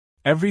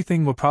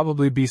 Everything will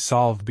probably be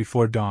solved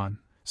before dawn,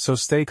 so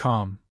stay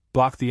calm,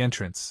 block the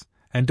entrance,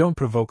 and don't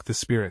provoke the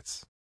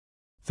spirits.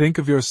 Think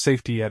of your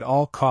safety at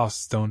all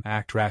costs, don't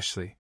act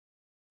rashly.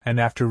 And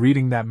after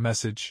reading that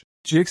message,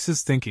 Jix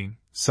is thinking,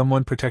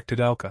 someone protected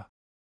Elka.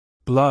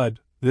 Blood,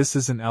 this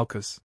isn't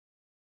Elka's.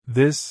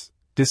 This,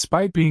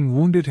 despite being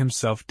wounded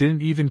himself,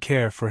 didn't even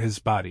care for his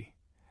body,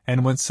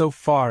 and went so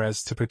far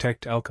as to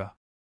protect Elka.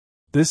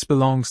 This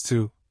belongs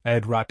to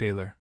Ed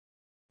Roth-Taylor.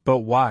 But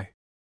why?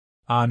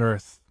 On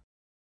Earth.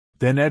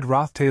 Then Ed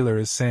Roth-Taylor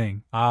is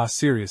saying,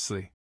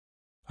 seriously.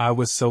 I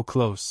was so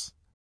close.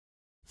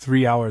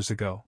 3 hours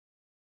ago.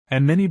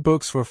 And many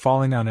books were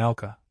falling on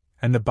Elka,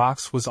 and the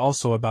box was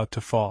also about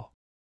to fall.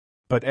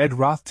 But Ed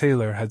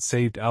Roth-Taylor had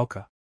saved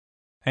Elka.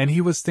 And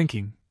he was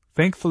thinking,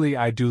 thankfully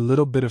I do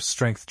little bit of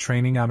strength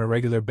training on a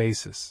regular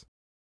basis.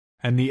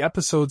 And the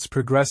episode's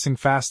progressing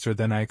faster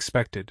than I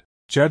expected,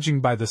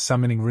 judging by the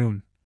summoning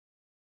rune.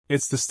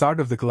 It's the start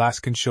of the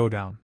Glaskin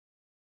showdown.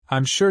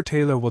 I'm sure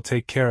Taylor will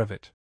take care of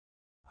it.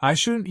 I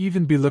shouldn't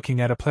even be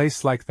looking at a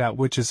place like that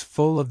which is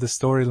full of the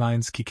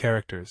storyline's key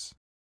characters.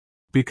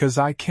 Because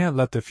I can't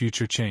let the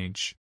future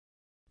change.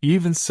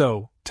 Even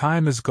so,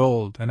 time is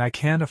gold and I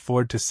can't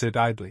afford to sit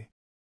idly.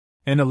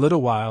 In a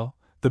little while,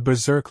 the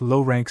berserk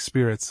low-rank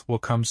spirits will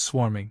come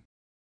swarming.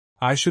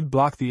 I should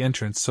block the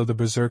entrance so the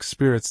berserk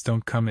spirits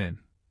don't come in,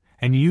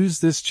 and use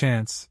this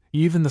chance,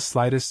 even the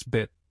slightest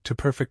bit, to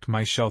perfect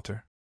my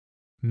shelter.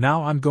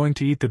 Now I'm going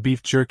to eat the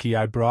beef jerky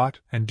I brought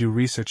and do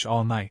research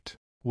all night.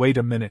 Wait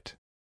a minute.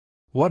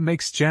 What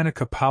makes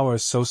Janica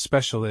Powers so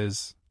special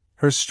is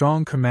her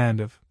strong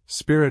command of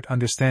spirit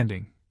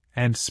understanding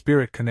and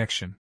spirit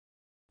connection.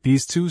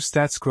 These two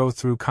stats grow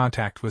through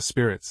contact with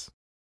spirits.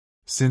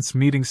 Since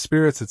meeting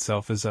spirits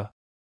itself is a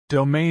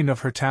domain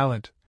of her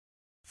talent.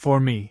 For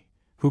me,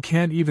 who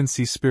can't even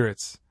see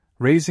spirits,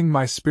 raising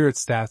my spirit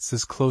stats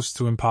is close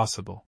to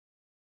impossible.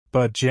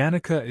 But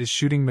Janica is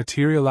shooting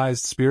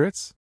materialized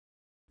spirits?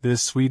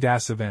 This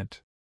sweet-ass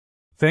event.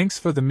 Thanks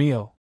for the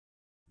meal.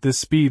 The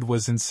speed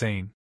was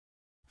insane.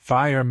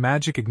 Fire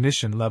Magic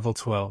Ignition level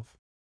 12.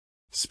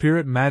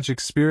 Spirit Magic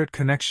Spirit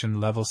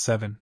Connection level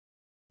 7.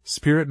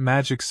 Spirit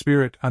Magic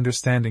Spirit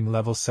Understanding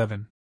level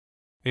 7.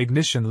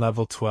 Ignition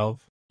level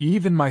 12.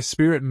 Even my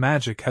spirit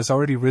magic has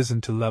already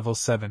risen to level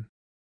 7.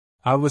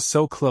 I was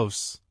so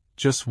close,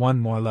 just one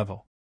more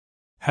level.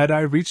 Had I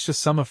reached a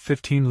sum of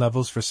 15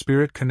 levels for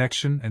spirit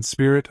connection and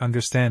spirit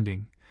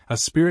understanding, a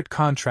spirit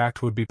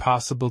contract would be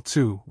possible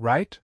too,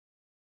 right?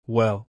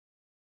 Well,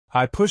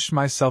 I pushed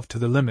myself to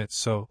the limit,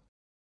 so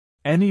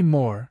any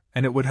more,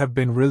 and it would have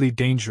been really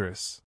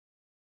dangerous.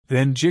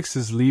 Then Jix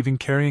is leaving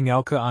carrying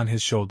Elka on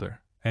his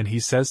shoulder, and he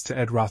says to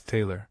Ed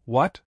Roth-Taylor,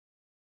 "What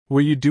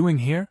were you doing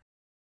here?"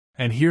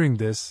 And hearing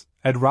this,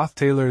 Ed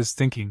Roth-Taylor is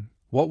thinking,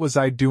 what was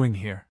I doing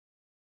here?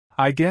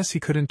 I guess he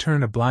couldn't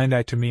turn a blind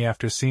eye to me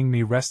after seeing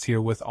me rest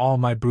here with all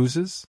my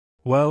bruises?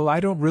 Well, I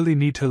don't really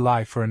need to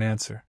lie for an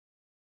answer.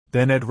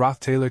 Then Ed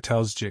Roth-Taylor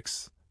tells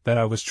Jix that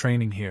I was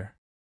training here.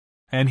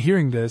 And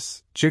hearing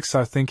this, Jix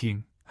are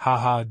thinking,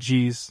 haha,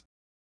 geez.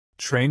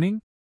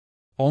 Training?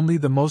 Only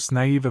the most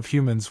naive of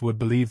humans would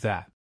believe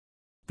that.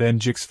 Then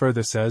Jix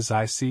further says,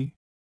 I see.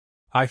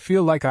 I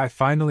feel like I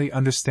finally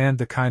understand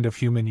the kind of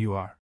human you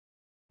are.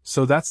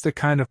 So that's the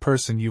kind of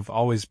person you've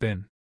always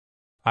been.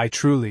 I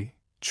truly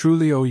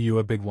owe you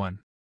a big one.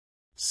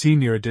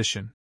 Senior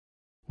Edition.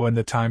 When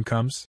the time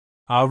comes,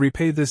 I'll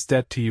repay this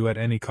debt to you at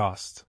any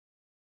cost.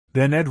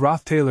 Then Ed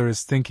Roth-Taylor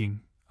is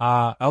thinking,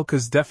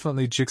 Elka's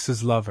definitely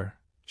Jix's lover.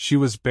 She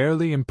was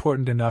barely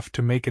important enough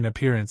to make an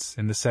appearance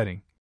in the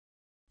setting.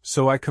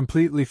 So I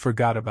completely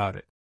forgot about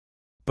it.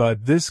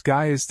 But this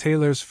guy is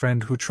Taylor's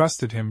friend who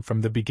trusted him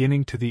from the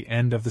beginning to the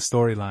end of the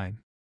storyline.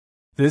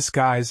 This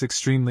guy's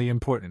extremely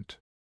important.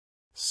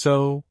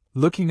 So,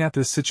 looking at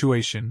this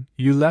situation,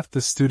 you left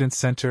the student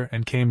center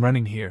and came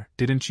running here,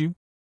 didn't you?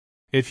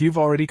 If you've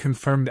already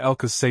confirmed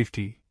Elka's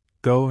safety,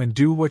 go and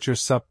do what you're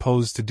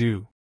supposed to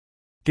do.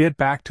 Get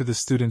back to the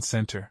student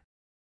center.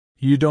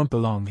 You don't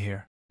belong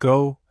here.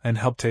 Go and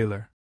help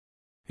Taylor.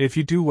 If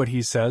you do what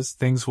he says,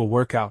 things will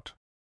work out.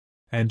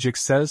 And Jix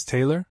says,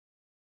 Taylor?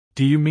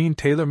 Do you mean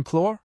Taylor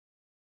Implore?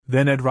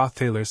 Then Ed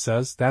Roth-Taylor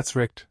says, that's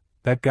Richt,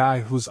 that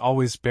guy who's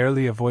always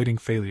barely avoiding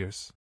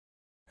failures.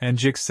 And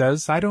Jix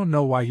says, I don't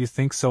know why you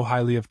think so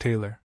highly of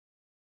Taylor.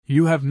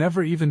 You have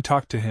never even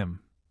talked to him.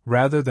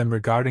 Rather than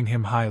regarding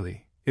him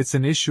highly, it's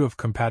an issue of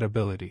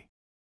compatibility.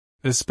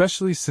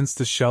 Especially since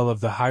the shell of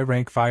the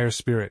high-rank fire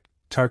spirit,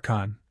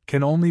 Tarkan,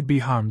 can only be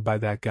harmed by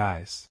that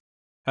guy's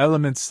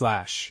element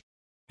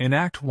 / In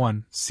Act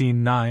 1,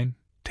 Scene 9,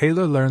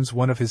 Taylor learns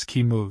one of his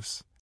key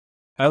moves.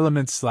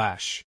 Element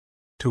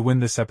 / To win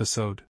this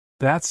episode,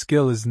 that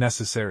skill is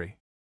necessary.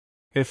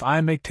 If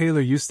I make Taylor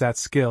use that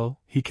skill,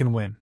 he can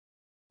win.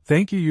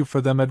 Thank you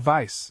for them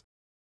advice.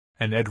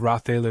 And Ed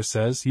Roth-Taylor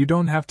says, you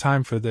don't have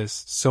time for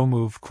this, so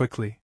move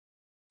quickly.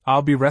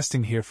 I'll be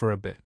resting here for a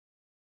bit.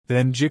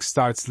 Then Jix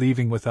starts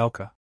leaving with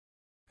Elka.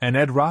 And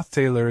Ed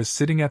Rothtailor is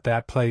sitting at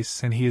that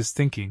place and he is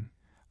thinking,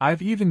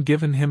 I've even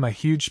given him a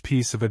huge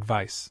piece of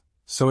advice,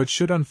 so it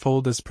should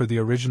unfold as per the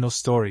original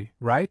story,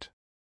 right?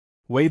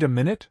 Wait a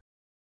minute?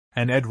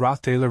 And Ed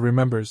Rothtailor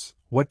remembers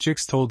what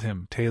Jix told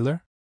him.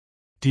 Taylor?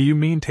 Do you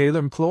mean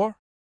Taylor McClure?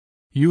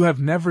 You have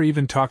never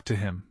even talked to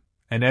him,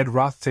 and Ed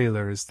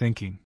Rothtailor is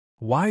thinking,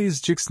 why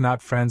is Jix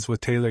not friends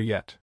with Taylor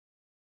yet?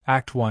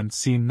 Act 1,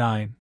 Scene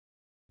 9.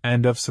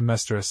 End of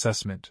semester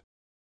assessment.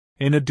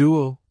 In a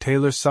duel,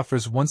 Taylor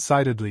suffers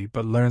one-sidedly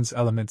but learns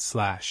element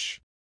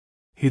slash.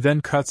 He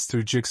then cuts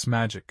through Jix's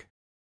magic.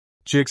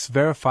 Jix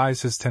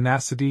verifies his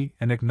tenacity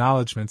and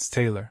acknowledgements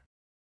Taylor.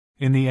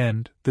 In the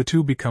end, the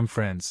two become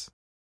friends.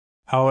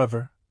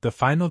 However, the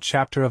final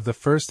chapter of the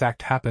first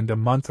act happened a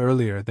month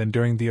earlier than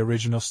during the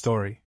original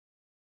story.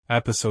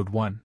 Episode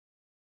 1.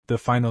 The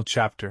final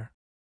chapter.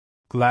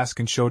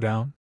 Glaskin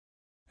Showdown.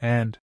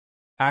 And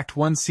Act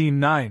 1 Scene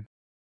 9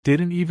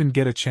 didn't even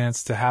get a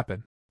chance to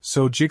happen,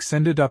 so Jix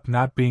ended up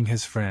not being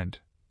his friend.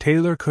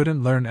 Taylor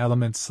couldn't learn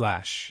element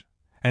slash,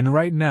 and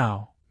right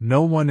now,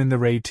 no one in the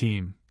raid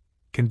team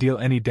can deal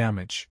any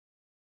damage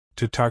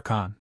to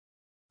Tarkan.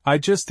 I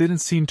just didn't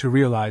seem to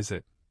realize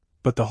it,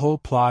 but the whole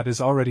plot is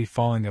already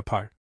falling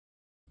apart.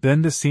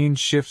 Then the scene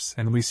shifts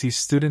and we see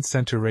Student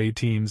Center raid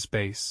team's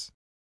base.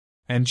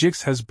 And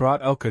Jix has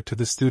brought Elka to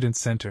the Student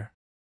Center.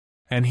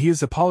 And he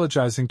is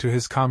apologizing to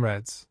his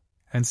comrades,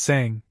 and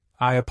saying,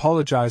 I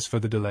apologize for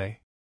the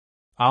delay.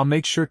 I'll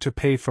make sure to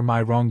pay for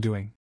my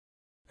wrongdoing.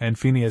 And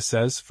Phineas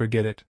says,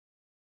 forget it.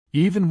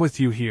 Even with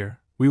you here,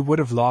 we would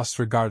have lost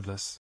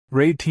regardless.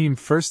 Raid team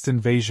first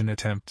invasion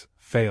attempt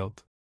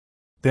failed.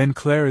 Then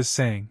Claire is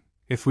saying,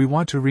 if we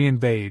want to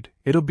re-invade,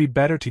 it'll be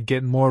better to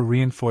get more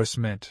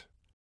reinforcement.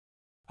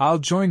 I'll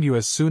join you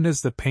as soon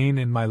as the pain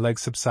in my leg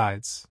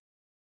subsides.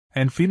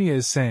 And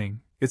Phineas is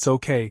saying, it's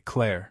okay,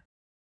 Claire.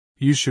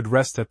 You should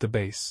rest at the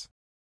base.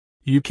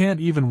 You can't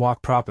even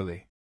walk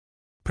properly.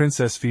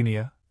 Princess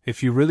Phineas,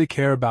 if you really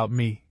care about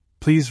me,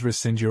 please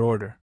rescind your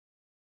order.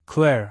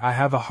 Claire, I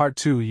have a heart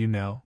too, you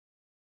know.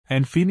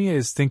 And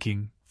Phineas is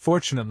thinking,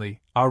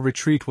 fortunately, our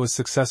retreat was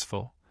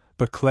successful,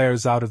 but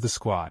Claire's out of the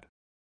squad.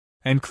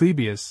 And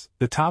Clebius,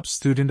 the top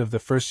student of the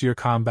first-year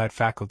combat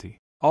faculty,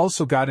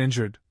 also got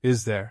injured.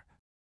 Is there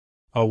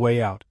a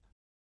way out?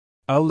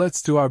 Oh,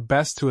 let's do our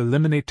best to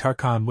eliminate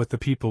Tarkan with the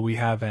people we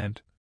have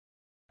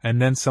and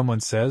then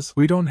someone says,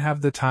 we don't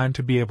have the time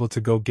to be able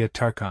to go get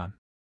Tarkan.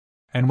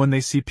 And when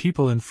they see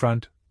people in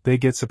front, they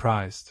get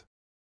surprised.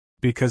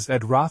 Because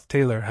Ed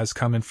Rothtailor has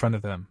come in front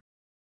of them.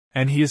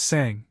 And he is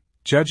saying,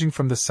 judging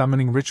from the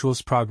summoning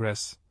ritual's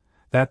progress,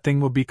 that thing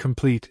will be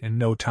complete in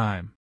no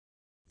time.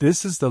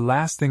 This is the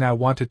last thing I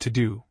wanted to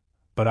do,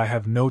 but I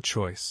have no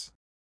choice.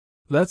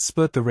 Let's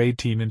split the raid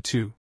team in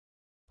two.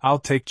 I'll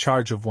take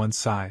charge of one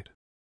side.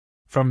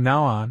 From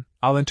now on,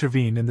 I'll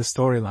intervene in the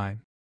storyline.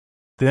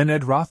 Then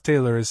Ed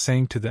Rothtailor is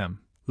saying to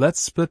them,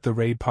 let's split the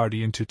raid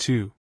party into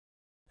two.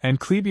 And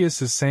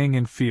Clebius is saying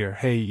in fear,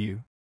 hey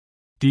you.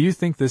 Do you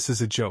think this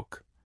is a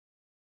joke?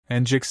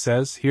 And Jix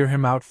says, hear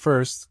him out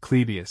first,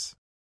 Clebius.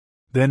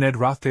 Then Ed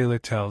Rothtailor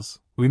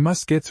tells, we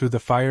must get through the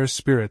fire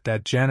spirit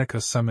that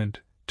Janica summoned,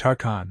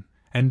 Tarkan,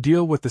 and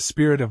deal with the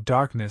spirit of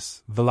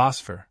darkness,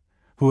 Velocipher,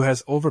 who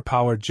has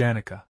overpowered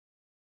Janica.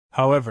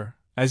 However,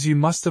 as you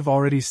must have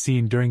already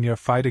seen during your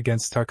fight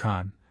against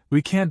Tarkan,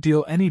 we can't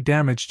deal any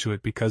damage to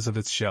it because of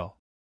its shell.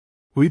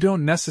 We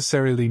don't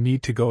necessarily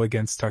need to go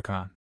against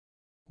Tarkan.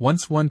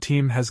 Once one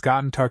team has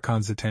gotten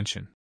Tarkan's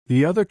attention,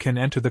 the other can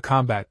enter the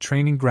combat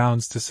training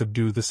grounds to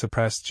subdue the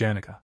suppressed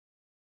Janica.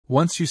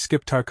 Once you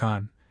skip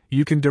Tarkan,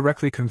 you can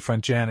directly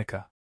confront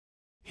Janica.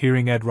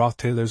 Hearing Ed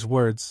Rothtailor's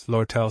words,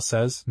 Lortel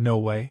says, no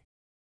way.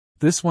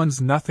 This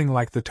one's nothing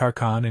like the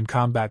Tarkan in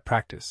combat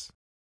practice.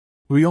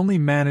 We only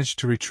managed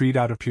to retreat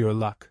out of pure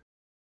luck.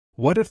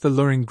 What if the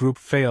luring group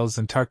fails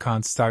and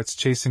Tarkan starts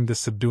chasing the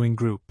subduing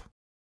group?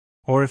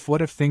 Or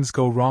what if things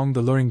go wrong,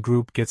 the luring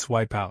group gets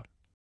wiped out?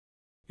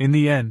 In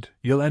the end,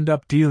 you'll end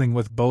up dealing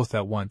with both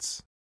at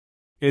once.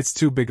 It's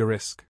too big a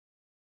risk.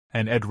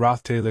 And Ed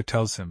Rothtailor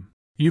tells him,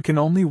 you can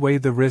only weigh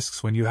the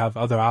risks when you have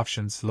other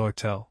options,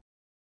 Lortel.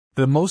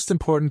 The most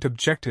important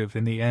objective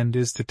in the end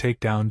is to take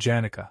down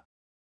Janica.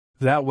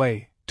 That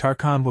way,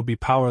 Tarkan will be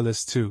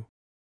powerless too.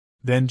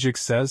 Then Jix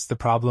says the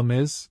problem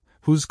is,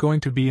 who's going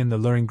to be in the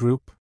luring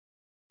group?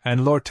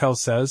 And Lortel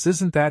says,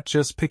 isn't that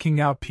just picking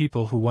out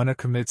people who want to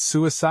commit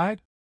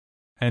suicide?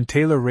 And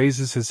Taylor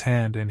raises his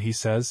hand and he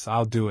says,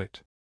 I'll do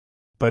it.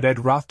 But Ed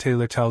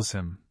Rothtailor tells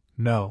him,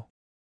 no.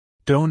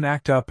 Don't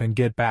act up and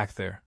get back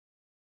there.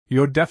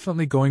 You're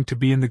definitely going to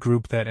be in the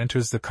group that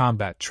enters the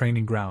combat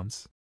training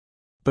grounds.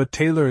 But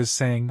Taylor is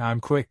saying,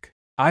 I'm quick.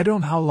 I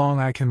don't know how long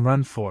I can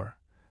run for,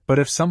 but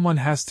if someone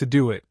has to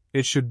do it,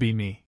 it should be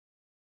me.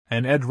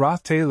 And Ed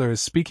Rothtailor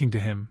is speaking to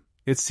him,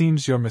 it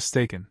seems you're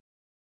mistaken.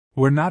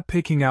 We're not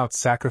picking out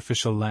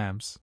sacrificial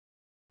lambs.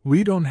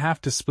 We don't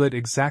have to split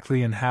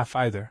exactly in half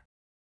either.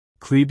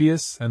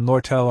 Clebius and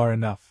Lortel are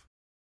enough.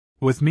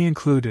 With me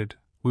included,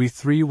 we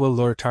three will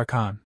lure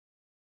Tarkan.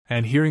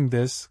 And hearing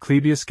this,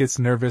 Clebius gets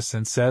nervous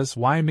and says,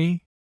 why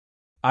me?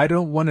 I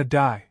don't want to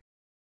die.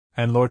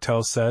 And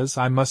Lortel says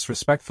I must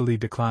respectfully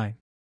decline.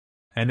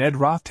 And Ed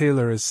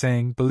Roth-Taylor is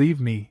saying,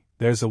 believe me,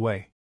 there's a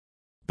way.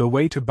 The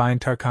way to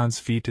bind Tarkan's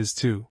feet is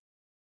to.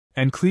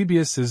 And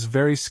Clebius is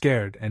very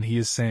scared and he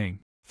is saying,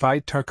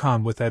 fight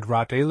Tarkan with Ed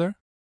Roth-Taylor?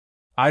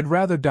 I'd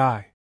rather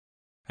die.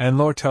 And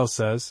Lortel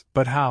says,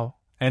 but how?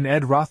 And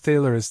Ed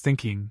Roth-Taylor is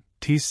thinking,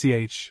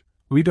 TCH,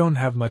 we don't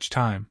have much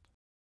time.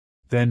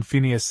 Then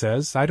Phineas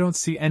says, I don't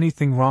see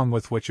anything wrong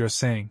with what you're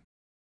saying.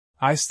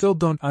 I still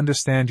don't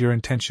understand your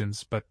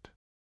intentions, but...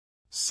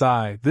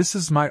 Sigh, this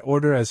is my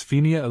order as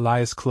Phenia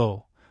Elias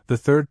Kloll, the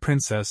third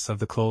princess of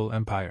the Kloll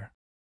Empire.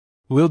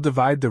 We'll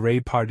divide the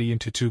raid party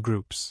into 2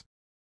 groups.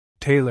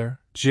 Taylor,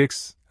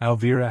 Jix,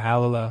 Elvira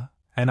Halila,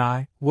 and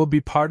I will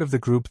be part of the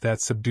group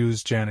that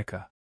subdues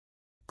Janica.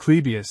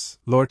 Clebius,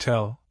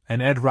 Lortel,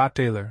 and Ed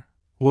Roth-Taylor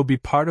will be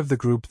part of the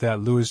group that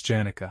lures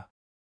Janica.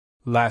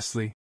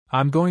 Lastly,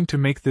 I'm going to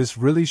make this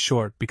really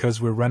short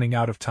because we're running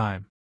out of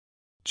time.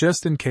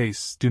 Just in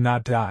case, do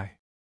not die.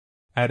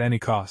 At any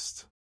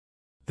cost.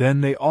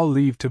 Then they all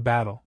leave to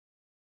battle.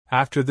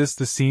 After this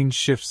the scene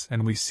shifts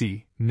and we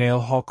see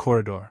Nail Hall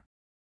Corridor.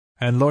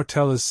 And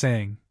Lortel is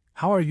saying,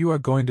 how are you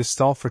going to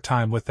stall for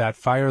time with that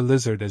fire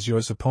lizard as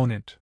yours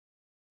opponent?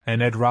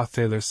 And Ed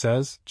Roth-Taylor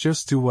says,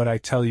 just do what I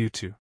tell you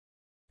to.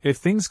 If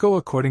things go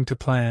according to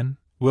plan,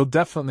 we'll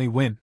definitely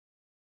win.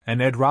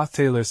 And Ed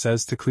Roth-Taylor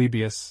says to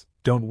Clebius,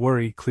 don't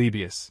worry,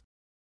 Clebius.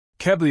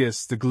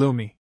 Clebius the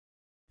gloomy.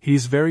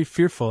 He's very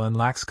fearful and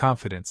lacks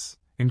confidence,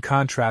 in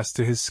contrast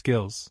to his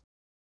skills.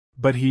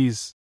 But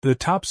he's the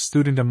top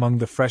student among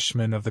the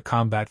freshmen of the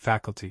combat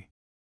faculty.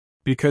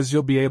 Because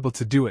you'll be able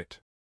to do it.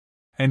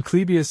 And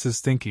Clebius is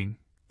thinking,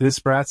 this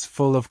brat's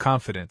full of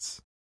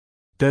confidence.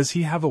 Does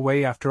he have a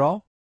way after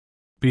all?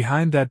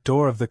 Behind that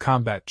door of the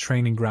combat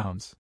training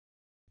grounds.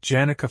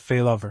 Janica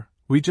Failover,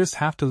 we just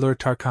have to lure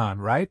Tarkan,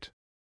 right?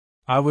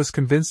 I was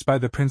convinced by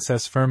the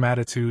princess' firm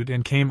attitude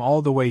and came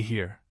all the way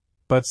here,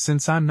 but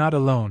since I'm not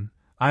alone,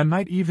 I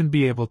might even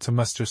be able to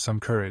muster some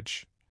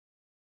courage.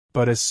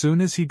 But as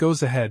soon as he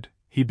goes ahead,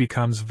 he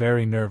becomes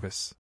very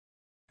nervous.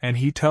 And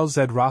he tells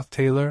Ed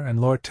Roth-Taylor and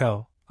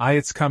Lortel,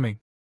 it's coming.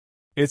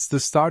 It's the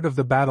start of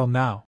the battle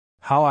now,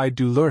 how I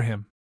do lure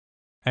him.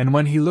 And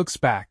when he looks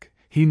back,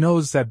 he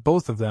knows that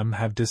both of them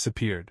have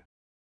disappeared.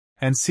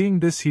 And seeing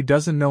this he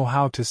doesn't know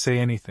how to say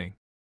anything.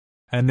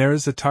 And there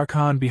is a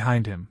Tarkan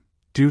behind him,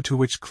 due to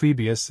which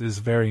Clebius is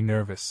very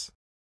nervous.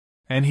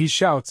 And he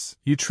shouts,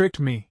 you tricked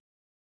me.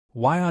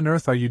 Why on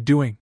earth are you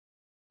doing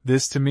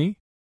this to me?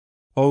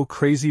 Oh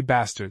crazy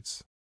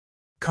bastards.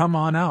 Come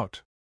on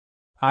out.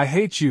 I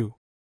hate you.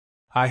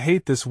 I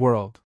hate this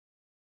world.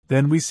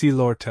 Then we see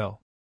Lortel.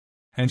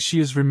 And she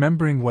is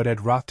remembering what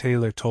Ed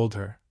Roth-Taylor told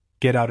her,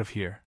 get out of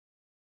here.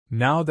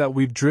 Now that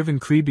we've driven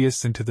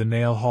Clebius into the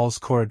Nail Hall's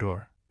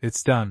corridor,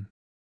 it's done.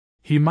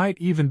 He might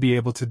even be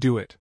able to do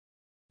it.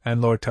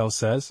 And Lortel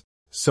says,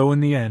 so in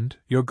the end,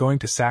 you're going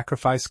to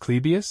sacrifice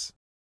Clebius?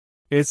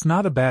 It's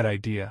not a bad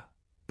idea,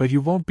 but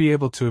you won't be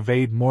able to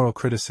evade moral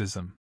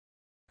criticism.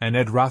 And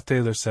Ed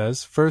Roth-Taylor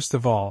says, first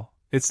of all,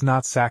 it's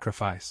not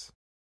sacrifice.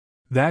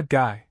 That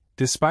guy,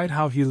 despite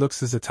how he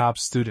looks, is a top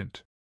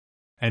student.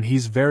 And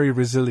he's very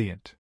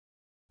resilient.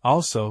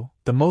 Also,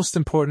 the most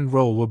important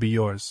role will be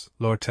yours,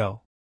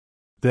 Lortel.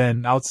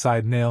 Then,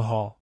 outside Nail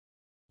Hall.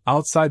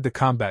 Outside the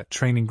combat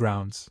training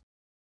grounds.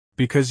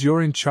 Because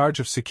you're in charge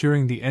of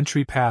securing the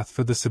entry path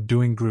for the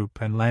subduing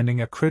group and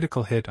landing a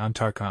critical hit on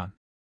Tarkan.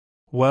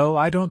 Well,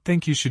 I don't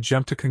think you should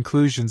jump to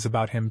conclusions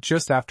about him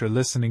just after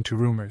listening to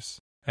rumors.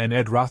 And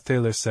Ed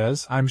Roth-Taylor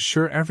says, I'm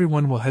sure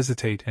everyone will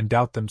hesitate and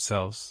doubt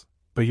themselves,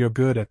 but you're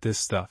good at this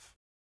stuff.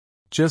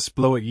 Just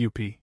blow it, UP.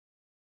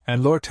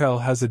 And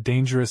Lortel has a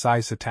dangerous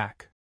ice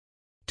attack,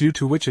 due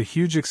to which a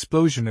huge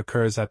explosion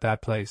occurs at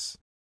that place.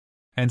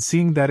 And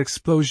seeing that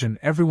explosion,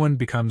 everyone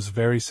becomes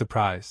very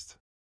surprised.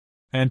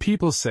 And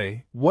people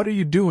say, what are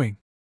you doing?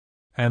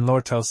 And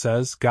Lortel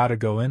says, gotta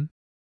go in.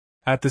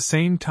 At the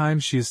same time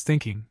she is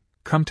thinking,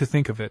 come to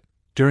think of it,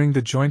 during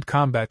the joint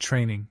combat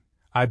training,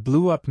 I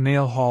blew up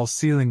Nail Hall's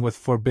ceiling with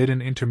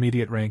forbidden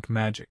intermediate rank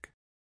magic.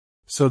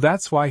 So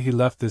that's why he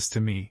left this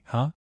to me,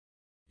 huh?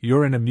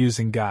 You're an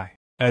amusing guy,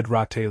 Ed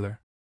Roth-Taylor.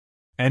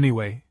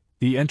 Anyway,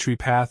 the entry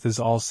path is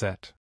all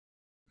set.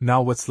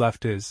 Now what's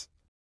left is...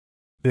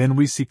 Then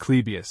we see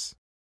Clebius,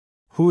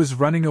 who is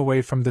running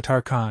away from the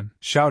Tarkan,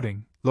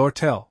 shouting,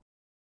 Lortel!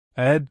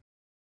 Ed!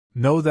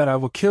 Know that I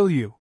will kill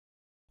you!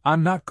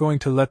 I'm not going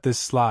to let this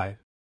slide.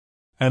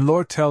 And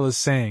Lortel is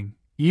saying,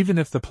 even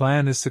if the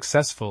plan is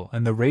successful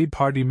and the raid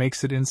party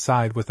makes it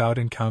inside without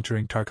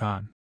encountering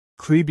Tarkan,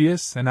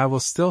 Clebius and I will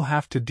still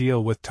have to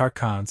deal with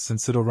Tarkan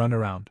since it'll run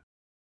around.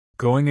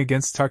 Going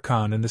against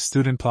Tarkan in the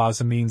student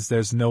plaza means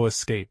there's no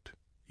escape.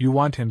 You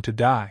want him to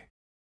die.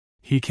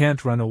 He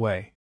can't run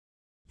away.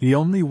 The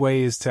only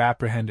way is to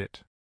apprehend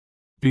it.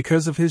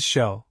 Because of his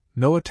shell,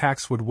 no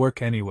attacks would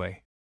work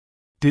anyway.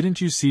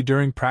 Didn't you see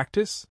during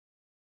practice?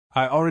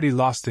 I already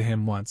lost to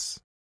him once.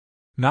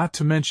 Not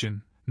to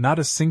mention, not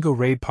a single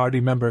raid party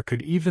member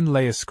could even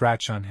lay a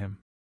scratch on him.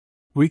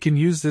 We can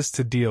use this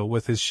to deal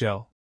with his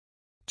shell.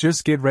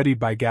 Just get ready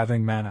by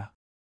gathering mana.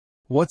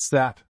 What's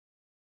that?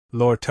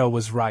 Lortel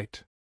was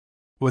right.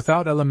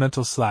 Without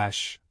elemental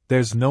slash,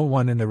 there's no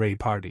one in the raid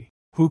party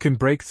who can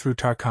break through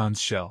Tarkan's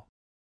shell.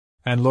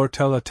 And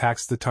Lortel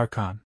attacks the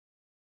Tarkan.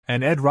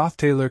 And Ed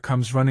Rothtailor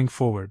comes running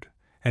forward,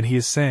 and he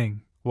is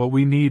saying, what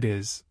we need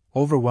is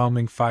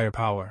overwhelming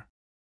firepower.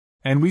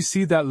 And we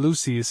see that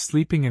Lucy is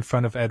sleeping in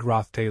front of Ed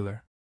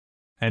Rothtailor.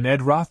 And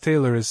Ed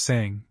Rothtailor is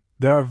saying,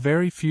 there are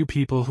very few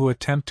people who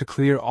attempt to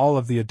clear all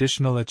of the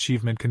additional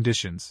achievement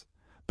conditions,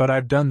 but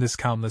I've done this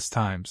countless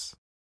times.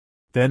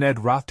 Then Ed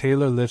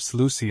Rothtailor lifts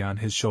Lucy on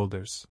his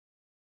shoulders.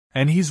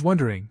 And he's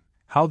wondering,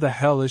 how the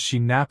hell is she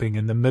napping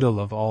in the middle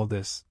of all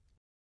this?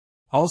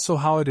 Also,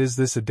 how is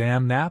this a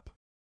damn nap?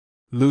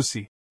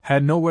 Lucy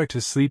had nowhere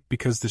to sleep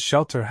because the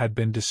shelter had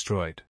been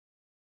destroyed.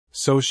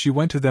 So she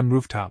went to the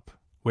rooftop,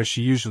 where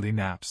she usually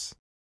naps.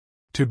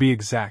 To be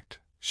exact,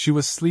 she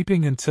was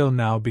sleeping until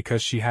now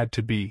because she had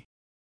to be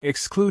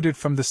excluded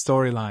from the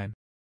storyline.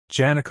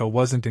 Janica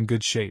wasn't in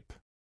good shape.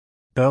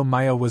 Belle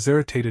Maya was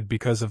irritated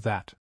because of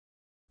that.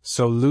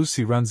 So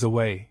Lucy runs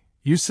away,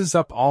 uses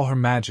up all her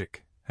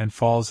magic, and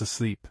falls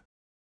asleep.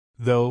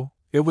 Though,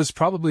 it was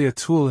probably a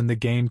tool in the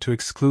game to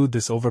exclude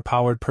this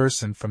overpowered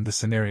person from the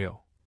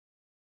scenario.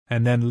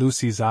 And then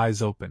Lucy's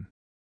eyes open.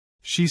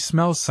 She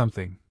smells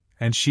something,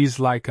 and she's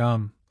like,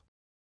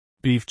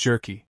 beef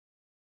jerky.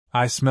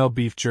 I smell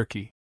beef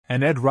jerky,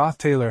 and Ed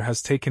Rothtailor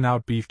has taken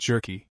out beef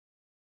jerky.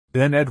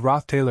 Then Ed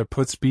Rothtailor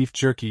puts beef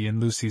jerky in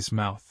Lucy's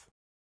mouth.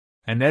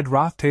 And Ed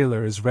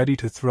Rothtailor is ready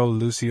to throw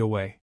Lucy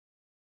away.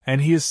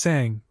 And he is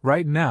saying,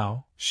 right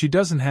now, she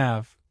doesn't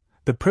have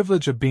the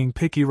privilege of being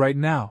picky right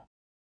now.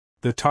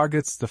 The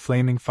target's the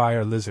flaming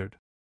fire lizard.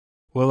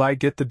 Will I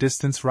get the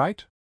distance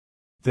right?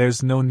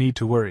 There's no need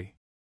to worry.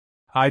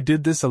 I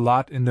did this a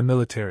lot in the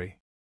military.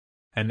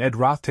 And Ed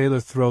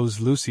Rothtailor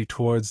throws Lucy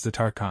towards the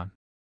Tarkan.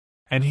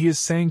 And he is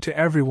saying to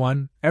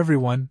everyone,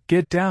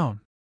 get down.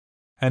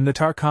 And the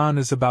Tarkan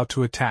is about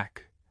to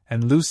attack,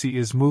 and Lucy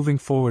is moving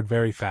forward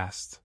very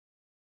fast.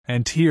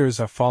 And tears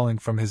are falling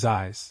from his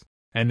eyes,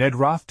 and Ed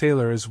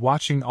Rothtailor is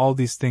watching all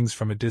these things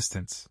from a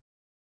distance.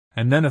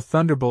 And then a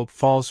thunderbolt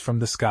falls from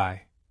the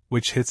sky,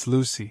 which hits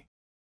Lucy.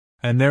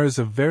 And there is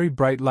a very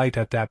bright light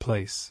at that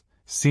place,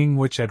 seeing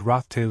which Ed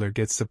Rothtailor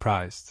gets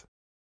surprised.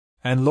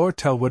 And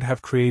Lortel would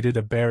have created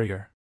a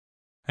barrier.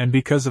 And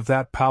because of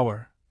that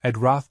power, Ed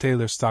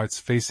Rothtailor starts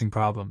facing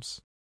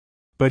problems.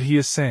 But he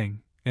is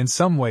saying, in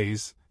some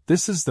ways,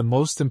 this is the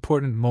most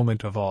important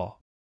moment of all.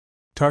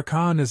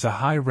 Tarkan is a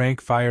high-rank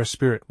fire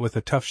spirit with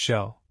a tough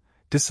shell,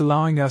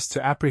 disallowing us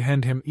to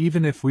apprehend him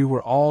even if we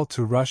were all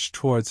to rush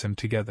towards him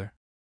together.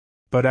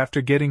 But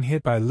after getting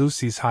hit by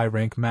Lucy's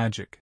high-rank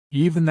magic,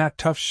 even that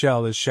tough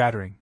shell is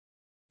shattering.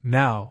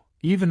 Now,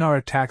 even our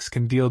attacks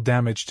can deal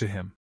damage to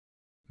him.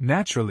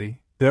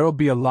 Naturally, there'll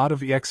be a lot of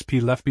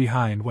EXP left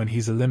behind when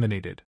he's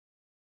eliminated.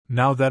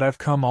 Now that I've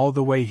come all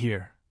the way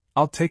here,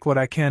 I'll take what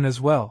I can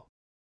as well.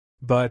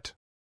 But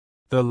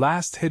the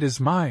last hit is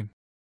mine.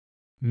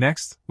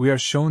 Next, we are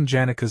shown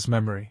Janica's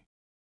memory.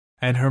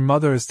 And her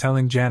mother is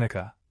telling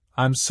Janica,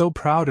 I'm so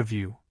proud of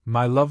you,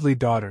 my lovely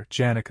daughter,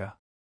 Janica.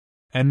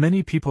 And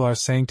many people are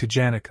saying to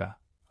Janica,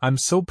 I'm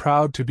so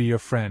proud to be your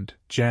friend,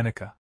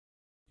 Janica.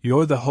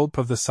 You're the hope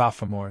of the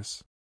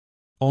sophomores.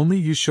 Only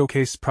you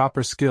showcase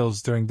proper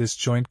skills during this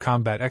joint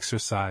combat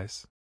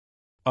exercise.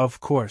 Of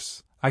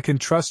course, I can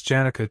trust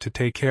Janica to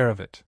take care of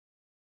it.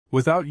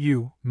 Without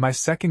you, my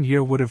second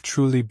year would have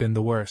truly been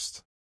the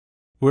worst.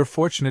 We're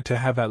fortunate to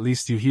have at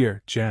least you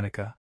here,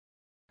 Janica.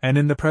 And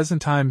in the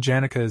present time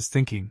Janica is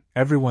thinking,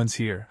 everyone's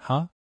here,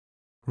 huh?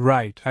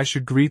 Right, I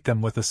should greet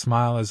them with a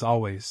smile as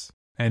always.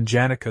 And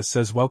Janica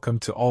says welcome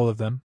to all of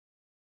them.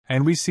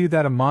 And we see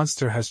that a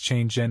monster has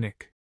changed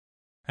Janik.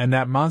 And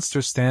that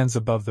monster stands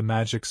above the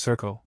magic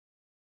circle.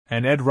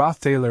 And Ed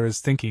Rothtailor is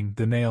thinking,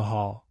 the nail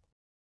hall.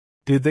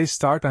 Did they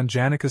start on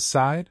Janica's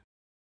side?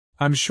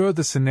 I'm sure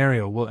the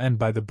scenario will end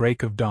by the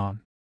break of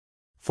dawn.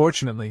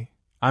 Fortunately,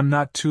 I'm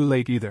not too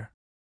late either.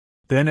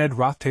 Then Ed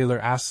Rothtailor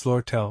asks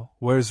Lortel,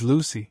 where's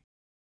Lucy?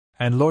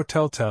 And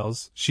Lortel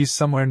tells, she's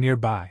somewhere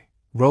nearby,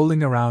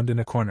 rolling around in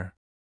a corner.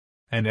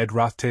 And Ed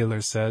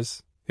Rothtailor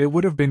says, it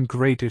would have been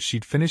great if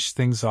she'd finished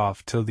things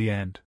off till the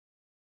end.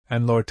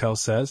 And Lortel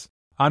says,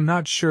 I'm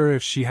not sure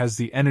if she has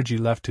the energy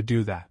left to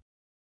do that.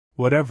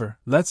 Whatever,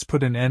 let's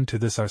put an end to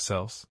this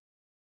ourselves.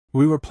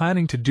 We were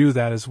planning to do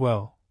that as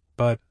well,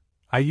 but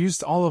I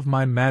used all of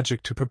my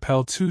magic to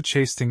propel 2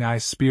 chasing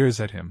ice spears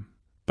at him,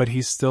 but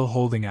he's still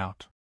holding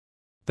out.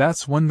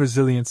 That's one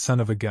resilient son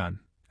of a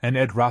gun, and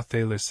Ed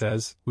Rothtailor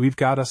says, we've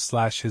gotta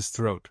slash his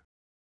throat.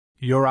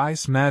 Your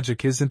ice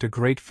magic isn't a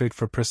great fit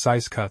for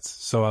precise cuts,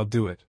 so I'll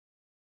do it.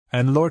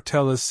 And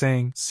Lortel is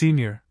saying,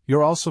 Senior,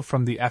 you're also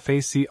from the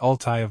FAC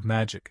Altai of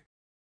Magic.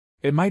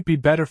 It might be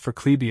better for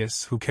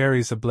Clebius, who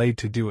carries a blade,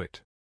 to do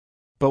it.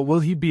 But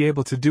will he be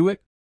able to do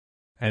it?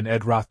 And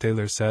Ed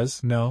Rothtailor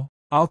says, no,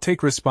 I'll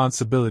take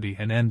responsibility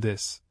and end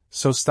this,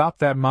 so stop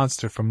that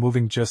monster from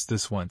moving just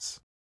this once.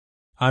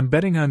 I'm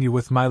betting on you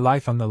with my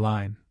life on the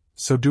line,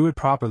 so do it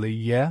properly,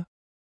 yeah?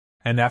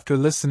 And after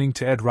listening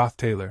to Ed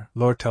Rothtaylor,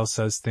 Lortel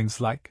says things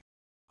like,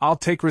 "I'll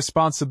take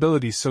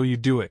responsibility so you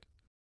do it."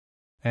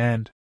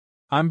 And,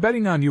 "I'm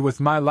betting on you with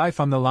my life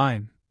on the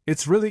line."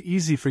 It's really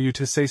easy for you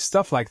to say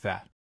stuff like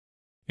that.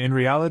 In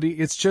reality,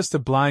 it's just a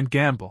blind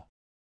gamble.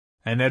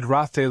 And Ed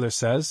Rothtaylor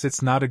says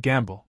it's not a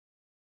gamble.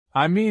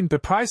 "I mean, the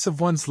price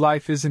of one's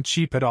life isn't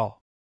cheap at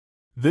all.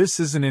 This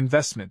is an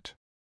investment."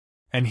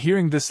 And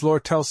hearing this,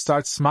 Lortel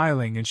starts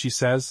smiling and she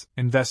says,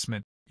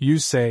 "Investment, you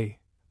say?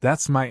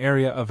 That's my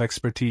area of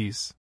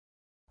expertise.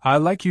 I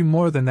like you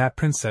more than that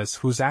princess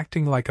who's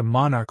acting like a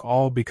monarch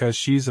all because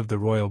she's of the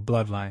royal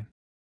bloodline.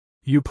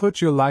 You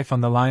put your life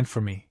on the line for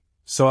me,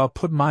 so I'll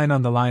put mine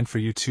on the line for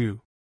you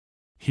too.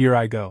 Here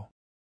I go."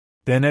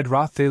 Then Ed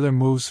Rothtaylor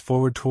moves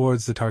forward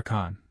towards the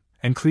Tarkan,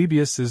 and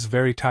Clebius is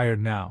very tired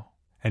now,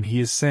 and he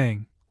is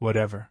saying,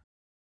 "Whatever.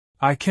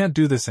 I can't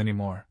do this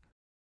anymore."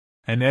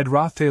 And Ed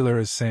Rothtaylor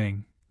is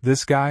saying,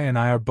 "This guy and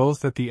I are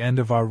both at the end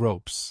of our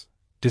ropes.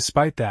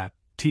 Despite that,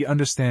 T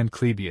understand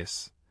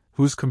Clebius,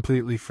 who's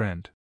completely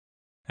friend."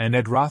 And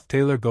Ed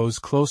Rothtaylor goes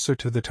closer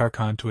to the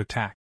Tarkan to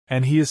attack,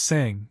 and he is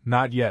saying,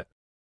 "Not yet.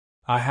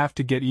 I have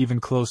to get even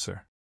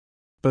closer."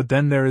 But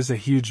then there is a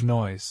huge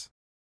noise.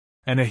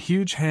 And a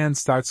huge hand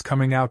starts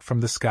coming out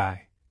from the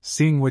sky,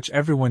 seeing which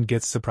everyone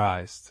gets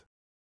surprised.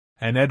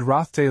 And Ed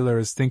Rothtaylor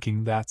is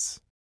thinking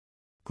that's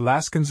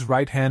Glaskin's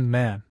right-hand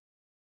man.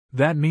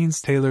 That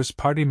means Taylor's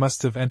party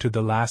must have entered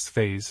the last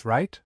phase,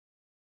 right?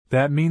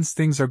 That means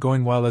things are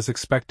going well as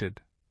expected,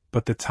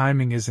 but the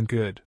timing isn't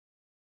good.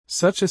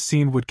 Such a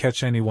scene would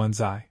catch anyone's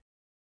eye.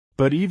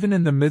 But even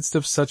in the midst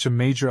of such a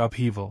major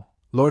upheaval,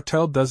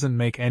 Lortel doesn't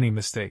make any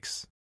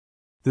mistakes.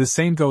 The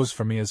same goes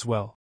for me as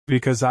well,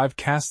 because I've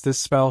cast this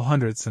spell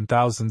hundreds and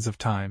thousands of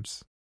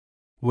times.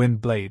 Wind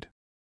Blade.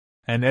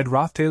 And Ed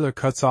Rothtaylor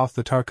cuts off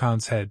the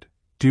Tarkan's head,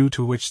 due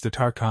to which the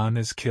Tarkan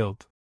is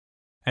killed.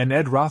 And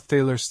Ed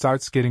Rothtaylor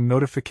starts getting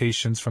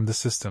notifications from the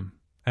system,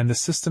 and the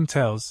system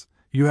tells,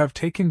 "You have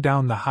taken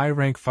down the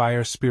high-rank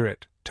fire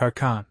spirit,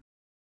 Tarkan.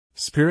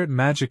 Spirit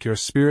magic, your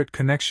spirit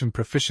connection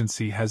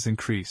proficiency has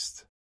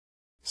increased.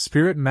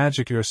 Spirit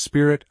magic, your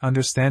spirit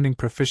understanding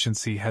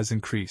proficiency has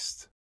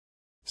increased.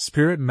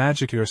 Spirit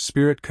magic, your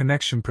spirit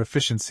connection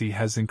proficiency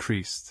has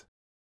increased.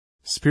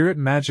 Spirit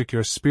magic,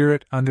 your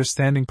spirit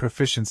understanding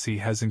proficiency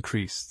has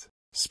increased.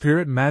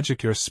 Spirit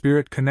magic, your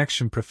spirit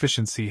connection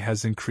proficiency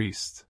has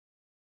increased.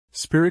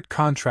 Spirit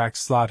contract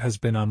slot has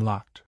been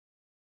unlocked.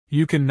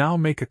 You can now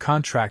make a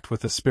contract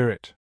with a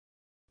spirit."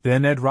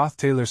 Then Ed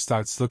Rothtaylor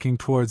starts looking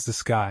towards the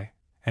sky,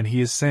 and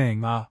he is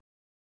saying, "Ah,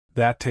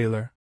 that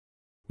Taylor."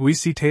 We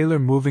see Taylor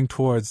moving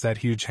towards that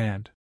huge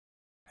hand.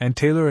 And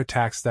Taylor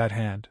attacks that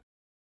hand.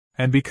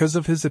 And because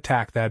of his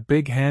attack, that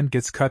big hand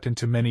gets cut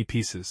into many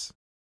pieces.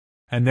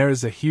 And there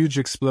is a huge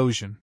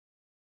explosion.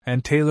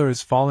 And Taylor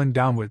is falling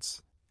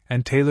downwards,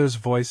 and Taylor's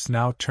voice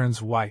now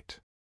turns white.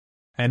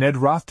 And Ed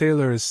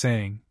Rothtaylor is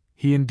saying,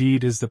 he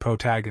indeed is the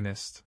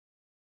protagonist.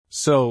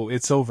 So,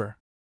 it's over.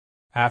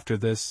 After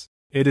this,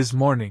 it is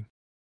morning.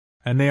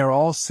 And they are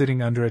all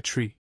sitting under a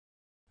tree.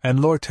 And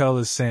Lortel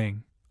is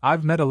saying,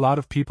 "I've met a lot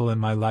of people in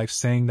my life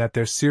saying that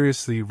they're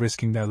seriously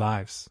risking their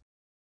lives.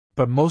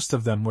 But most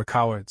of them were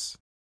cowards."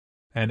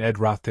 And Ed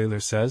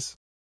Rothtaylor says,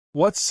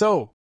 "What's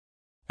so?"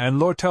 And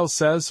Lortel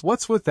says,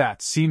 "What's with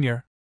that,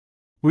 senior?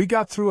 We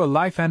got through a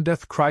life and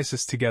death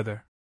crisis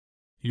together.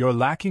 You're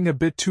lacking a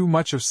bit too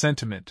much of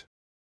sentiment.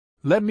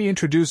 Let me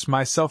introduce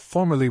myself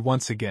formally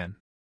once again.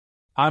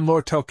 I'm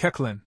Lortel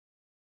Kecklin."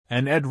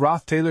 And Ed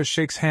Rothtaylor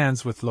shakes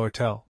hands with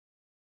Lortel.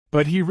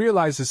 But he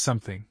realizes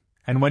something,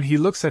 and when he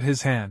looks at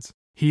his hands,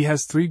 he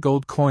has 3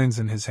 gold coins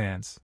in his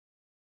hands.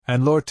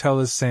 And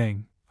Lortel is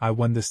saying, "I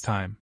won this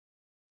time.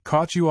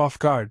 Caught you off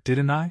guard,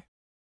 didn't I?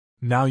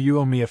 Now you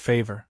owe me a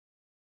favor.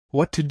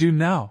 What to do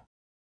now?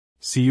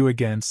 See you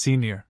again,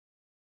 senior."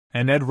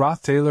 And Ed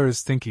Rothtaylor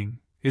is thinking,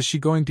 is she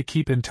going to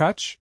keep in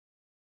touch?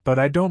 But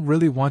I don't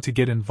really want to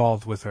get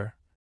involved with her.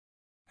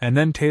 And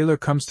then Taylor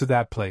comes to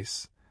that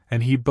place,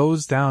 and he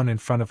bows down in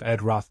front of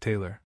Ed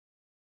Rothtaylor.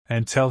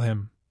 And tell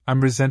him,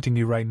 "I'm resenting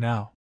you right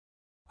now.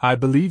 I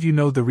believe you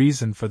know the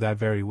reason for that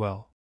very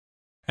well."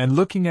 And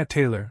looking at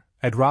Taylor,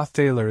 Ed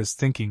Rothtaylor is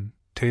thinking,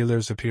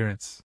 Taylor's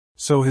appearance.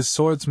 So his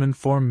swordsman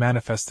form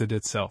manifested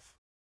itself.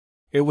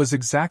 It was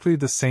exactly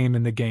the same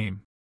in the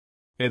game.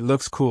 It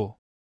looks cool.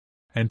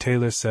 And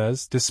Taylor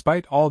says,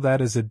 despite all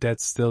that is a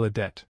debt still a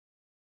debt.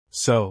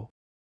 So,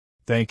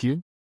 thank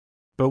you.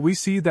 But we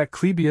see that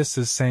Clebius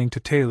is saying to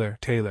Taylor,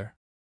 "Taylor,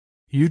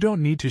 you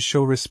don't need to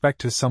show respect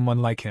to someone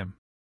like him.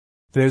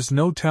 There's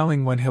no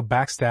telling when he'll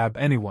backstab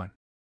anyone.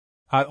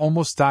 I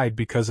almost died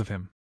because of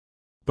him."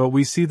 But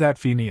we see that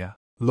Vinia,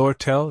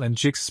 Lortel and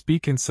Jix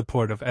speak in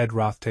support of Ed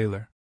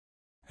Rothtaylor.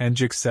 And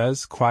Jix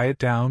says, "Quiet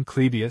down,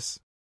 Clebius."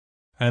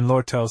 And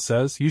Lortel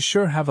says, "You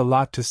sure have a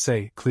lot to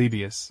say,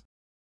 Clebius."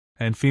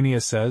 And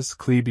Phineas says,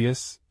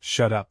 "Clebius,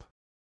 shut up.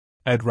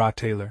 Ed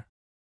Rothtaylor,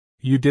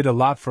 you did a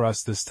lot for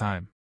us this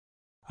time.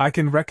 I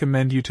can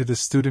recommend you to the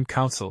student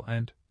council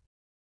and—"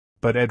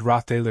 But Ed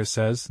Rothtaylor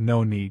says,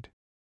 "No need.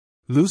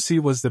 Lucy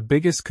was the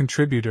biggest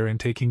contributor in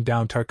taking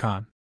down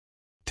Tarkan.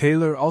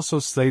 Taylor also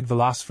slayed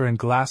Philosopher and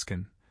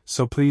Glaskin,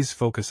 so please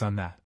focus on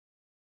that.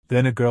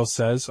 Then a girl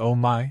says, "Oh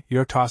my,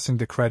 you're tossing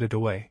the credit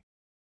away.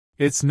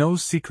 It's no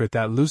secret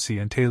that Lucy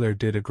and Taylor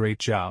did a great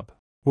job.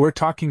 We're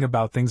talking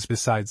about things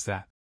besides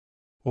that.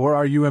 Or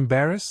are you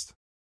embarrassed?"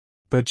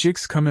 But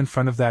Jix come in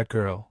front of that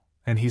girl,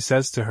 and he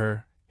says to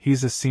her,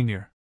 he's a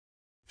senior.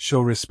 Show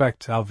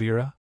respect,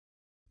 Elvira.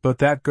 But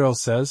that girl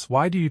says,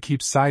 why do you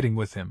keep siding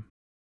with him?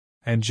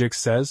 And Jix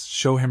says,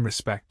 show him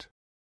respect.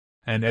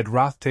 And Ed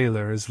Roth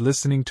Taylor is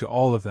listening to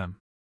all of them.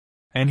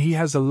 And he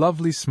has a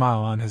lovely smile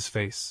on his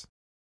face.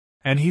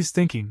 And he's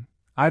thinking,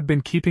 I've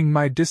been keeping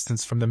my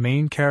distance from the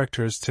main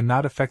characters to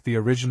not affect the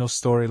original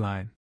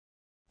storyline.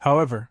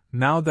 However,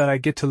 now that I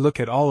get to look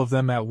at all of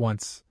them at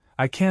once,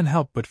 I can't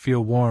help but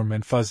feel warm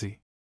and fuzzy.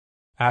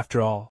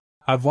 After all,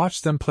 I've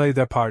watched them play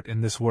their part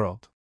in this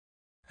world.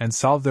 And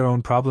solve their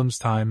own problems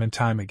time and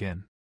time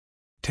again.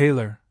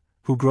 Taylor,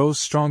 who grows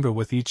stronger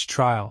with each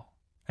trial,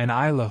 and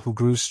Isla, who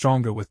grew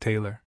stronger with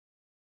Taylor.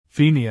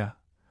 Phinia,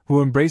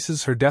 who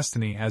embraces her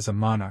destiny as a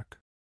monarch,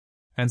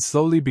 and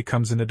slowly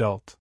becomes an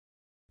adult.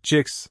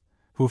 Jix,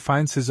 who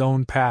finds his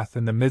own path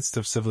in the midst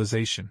of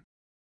civilization.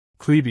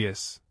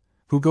 Clebius,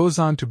 who goes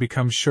on to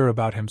become sure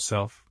about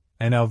himself,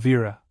 and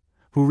Elvira,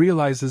 who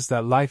realizes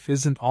that life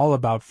isn't all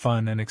about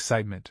fun and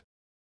excitement.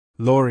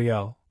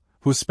 L'Oreal,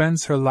 who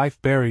spends her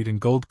life buried in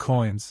gold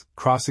coins,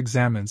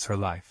 cross-examines her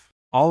life.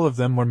 All of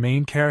them were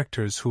main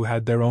characters who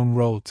had their own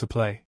role to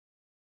play.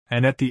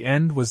 And at the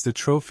end was the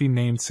trophy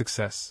named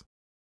Success.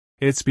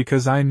 It's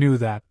because I knew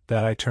that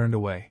I turned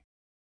away.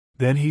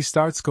 Then he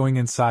starts going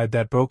inside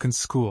that broken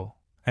school,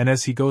 and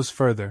as he goes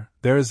further,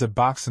 there is a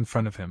box in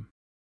front of him.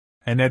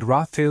 And Ed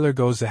Roth Taylor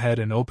goes ahead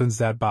and opens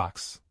that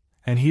box,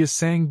 and he is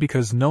saying,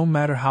 because no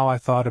matter how I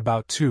thought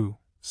about two,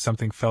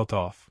 something felt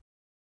off.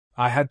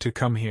 I had to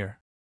come here.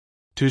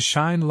 To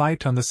shine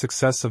light on the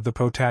success of the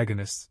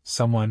protagonist,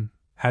 someone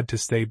had to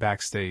stay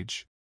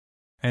backstage.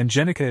 And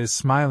Jenica is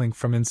smiling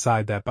from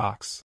inside that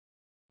box.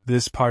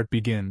 This part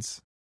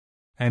begins.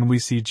 And we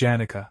see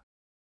Janica,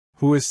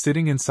 who is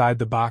sitting inside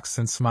the box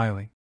and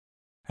smiling.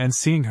 And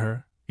seeing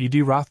her,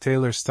 E.D. Roth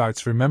Taylor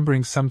starts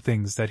remembering some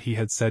things that he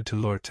had said to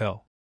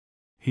Lortel.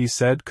 He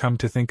said, come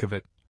to think of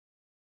it,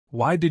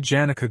 why did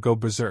Janica go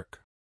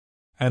berserk?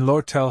 And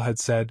Lortel had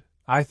said,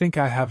 I think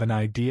I have an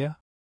idea.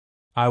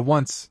 I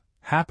once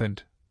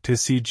happened to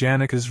see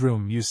Janica's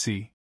room, you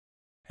see.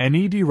 And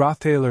E.D. Roth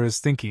Taylor is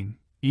thinking,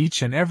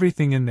 each and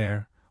everything in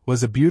there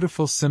was a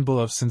beautiful symbol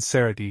of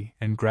sincerity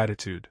and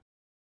gratitude.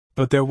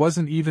 But there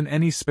wasn't even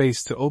any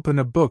space to open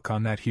a book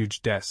on that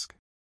huge desk.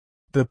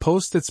 The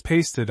post-its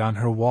pasted on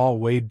her wall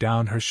weighed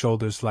down her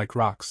shoulders like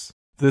rocks.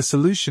 The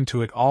solution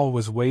to it all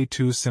was way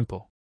too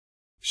simple.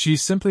 She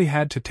simply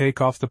had to take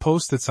off the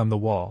post-its on the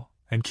wall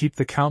and keep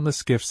the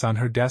countless gifts on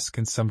her desk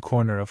in some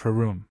corner of her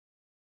room.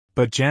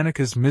 But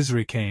Janica's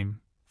misery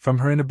came from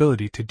her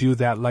inability to do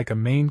that like a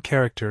main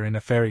character in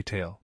a fairy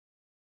tale.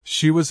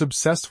 She was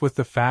obsessed with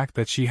the fact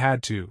that she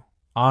had to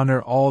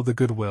honor all the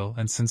goodwill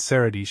and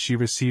sincerity she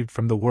received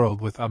from the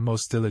world with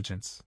utmost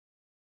diligence.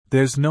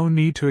 There's no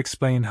need to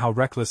explain how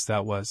reckless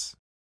that was.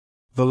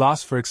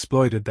 Philosopher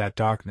exploited that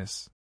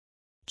darkness.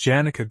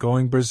 Janica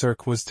going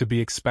berserk was to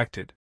be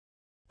expected.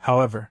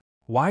 However,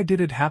 why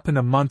did it happen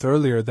a month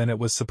earlier than it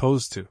was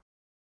supposed to?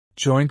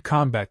 Joint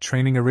combat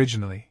training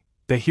originally,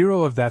 the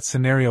hero of that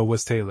scenario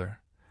was Taylor,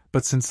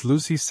 but since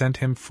Lucy sent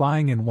him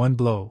flying in one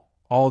blow,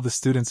 all the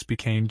students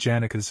became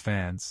Janica's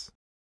fans.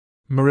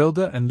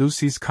 Marilda and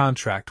Lucy's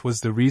contract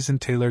was the reason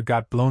Taylor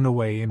got blown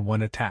away in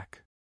one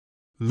attack.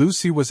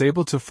 Lucy was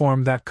able to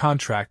form that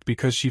contract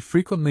because she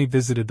frequently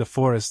visited the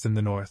forest in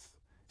the north,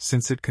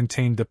 since it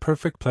contained the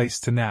perfect place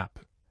to nap,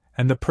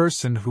 and the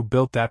person who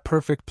built that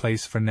perfect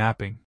place for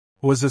napping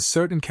was a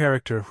certain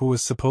character who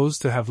was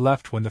supposed to have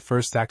left when the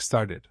first act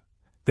started.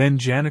 Then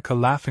Janica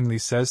laughingly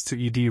says to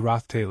E.D.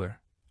 Roth Taylor,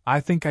 I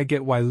think I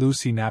get why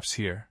Lucy naps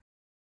here.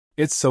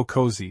 It's so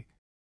cozy.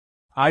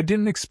 I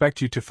didn't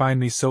expect you to find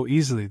me so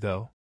easily,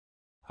 though.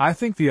 I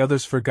think the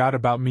others forgot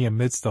about me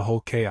amidst the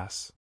whole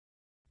chaos.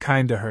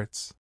 Kinda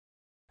hurts.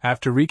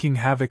 After wreaking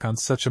havoc on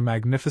such a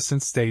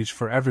magnificent stage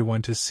for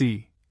everyone to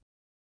see.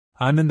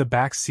 I'm in the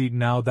back seat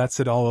now, that's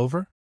it all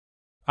over?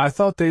 I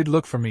thought they'd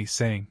look for me,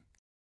 saying,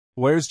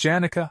 Where's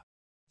Janica?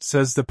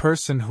 Says the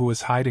person who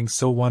was hiding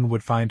so one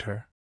would find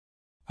her.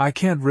 I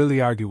can't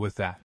really argue with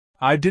that.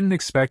 I didn't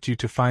expect you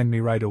to find me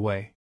right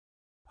away.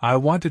 I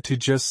wanted to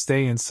just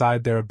stay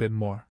inside there a bit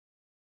more.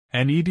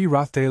 And E.D.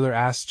 Roth Taylor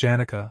asked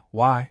Janica,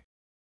 why?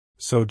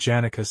 So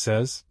Janica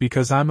says,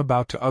 because I'm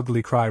about to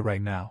ugly cry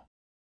right now.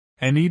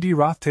 And E.D.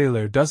 Roth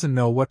Taylor doesn't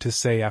know what to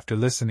say after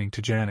listening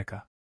to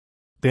Janica.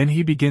 Then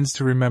he begins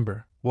to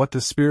remember what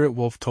the spirit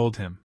wolf told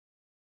him.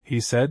 He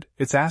said,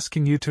 it's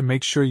asking you to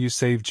make sure you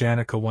save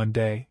Janica one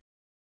day.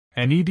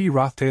 And E.D.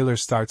 Roth Taylor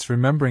starts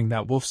remembering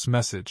that wolf's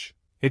message.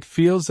 It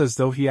feels as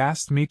though he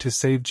asked me to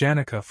save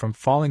Janica from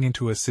falling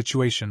into a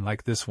situation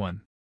like this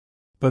one.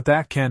 But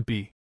that can't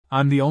be.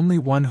 I'm the only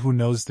one who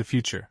knows the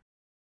future.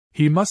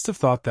 He must have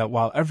thought that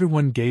while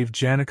everyone gave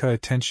Janica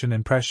attention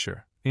and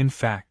pressure, in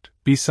fact,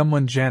 be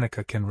someone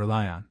Janica can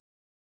rely on.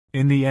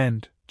 In the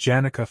end,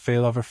 Janica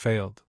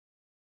failed.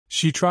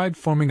 She tried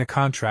forming a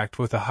contract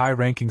with a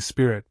high-ranking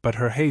spirit, but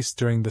her haste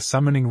during the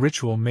summoning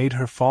ritual made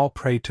her fall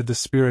prey to the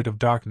spirit of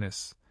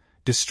darkness,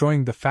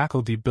 destroying the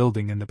faculty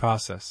building in the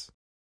process.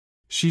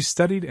 She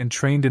studied and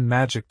trained in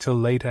magic till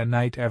late at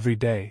night every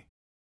day.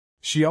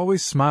 She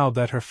always smiled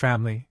at her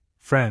family,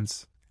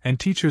 friends, and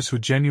teachers who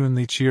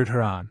genuinely cheered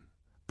her on,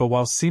 but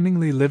while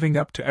seemingly living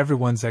up to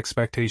everyone's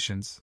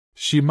expectations,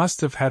 she must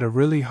have had a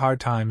really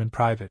hard time in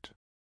private.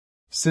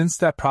 Since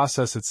that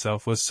process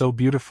itself was so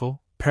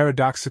beautiful,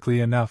 paradoxically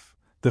enough,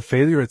 the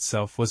failure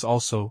itself was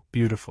also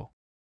beautiful.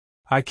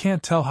 I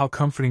can't tell how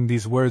comforting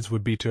these words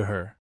would be to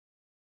her.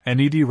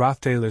 And E.D.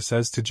 Roththaler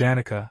says to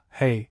Janica,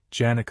 "Hey,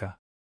 Janica.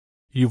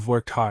 You've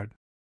worked hard."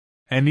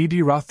 And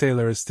E.D.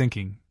 Roththaler is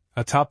thinking,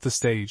 atop the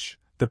stage,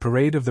 the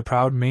parade of the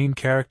proud main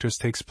characters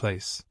takes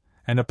place,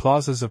 and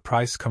applauses of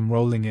price come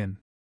rolling in.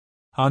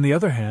 On the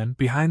other hand,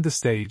 behind the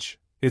stage,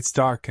 it's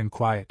dark and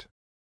quiet.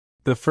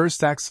 The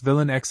first act's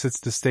villain exits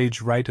the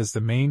stage right as the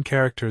main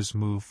characters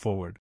move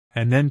forward,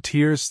 and then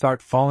tears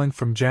start falling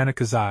from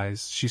Janica's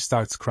eyes. She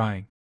starts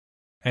crying.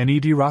 And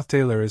E.D.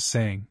 Roththaler is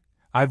saying,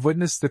 "I've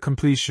witnessed the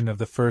completion of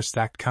the first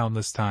act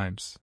countless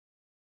times.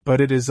 But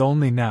it is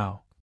only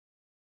now."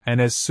 And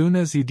as soon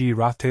as E.D.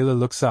 Roththaler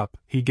looks up,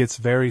 he gets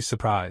very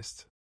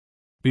surprised.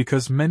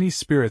 Because many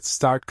spirits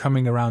start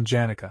coming around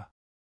Janica.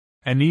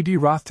 And E.D.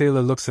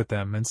 Roththaler looks at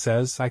them and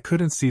says, "I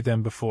couldn't see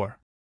them before.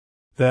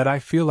 That I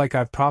feel like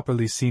I've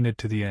properly seen it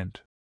to the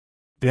end."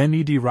 Then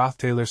E.D.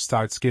 Roththaler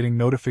starts getting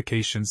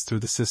notifications through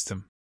the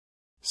system.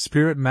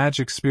 Spirit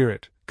Magic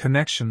Spirit,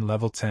 Connection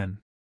Level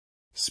 10.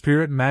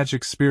 Spirit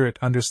Magic Spirit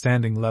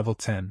Understanding Level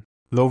 10.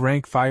 Low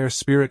Rank Fire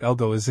Spirit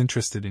Elgo is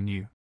interested in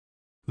you.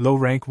 Low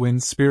Rank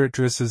Wind Spirit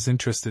Driss is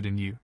interested in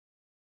you.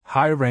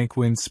 High Rank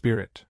Wind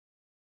Spirit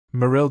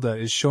Marilda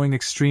is showing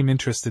extreme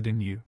interest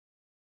in you.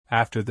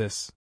 After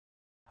this,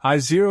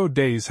 0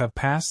 days have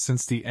passed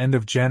since the end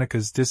of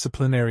Janica's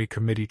disciplinary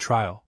committee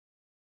trial.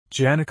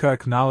 Janica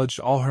acknowledged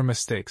all her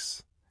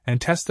mistakes, and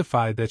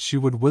testified that she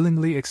would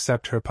willingly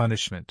accept her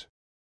punishment.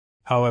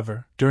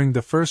 However, during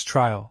the first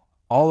trial,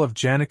 all of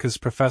Janica's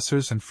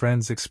professors and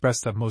friends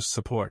expressed utmost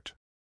support.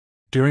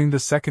 During the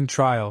second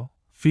trial,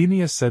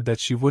 Phineas said that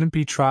she wouldn't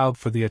be trialed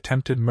for the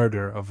attempted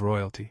murder of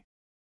royalty.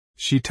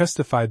 She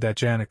testified that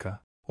Janica,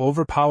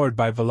 overpowered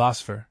by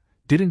Velocipher,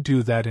 didn't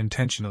do that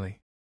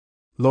intentionally.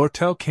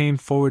 Lortel came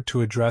forward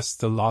to address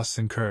the loss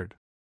incurred.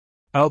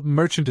 Elb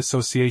Merchant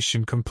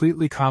Association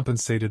completely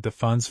compensated the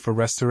funds for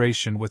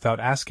restoration without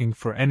asking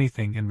for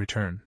anything in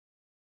return.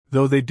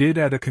 Though they did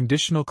add a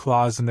conditional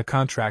clause in the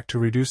contract to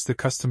reduce the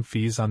custom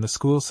fees on the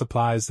school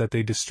supplies that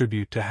they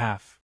distribute to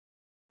half.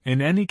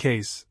 In any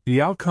case,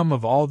 the outcome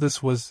of all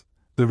this was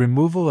the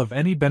removal of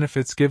any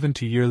benefits given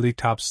to yearly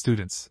top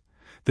students,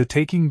 the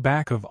taking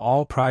back of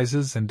all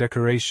prizes and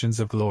decorations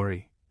of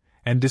glory,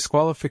 and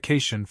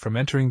disqualification from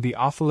entering the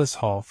Ophilis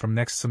Hall from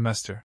next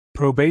semester.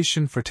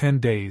 Probation for 10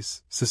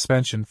 days,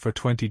 suspension for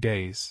 20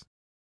 days.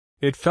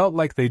 It felt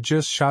like they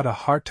just shot a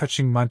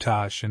heart-touching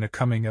montage in a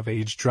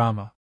coming-of-age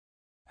drama.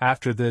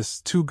 After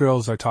this, 2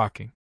 girls are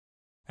talking.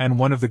 And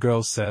one of the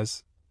girls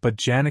says, "But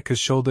Janica's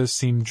shoulders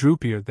seem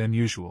droopier than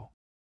usual.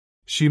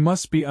 She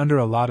must be under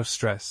a lot of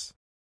stress.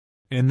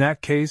 In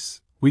that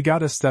case, we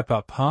gotta step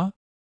up, huh?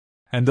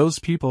 And those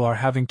people are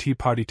having tea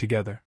party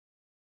together."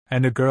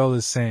 And a girl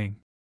is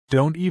saying,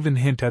 "Don't even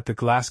hint at the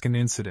Glaskin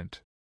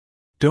incident.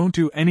 Don't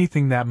do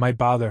anything that might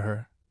bother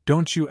her.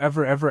 Don't you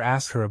ever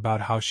ask her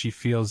about how she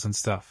feels and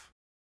stuff.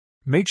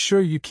 Make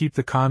sure you keep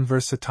the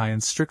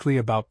conversation strictly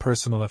about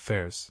personal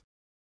affairs."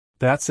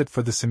 That's it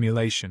for the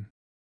simulation.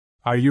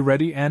 Are you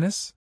ready,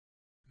 Anis?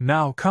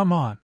 Now come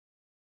on.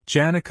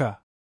 Janica.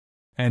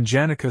 And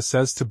Janica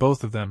says to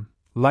both of them,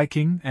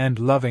 liking and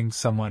loving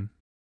someone.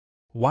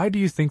 Why do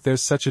you think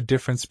there's such a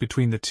difference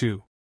between the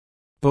two?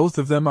 Both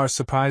of them are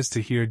surprised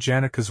to hear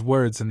Janica's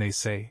words and they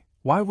say,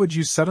 "Why would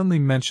you suddenly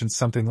mention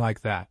something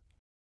like that?"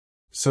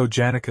 So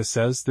Janica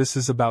says, "This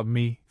is about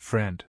me,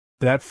 friend.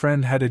 That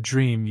friend had a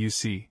dream, you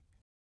see."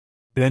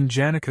 Then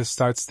Janica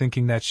starts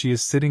thinking that she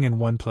is sitting in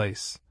one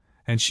place,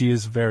 and she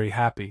is very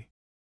happy.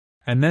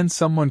 And then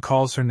someone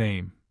calls her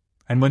name,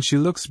 and when she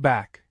looks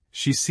back,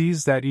 she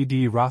sees that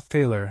E.D.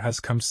 Roththaler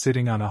has come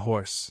sitting on a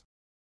horse.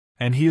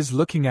 And he is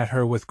looking at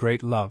her with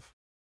great love.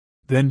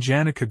 Then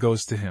Janica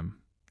goes to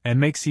him, and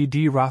makes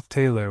E.D.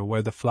 Roththaler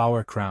wear the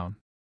flower crown.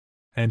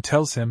 And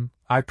tells him,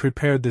 "I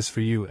prepared this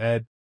for you,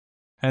 Ed."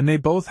 And they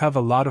both have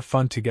a lot of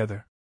fun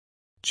together.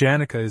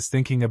 Janica is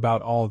thinking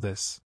about all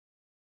this.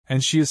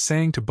 And she is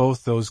saying to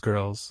both those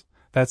girls,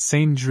 that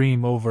same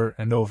dream over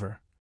and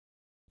over.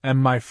 And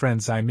my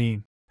friends, I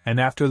mean. And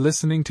after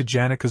listening to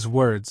Janica's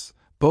words,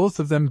 both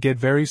of them get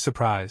very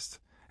surprised,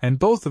 and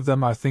both of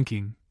them are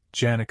thinking,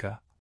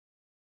 "Janica,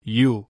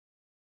 you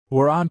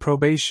were on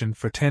probation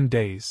for 10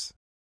 days.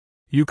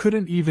 You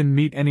couldn't even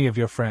meet any of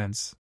your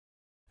friends."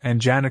 And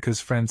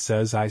Janica's friend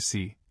says, "I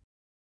see."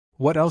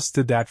 What else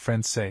did that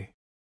friend say?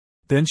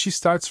 Then she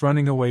starts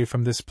running away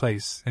from this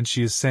place, and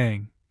she is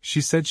saying, she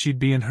said she'd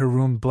be in her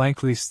room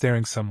blankly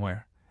staring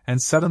somewhere,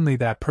 and suddenly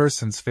that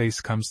person's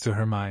face comes to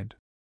her mind.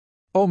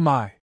 Oh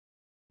my!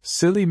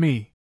 Silly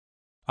me.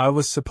 I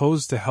was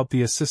supposed to help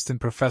the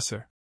assistant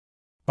professor.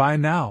 By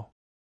now.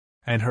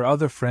 And her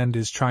other friend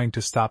is trying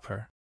to stop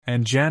her,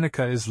 and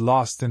Janica is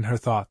lost in her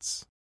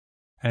thoughts.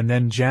 And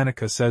then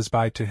Janica says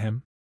bye to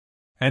him.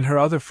 And her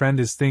other friend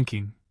is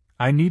thinking,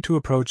 I need to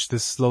approach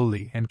this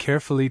slowly and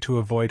carefully to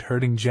avoid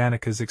hurting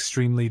Janica's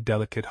extremely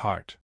delicate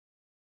heart.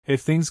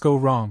 If things go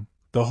wrong,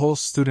 the whole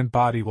student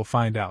body will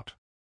find out.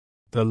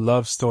 The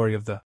love story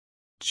of the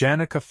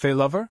Janica Fae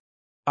lover?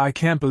 I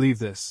can't believe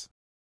this.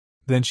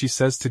 Then she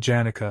says to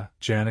Janica,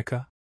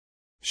 Janica,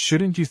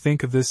 shouldn't you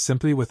think of this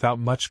simply without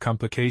much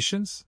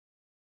complications?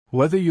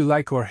 Whether you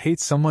like or hate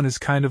someone is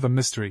kind of a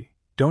mystery,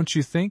 don't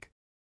you think?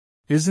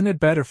 Isn't it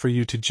better for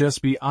you to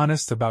just be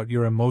honest about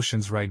your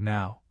emotions right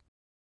now?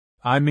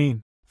 I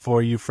mean,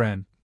 for you,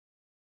 friend.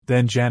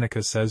 Then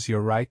Janica says,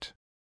 you're right.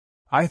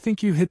 I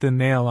think you hit the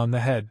nail on the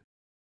head.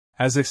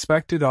 As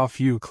expected of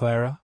you,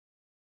 Clara.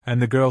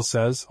 And the girl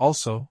says,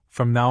 also,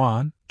 from now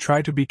on,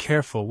 try to be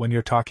careful when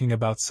you're talking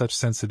about such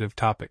sensitive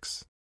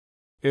topics.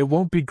 It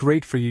won't be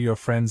great for your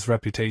friend's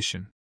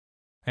reputation.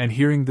 And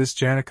hearing this,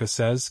 Janica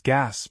says,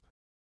 gasp.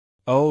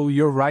 Oh,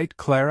 you're right,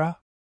 Clara.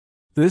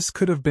 This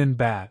could have been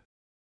bad.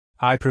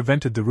 I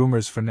prevented the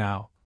rumors for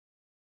now.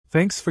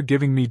 Thanks for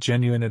giving me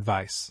genuine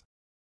advice.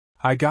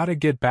 I gotta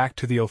get back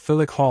to the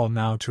Ophilic Hall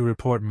now to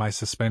report my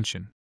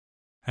suspension.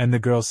 And the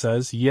girl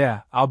says,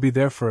 yeah, I'll be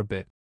there for a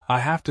bit. I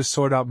have to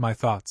sort out my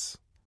thoughts.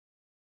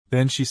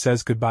 Then she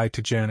says goodbye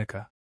to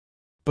Janica.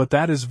 But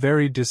that is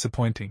very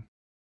disappointing.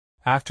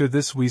 After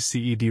this we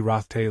see E.D.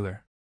 Roth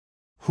Taylor.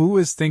 Who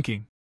is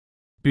thinking?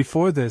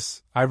 Before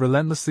this, I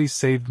relentlessly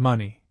saved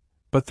money,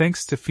 but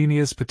thanks to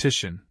Phenia's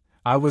petition,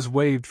 I was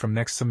waived from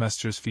next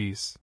semester's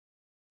fees.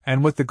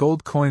 And with the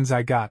gold coins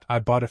I got, I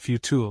bought a few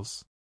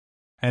tools.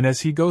 And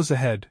as he goes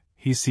ahead,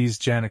 he sees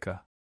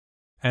Janica.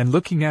 And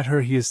looking at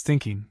her he is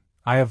thinking,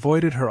 I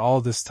avoided her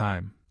all this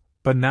time,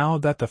 but now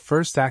that the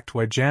first act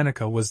where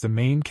Janica was the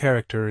main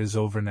character is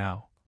over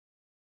now.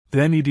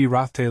 Then E.D.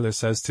 Roth Taylor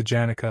says to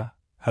Janica,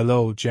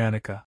 hello,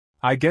 Janica.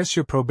 I guess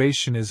your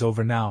probation is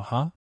over now,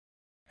 huh?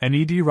 And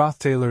E.D. Roth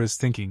Taylor is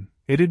thinking,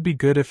 it'd be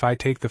good if I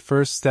take the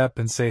first step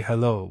and say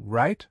hello,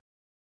 right?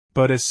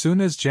 But as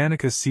soon as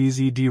Janica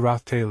sees E.D.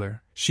 Roth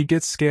Taylor, she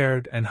gets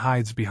scared and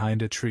hides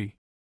behind a tree.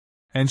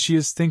 And she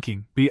is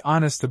thinking, be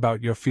honest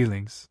about your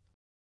feelings.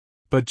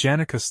 But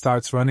Janica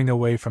starts running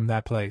away from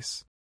that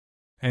place.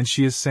 And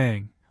she is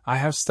saying, I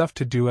have stuff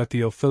to do at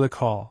the Ophilic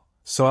Hall,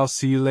 so I'll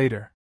see you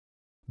later.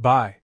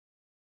 Bye.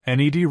 And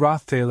E.D.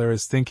 Roth Taylor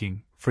is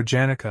thinking, for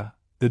Janica,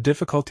 the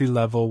difficulty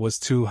level was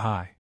too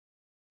high.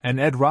 And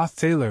Ed Roth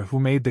Taylor, who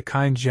made the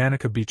kind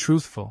Janica be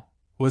truthful,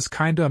 was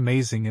kinda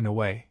amazing in a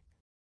way.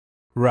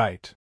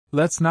 Right,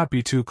 let's not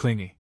be too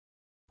clingy.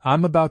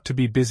 I'm about to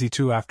be busy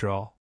too after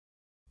all.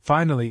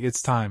 Finally,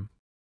 it's time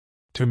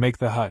to make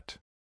the hut.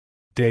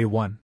 Day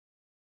 1.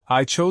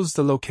 I chose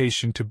the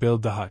location to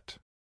build the hut.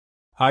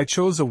 I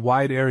chose a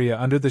wide area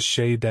under the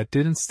shade that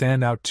didn't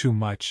stand out too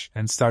much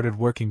and started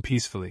working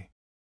peacefully.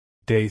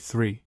 Day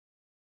 3.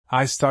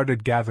 I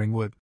started gathering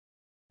wood.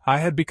 I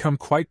had become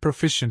quite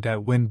proficient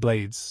at wind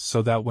blades,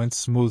 so that went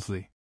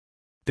smoothly.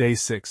 Day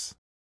 6.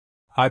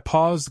 I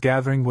paused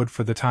gathering wood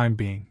for the time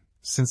being,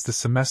 since the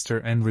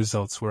semester end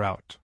results were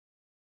out.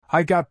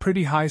 I got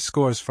pretty high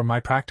scores for my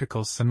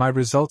practicals and my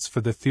results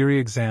for the theory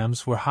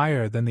exams were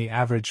higher than the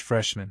average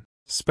freshman.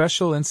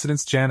 Special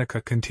incidents.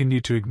 Janica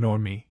continued to ignore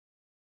me.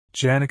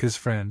 Janica's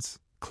friends,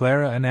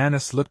 Clara and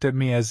Annis, looked at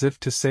me as if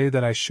to say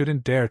that I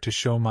shouldn't dare to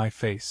show my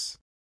face.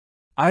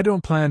 I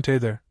don't plan to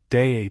either.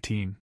 Day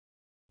 18.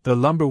 The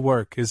lumber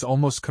work is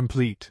almost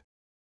complete.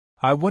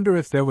 I wonder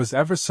if there was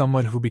ever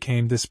someone who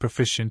became this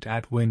proficient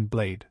at wind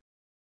blade.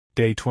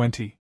 Day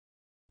 20.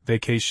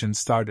 Vacation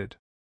started.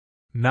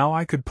 Now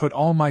I could put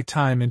all my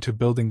time into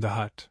building the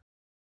hut.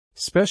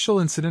 Special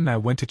incident. I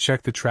went to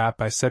check the trap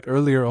I set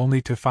earlier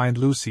only to find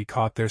Lucy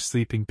caught there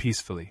sleeping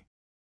peacefully.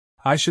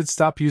 I should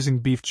stop using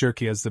beef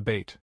jerky as the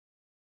bait.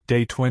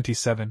 Day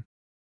 27.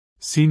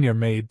 Senior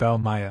maid Belle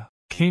Maya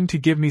came to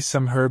give me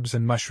some herbs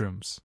and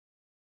mushrooms.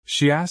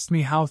 She asked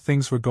me how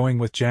things were going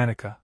with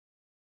Janica.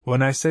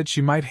 When I said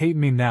she might hate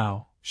me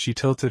now, she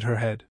tilted her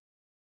head.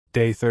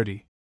 Day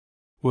 30.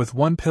 With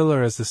one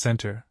pillar as the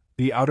center,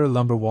 the outer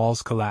lumber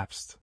walls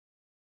collapsed.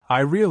 I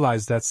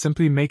realized that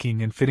simply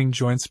making and fitting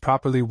joints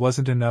properly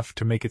wasn't enough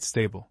to make it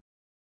stable.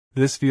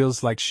 This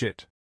feels like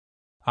shit.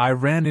 I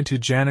ran into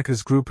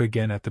Janica's group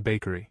again at the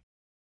bakery.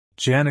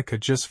 Janica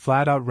just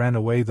flat out ran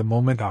away the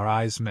moment our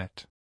eyes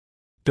met.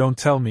 Don't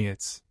tell me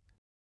it's...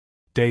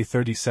 Day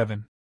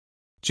 37.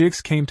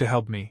 Jigs came to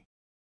help me.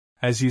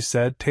 As you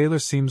said, Taylor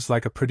seems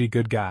like a pretty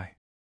good guy.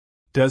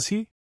 Does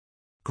he?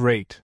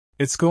 Great.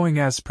 It's going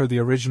as per the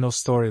original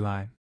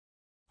storyline.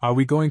 Are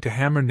we going to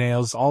hammer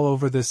nails all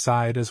over this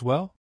side as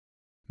well?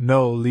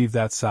 No, leave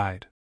that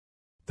side.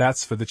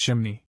 That's for the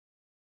chimney.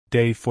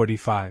 Day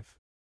 45.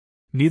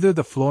 Neither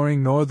the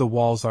flooring nor the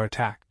walls are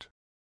attacked.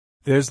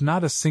 There's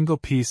not a single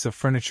piece of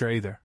furniture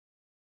either.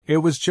 It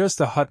was just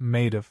a hut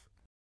made of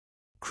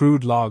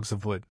crude logs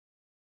of wood.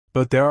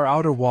 But there are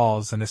outer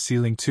walls and a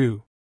ceiling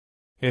too.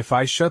 If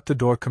I shut the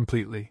door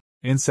completely,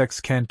 Insects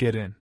can't get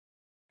in.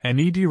 And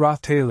E.D.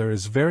 Roth Taylor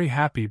is very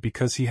happy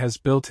because he has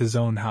built his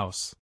own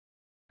house.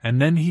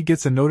 And then he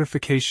gets a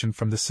notification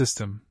from the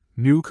system,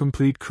 new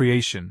complete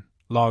creation,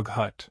 log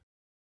hut.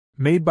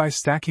 Made by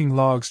stacking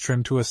logs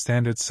trimmed to a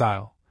standard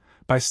style,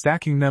 by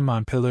stacking them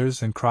on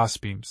pillars and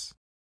crossbeams.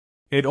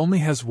 It only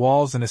has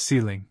walls and a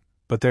ceiling,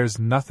 but there's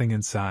nothing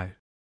inside.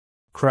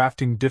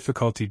 Crafting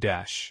difficulty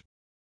dash.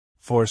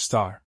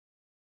 4-star.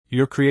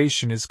 Your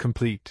creation is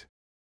complete.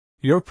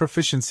 Your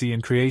proficiency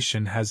in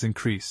creation has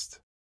increased.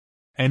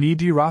 And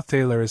E.D. Roth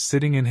Taylor is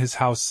sitting in his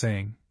house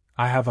saying,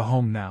 I have a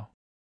home now.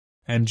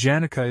 And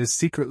Janica is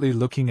secretly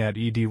looking at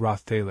E.D.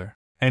 Roth Taylor.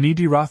 And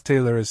E.D. Roth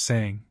Taylor is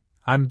saying,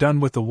 I'm done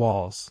with the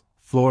walls,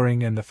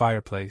 flooring and the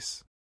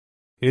fireplace.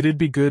 It'd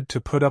be good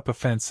to put up a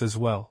fence as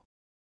well.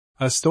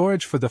 A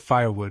storage for the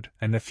firewood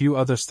and a few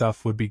other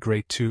stuff would be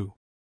great too.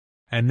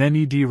 And then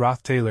E.D.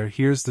 Roth Taylor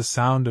hears the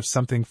sound of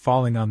something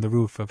falling on the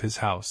roof of his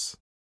house.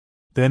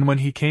 Then when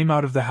he came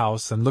out of the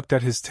house and looked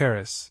at his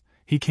terrace,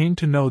 he came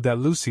to know that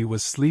Lucy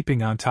was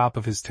sleeping on top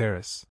of his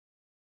terrace.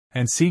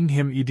 And seeing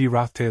him, E.D.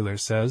 Roth Taylor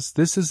says,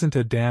 this isn't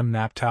a damn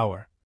nap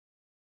tower.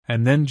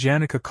 And then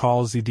Janica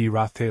calls E.D.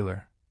 Roth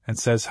Taylor and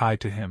says hi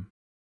to him.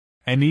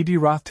 And E.D.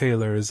 Roth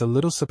Taylor is a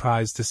little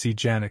surprised to see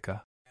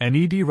Janica. And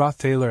E.D. Roth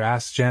Taylor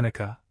asks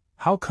Janica,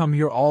 how come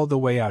you're all the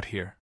way out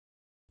here?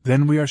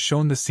 Then we are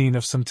shown the scene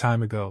of some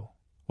time ago,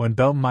 when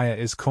Belle Maya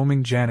is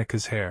combing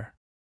Janica's hair.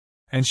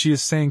 And she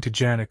is saying to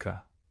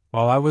Janica,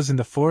 while I was in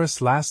the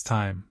forest last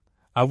time,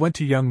 I went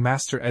to young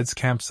Master Ed's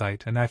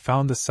campsite and I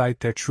found the sight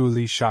there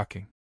truly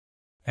shocking.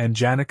 And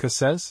Janica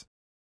says,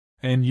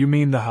 and you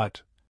mean the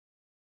hut?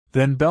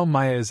 Then Belle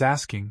Maya is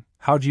asking,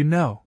 how'd you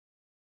know?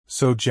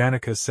 So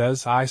Janica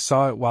says, I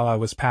saw it while I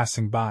was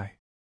passing by.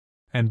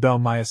 And Belle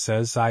Maya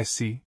says, I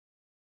see.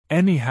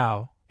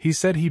 Anyhow, he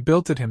said he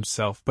built it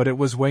himself, but it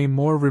was way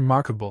more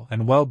remarkable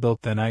and well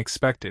built than I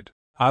expected.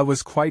 I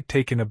was quite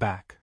taken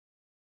aback.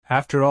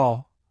 After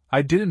all,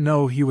 I didn't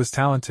know he was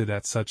talented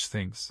at such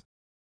things.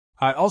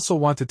 I also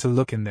wanted to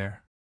look in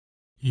there.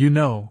 You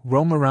know,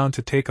 roam around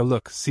to take a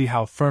look, see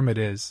how firm it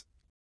is.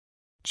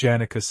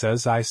 Janica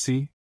says, I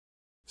see.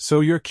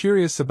 So you're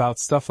curious about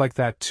stuff like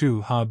that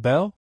too, huh,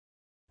 Belle?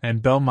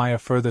 And Belle Maya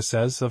further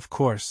says, of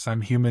course,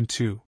 I'm human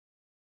too.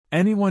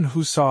 Anyone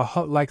who saw a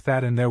hut like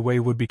that in their way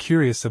would be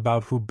curious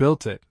about who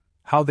built it,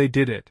 how they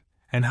did it,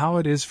 and how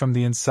it is from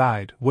the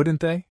inside,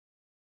 wouldn't they?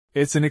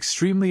 It's an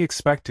extremely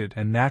expected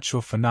and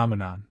natural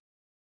phenomenon.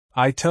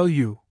 I tell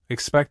you,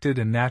 expected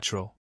and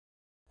natural.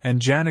 And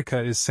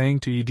Janica is saying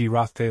to E.D.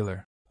 Roth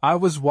Taylor, I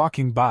was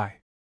walking by,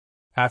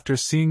 after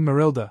seeing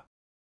Marilda,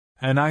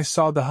 and I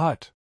saw the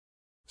hut.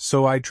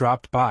 So I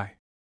dropped by.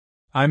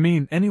 I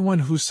mean, anyone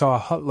who saw a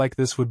hut like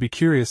this would be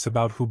curious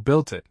about who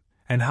built it,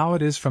 and how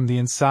it is from the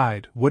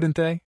inside, wouldn't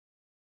they?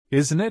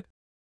 Isn't it?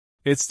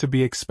 It's to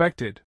be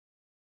expected.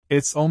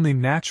 It's only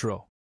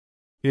natural.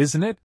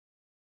 Isn't it?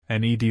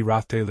 And E.D.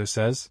 Roth Taylor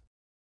says,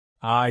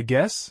 I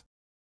guess?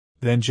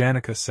 Then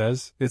Janica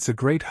says, it's a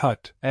great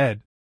hut,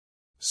 Ed.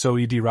 So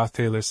E.D. Roth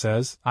Taylor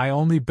says, I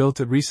only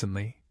built it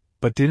recently,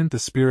 but didn't the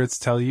spirits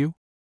tell you?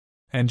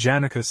 And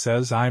Janica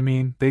says, I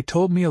mean, they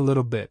told me a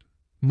little bit,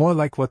 more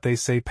like what they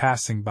say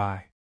passing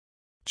by.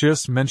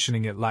 Just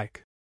mentioning it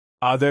like,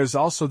 there's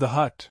also the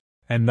hut,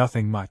 and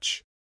nothing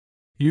much.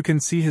 You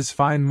can see his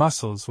fine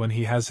muscles when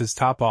he has his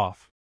top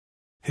off.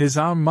 His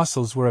arm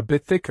muscles were a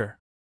bit thicker.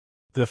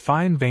 The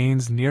fine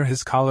veins near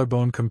his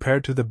collarbone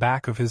compared to the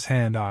back of his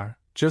hand are,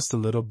 just a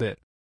little bit.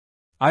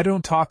 I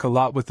don't talk a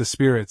lot with the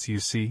spirits, you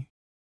see.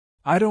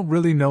 I don't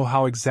really know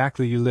how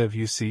exactly you live,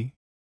 you see.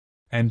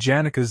 And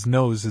Janica's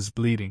nose is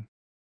bleeding.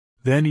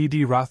 Then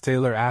E.D. Roth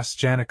Taylor asks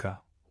Janica,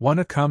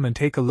 wanna come and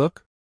take a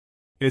look?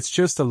 It's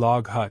just a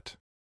log hut.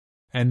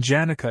 And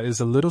Janica is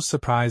a little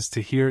surprised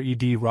to hear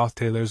E.D. Roth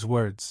Taylor's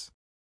words.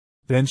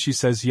 Then she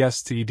says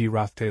yes to E.D.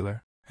 Roth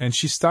Taylor, and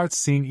she starts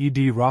seeing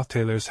E.D. Roth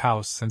Taylor's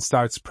house and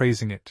starts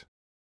praising it.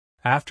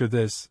 After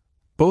this,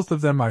 both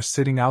of them are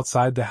sitting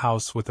outside the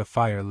house with a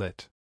fire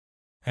lit.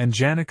 And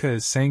Janica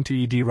is saying to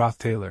E.D. Roth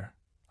Taylor,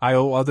 I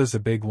owe others a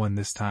big one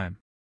this time.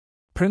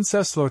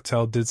 Princess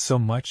Lortel did so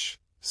much,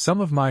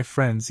 some of my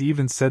friends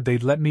even said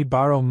they'd let me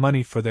borrow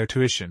money for their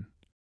tuition.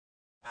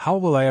 How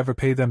will I ever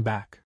pay them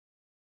back?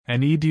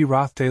 And E.D.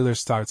 Roth Taylor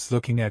starts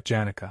looking at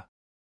Janica.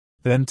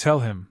 Then tell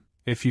him,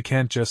 if you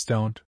can't, just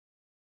don't.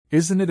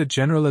 Isn't it a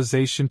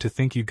generalization to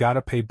think you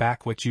gotta pay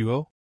back what you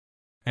owe?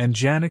 And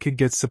Janica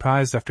gets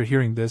surprised after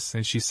hearing this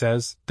and she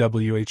says,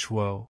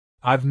 whoa,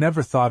 I've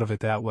never thought of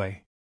it that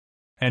way.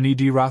 And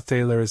E.D. Roth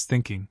Taylor is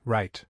thinking,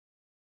 right.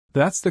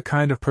 That's the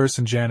kind of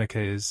person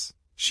Janica is.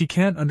 She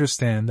can't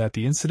understand that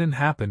the incident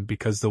happened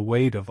because the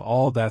weight of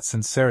all that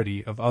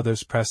sincerity of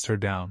others pressed her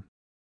down.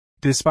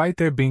 Despite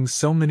there being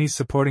so many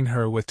supporting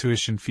her with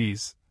tuition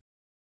fees,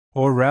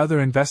 or rather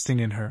investing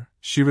in her,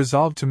 she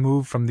resolved to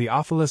move from the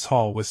Ophelis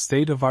Hall with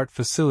state-of-art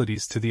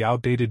facilities to the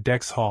outdated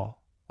Dex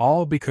Hall,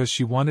 all because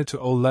she wanted to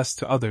owe less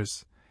to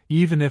others,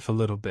 even if a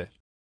little bit.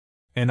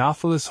 In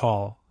Ophelis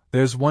Hall,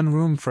 there's one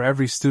room for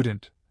every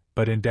student,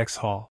 but in Dex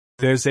Hall,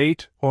 there's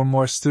 8 or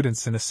more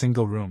students in a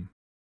single room.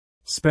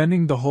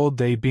 Spending the whole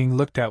day being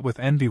looked at with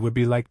envy would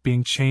be like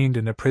being chained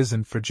in a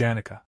prison for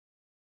Janica.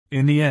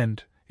 In the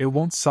end, it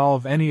won't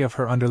solve any of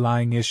her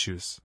underlying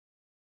issues.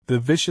 The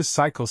vicious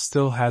cycle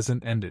still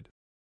hasn't ended.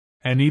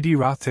 And Ed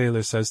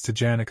Rothtailor says to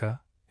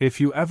Janica,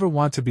 "If you ever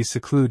want to be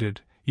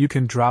secluded, you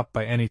can drop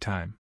by any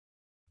time.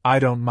 I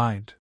don't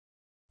mind."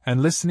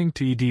 And listening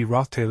to Ed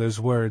Rothtailor's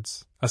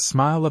words, a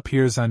smile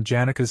appears on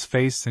Janica's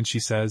face and she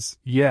says,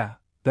 "Yeah,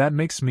 that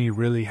makes me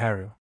really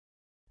haru.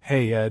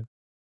 Hey Ed.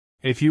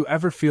 If you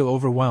ever feel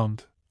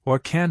overwhelmed, or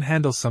can't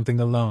handle something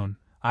alone,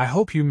 I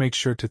hope you make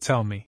sure to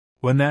tell me.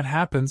 When that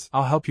happens,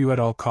 I'll help you at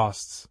all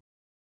costs."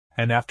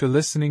 And after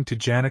listening to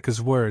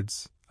Janica's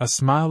words, a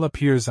smile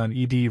appears on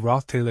Ed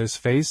Rothtailor's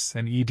face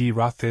and Ed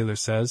Rothtailor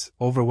says,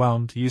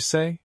 "Overwhelmed, you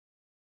say?"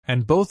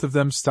 And both of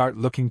them start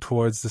looking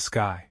towards the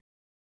sky.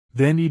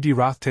 Then Ed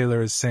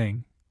Rothtailor is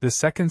saying, "The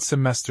second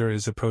semester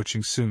is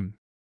approaching soon.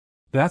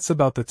 That's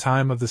about the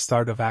time of the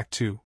start of Act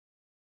 2.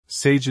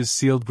 Sage's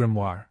Sealed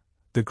Grimoire.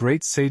 The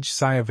great sage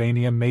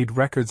Syavania made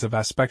records of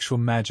aspectual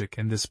magic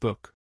in this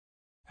book.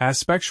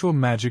 Aspectual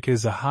magic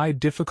is a high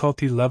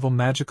difficulty level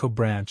magical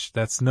branch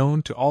that's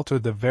known to alter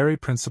the very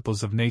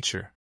principles of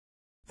nature.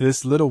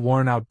 This little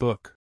worn out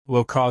book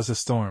will cause a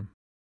storm."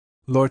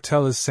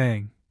 Lortel is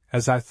saying,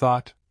 "As I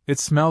thought, it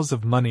smells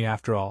of money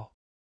after all.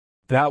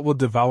 That will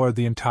devour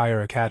the entire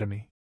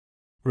academy.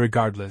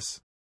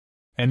 Regardless."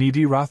 And Ed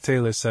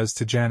Rothtailor says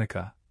to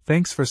Janica,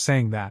 "Thanks for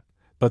saying that,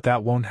 but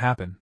that won't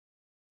happen."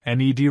 And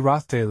Ed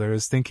Rothtailor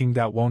is thinking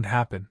that won't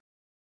happen.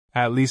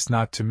 At least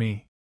not to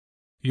me.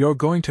 "You're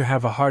going to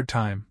have a hard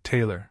time,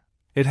 Taylor.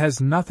 It has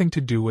nothing to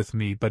do with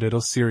me, but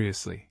it'll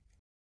seriously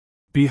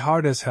be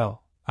hard as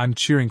hell. I'm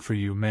cheering for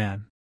you,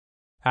 man."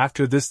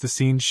 After this the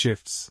scene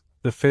shifts,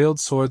 the failed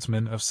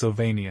swordsman of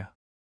Sylvania.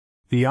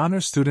 The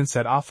honor students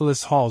at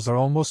Ophelis Halls are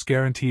almost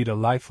guaranteed a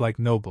life like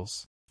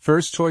nobles.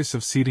 First choice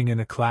of seating in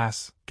a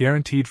class,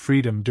 guaranteed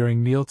freedom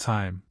during meal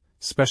time,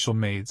 special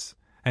maids,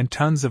 and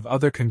tons of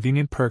other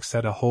convenient perks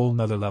at a whole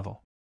nother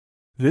level.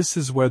 This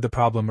is where the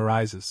problem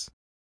arises.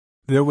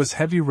 There was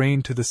heavy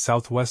rain to the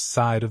southwest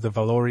side of the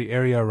Valori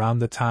area around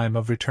the time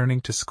of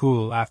returning to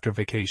school after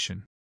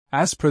vacation.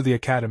 As per the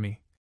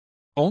academy,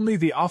 only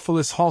the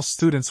Ophelis Hall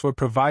students were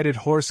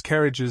provided horse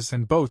carriages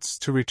and boats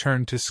to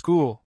return to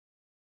school.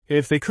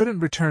 If they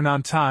couldn't return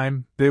on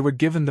time, they were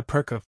given the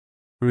perk of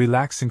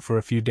relaxing for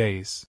a few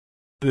days.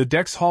 The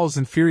Dex Hall's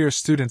inferior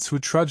students who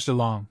trudged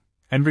along,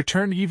 and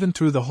returned even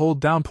through the whole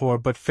downpour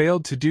but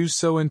failed to do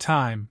so in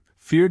time,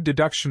 feared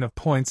deduction of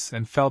points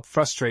and felt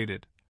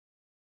frustrated.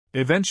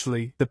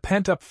 Eventually, the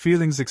pent-up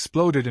feelings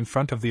exploded in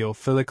front of the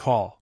Ophilic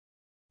Hall.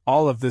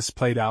 All of this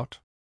played out.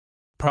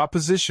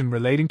 Proposition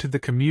relating to the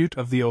commute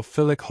of the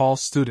Ophilic Hall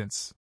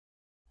students.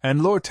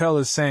 And Lortel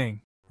is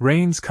saying,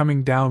 "Rain's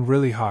coming down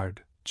really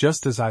hard,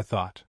 just as I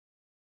thought."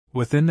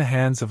 Within the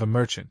hands of a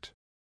merchant.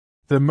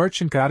 The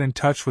merchant got in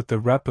touch with the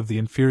rep of the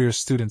inferior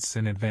students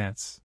in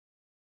advance.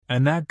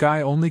 And that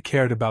guy only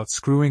cared about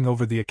screwing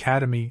over the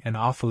academy and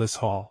Ophelis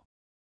Hall.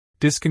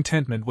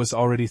 Discontentment was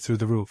already through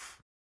the roof.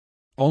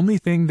 Only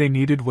thing they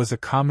needed was a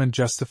common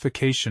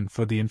justification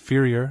for the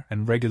inferior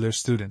and regular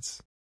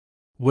students.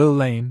 Will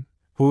Lane,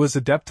 who was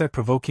adept at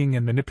provoking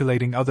and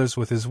manipulating others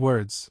with his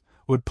words,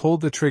 would pull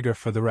the trigger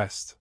for the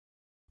rest.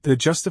 The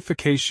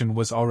justification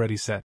was already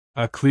set.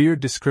 A clear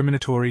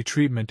discriminatory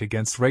treatment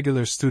against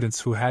regular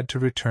students who had to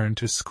return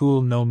to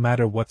school no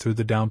matter what through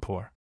the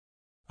downpour.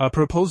 A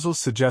proposal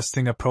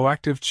suggesting a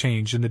proactive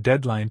change in the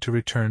deadline to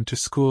return to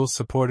school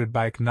supported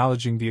by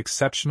acknowledging the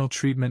exceptional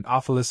treatment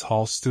Ophelis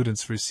Hall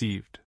students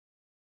received.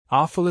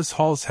 Ophelis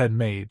Hall's head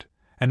maid,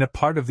 and a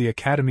part of the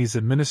Academy's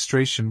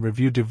administration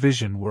review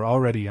division were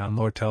already on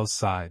Lortel's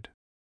side.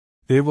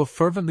 They will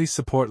fervently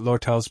support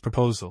Lortel's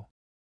proposal.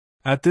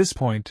 At this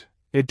point,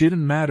 it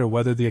didn't matter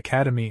whether the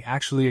Academy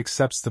actually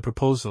accepts the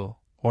proposal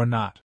or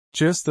not.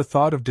 Just the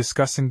thought of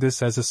discussing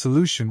this as a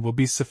solution will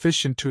be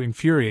sufficient to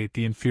infuriate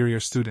the inferior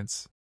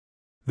students.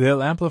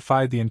 They'll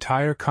amplify the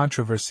entire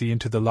controversy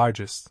into the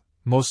largest,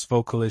 most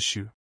vocal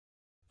issue.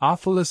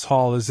 Ophelis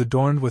Hall is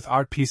adorned with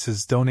art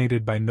pieces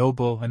donated by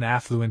noble and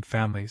affluent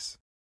families.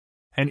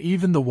 And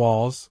even the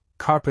walls,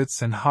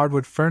 carpets and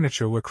hardwood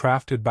furniture were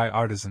crafted by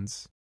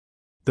artisans.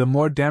 The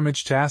more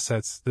damaged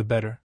assets, the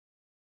better.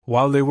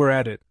 While they were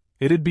at it,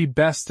 it'd be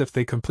best if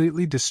they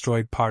completely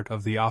destroyed part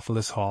of the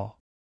Ophelis Hall.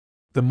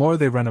 The more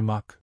they run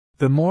amok,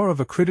 the more of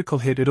a critical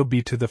hit it'll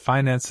be to the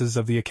finances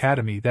of the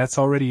Academy that's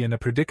already in a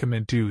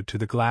predicament due to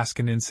the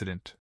Glaskin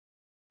incident.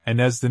 And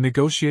as the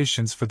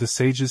negotiations for the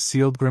Sage's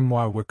Sealed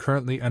Grimoire were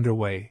currently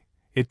underway,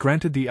 it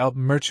granted the Elp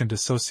Merchant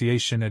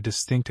Association a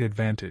distinct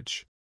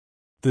advantage.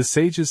 The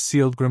Sage's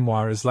Sealed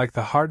Grimoire is like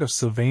the heart of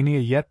Sylvania,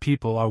 yet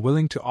people are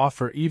willing to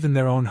offer even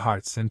their own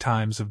hearts in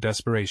times of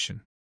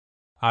desperation.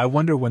 I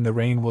wonder when the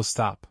rain will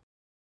stop.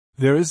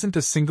 There isn't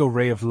a single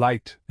ray of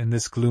light in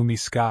this gloomy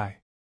sky.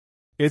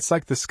 It's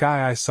like the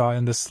sky I saw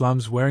in the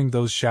slums wearing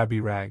those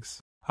shabby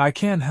rags. I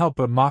can't help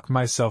but mock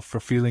myself for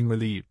feeling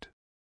relieved.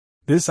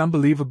 This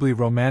unbelievably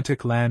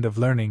romantic land of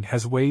learning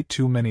has way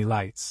too many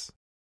lights.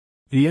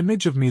 The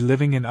image of me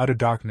living in utter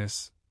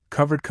darkness,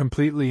 covered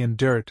completely in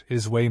dirt,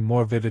 is way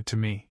more vivid to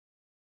me.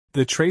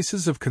 The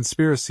traces of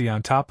conspiracy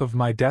on top of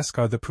my desk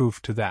are the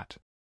proof to that.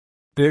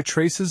 They're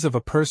traces of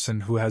a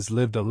person who has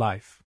lived a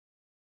life,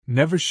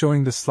 never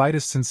showing the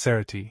slightest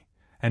sincerity,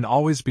 and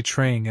always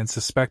betraying and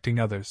suspecting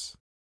others.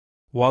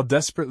 While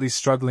desperately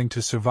struggling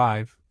to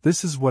survive,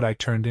 this is what I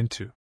turned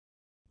into.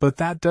 But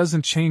that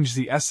doesn't change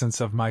the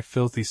essence of my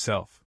filthy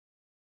self.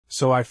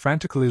 So I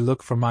frantically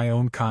look for my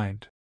own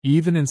kind.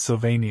 Even in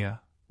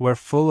Sylvania, where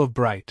full of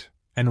bright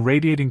and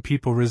radiating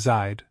people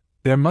reside,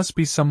 there must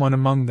be someone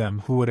among them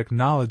who would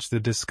acknowledge the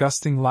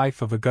disgusting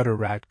life of a gutter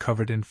rat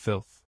covered in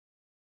filth.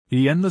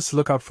 The endless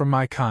lookout for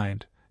my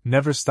kind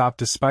never stopped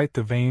despite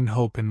the vain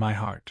hope in my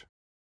heart.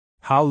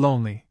 How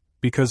lonely,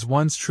 because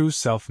one's true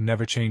self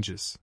never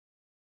changes.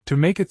 To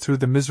make it through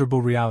the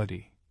miserable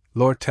reality,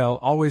 Lortel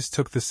always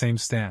took the same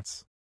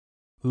stance.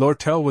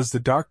 Lortel was the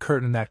dark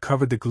curtain that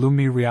covered the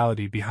gloomy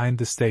reality behind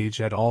the stage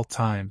at all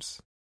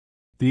times.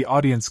 The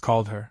audience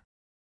called her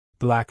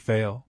Black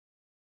Veil.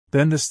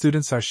 Then the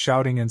students are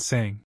shouting and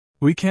saying,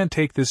 "We can't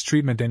take this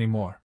treatment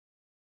anymore.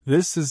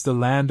 This is the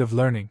land of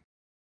learning.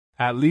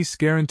 At least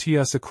guarantee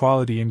us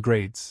equality in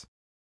grades."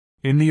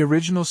 In the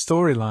original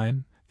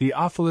storyline, the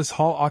Ophelis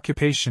Hall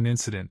occupation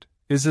incident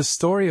is a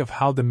story of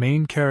how the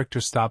main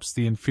character stops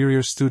the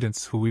inferior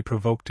students who we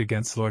provoked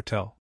against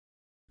Lortel.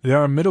 There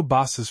are middle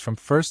bosses from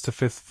 1st to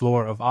 5th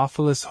floor of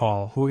Ophelis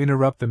Hall who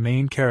interrupt the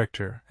main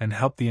character and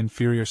help the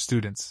inferior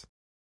students.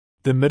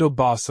 The middle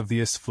boss of the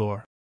IS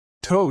floor,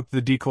 Toad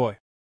the decoy.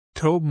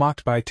 Toad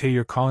mocked by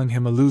Taylor calling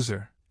him a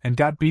loser, and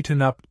got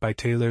beaten up by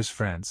Taylor's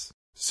friends,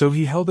 so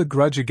he held a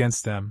grudge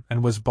against them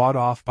and was bought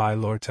off by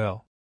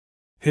Lortel.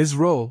 His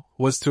role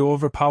was to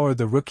overpower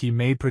the rookie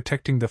maid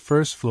protecting the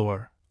 1st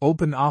floor,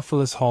 open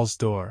Ophelis Hall's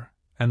door,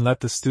 and let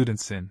the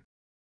students in.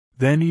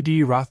 Then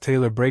E.D. Roth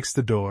Taylor breaks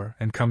the door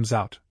and comes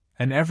out,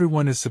 and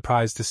everyone is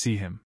surprised to see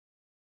him.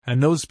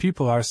 And those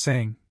people are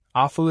saying,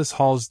 "Ophelis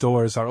Hall's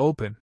doors are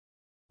open.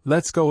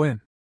 Let's go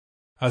in."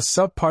 A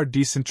subpar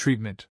decent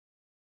treatment.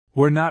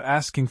 We're not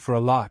asking for a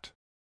lot.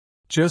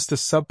 Just a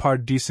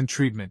subpar decent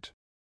treatment.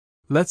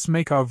 Let's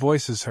make our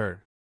voices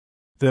heard.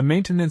 The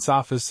maintenance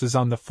office is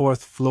on the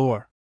 4th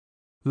floor.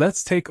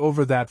 Let's take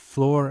over that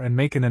floor and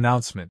make an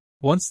announcement.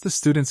 Once the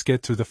students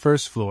get to the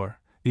 1st floor,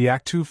 the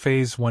Act 2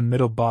 Phase 1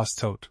 middle boss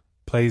Tote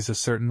plays a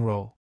certain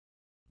role.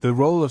 The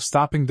role of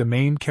stopping the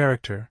main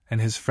character and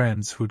his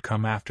friends who'd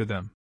come after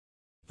them.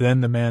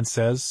 Then the man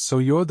says, "So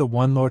you're the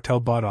one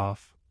Lortel bought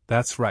off."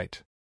 That's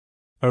right.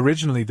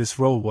 Originally this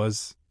role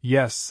was,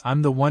 yes,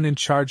 I'm the one in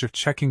charge of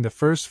checking the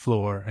 1st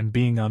floor and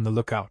being on the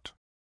lookout.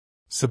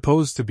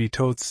 Supposed to be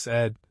Tote's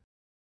Ed.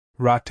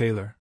 Rot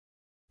Taylor.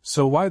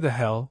 So why the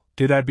hell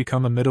did I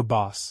become a middle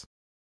boss?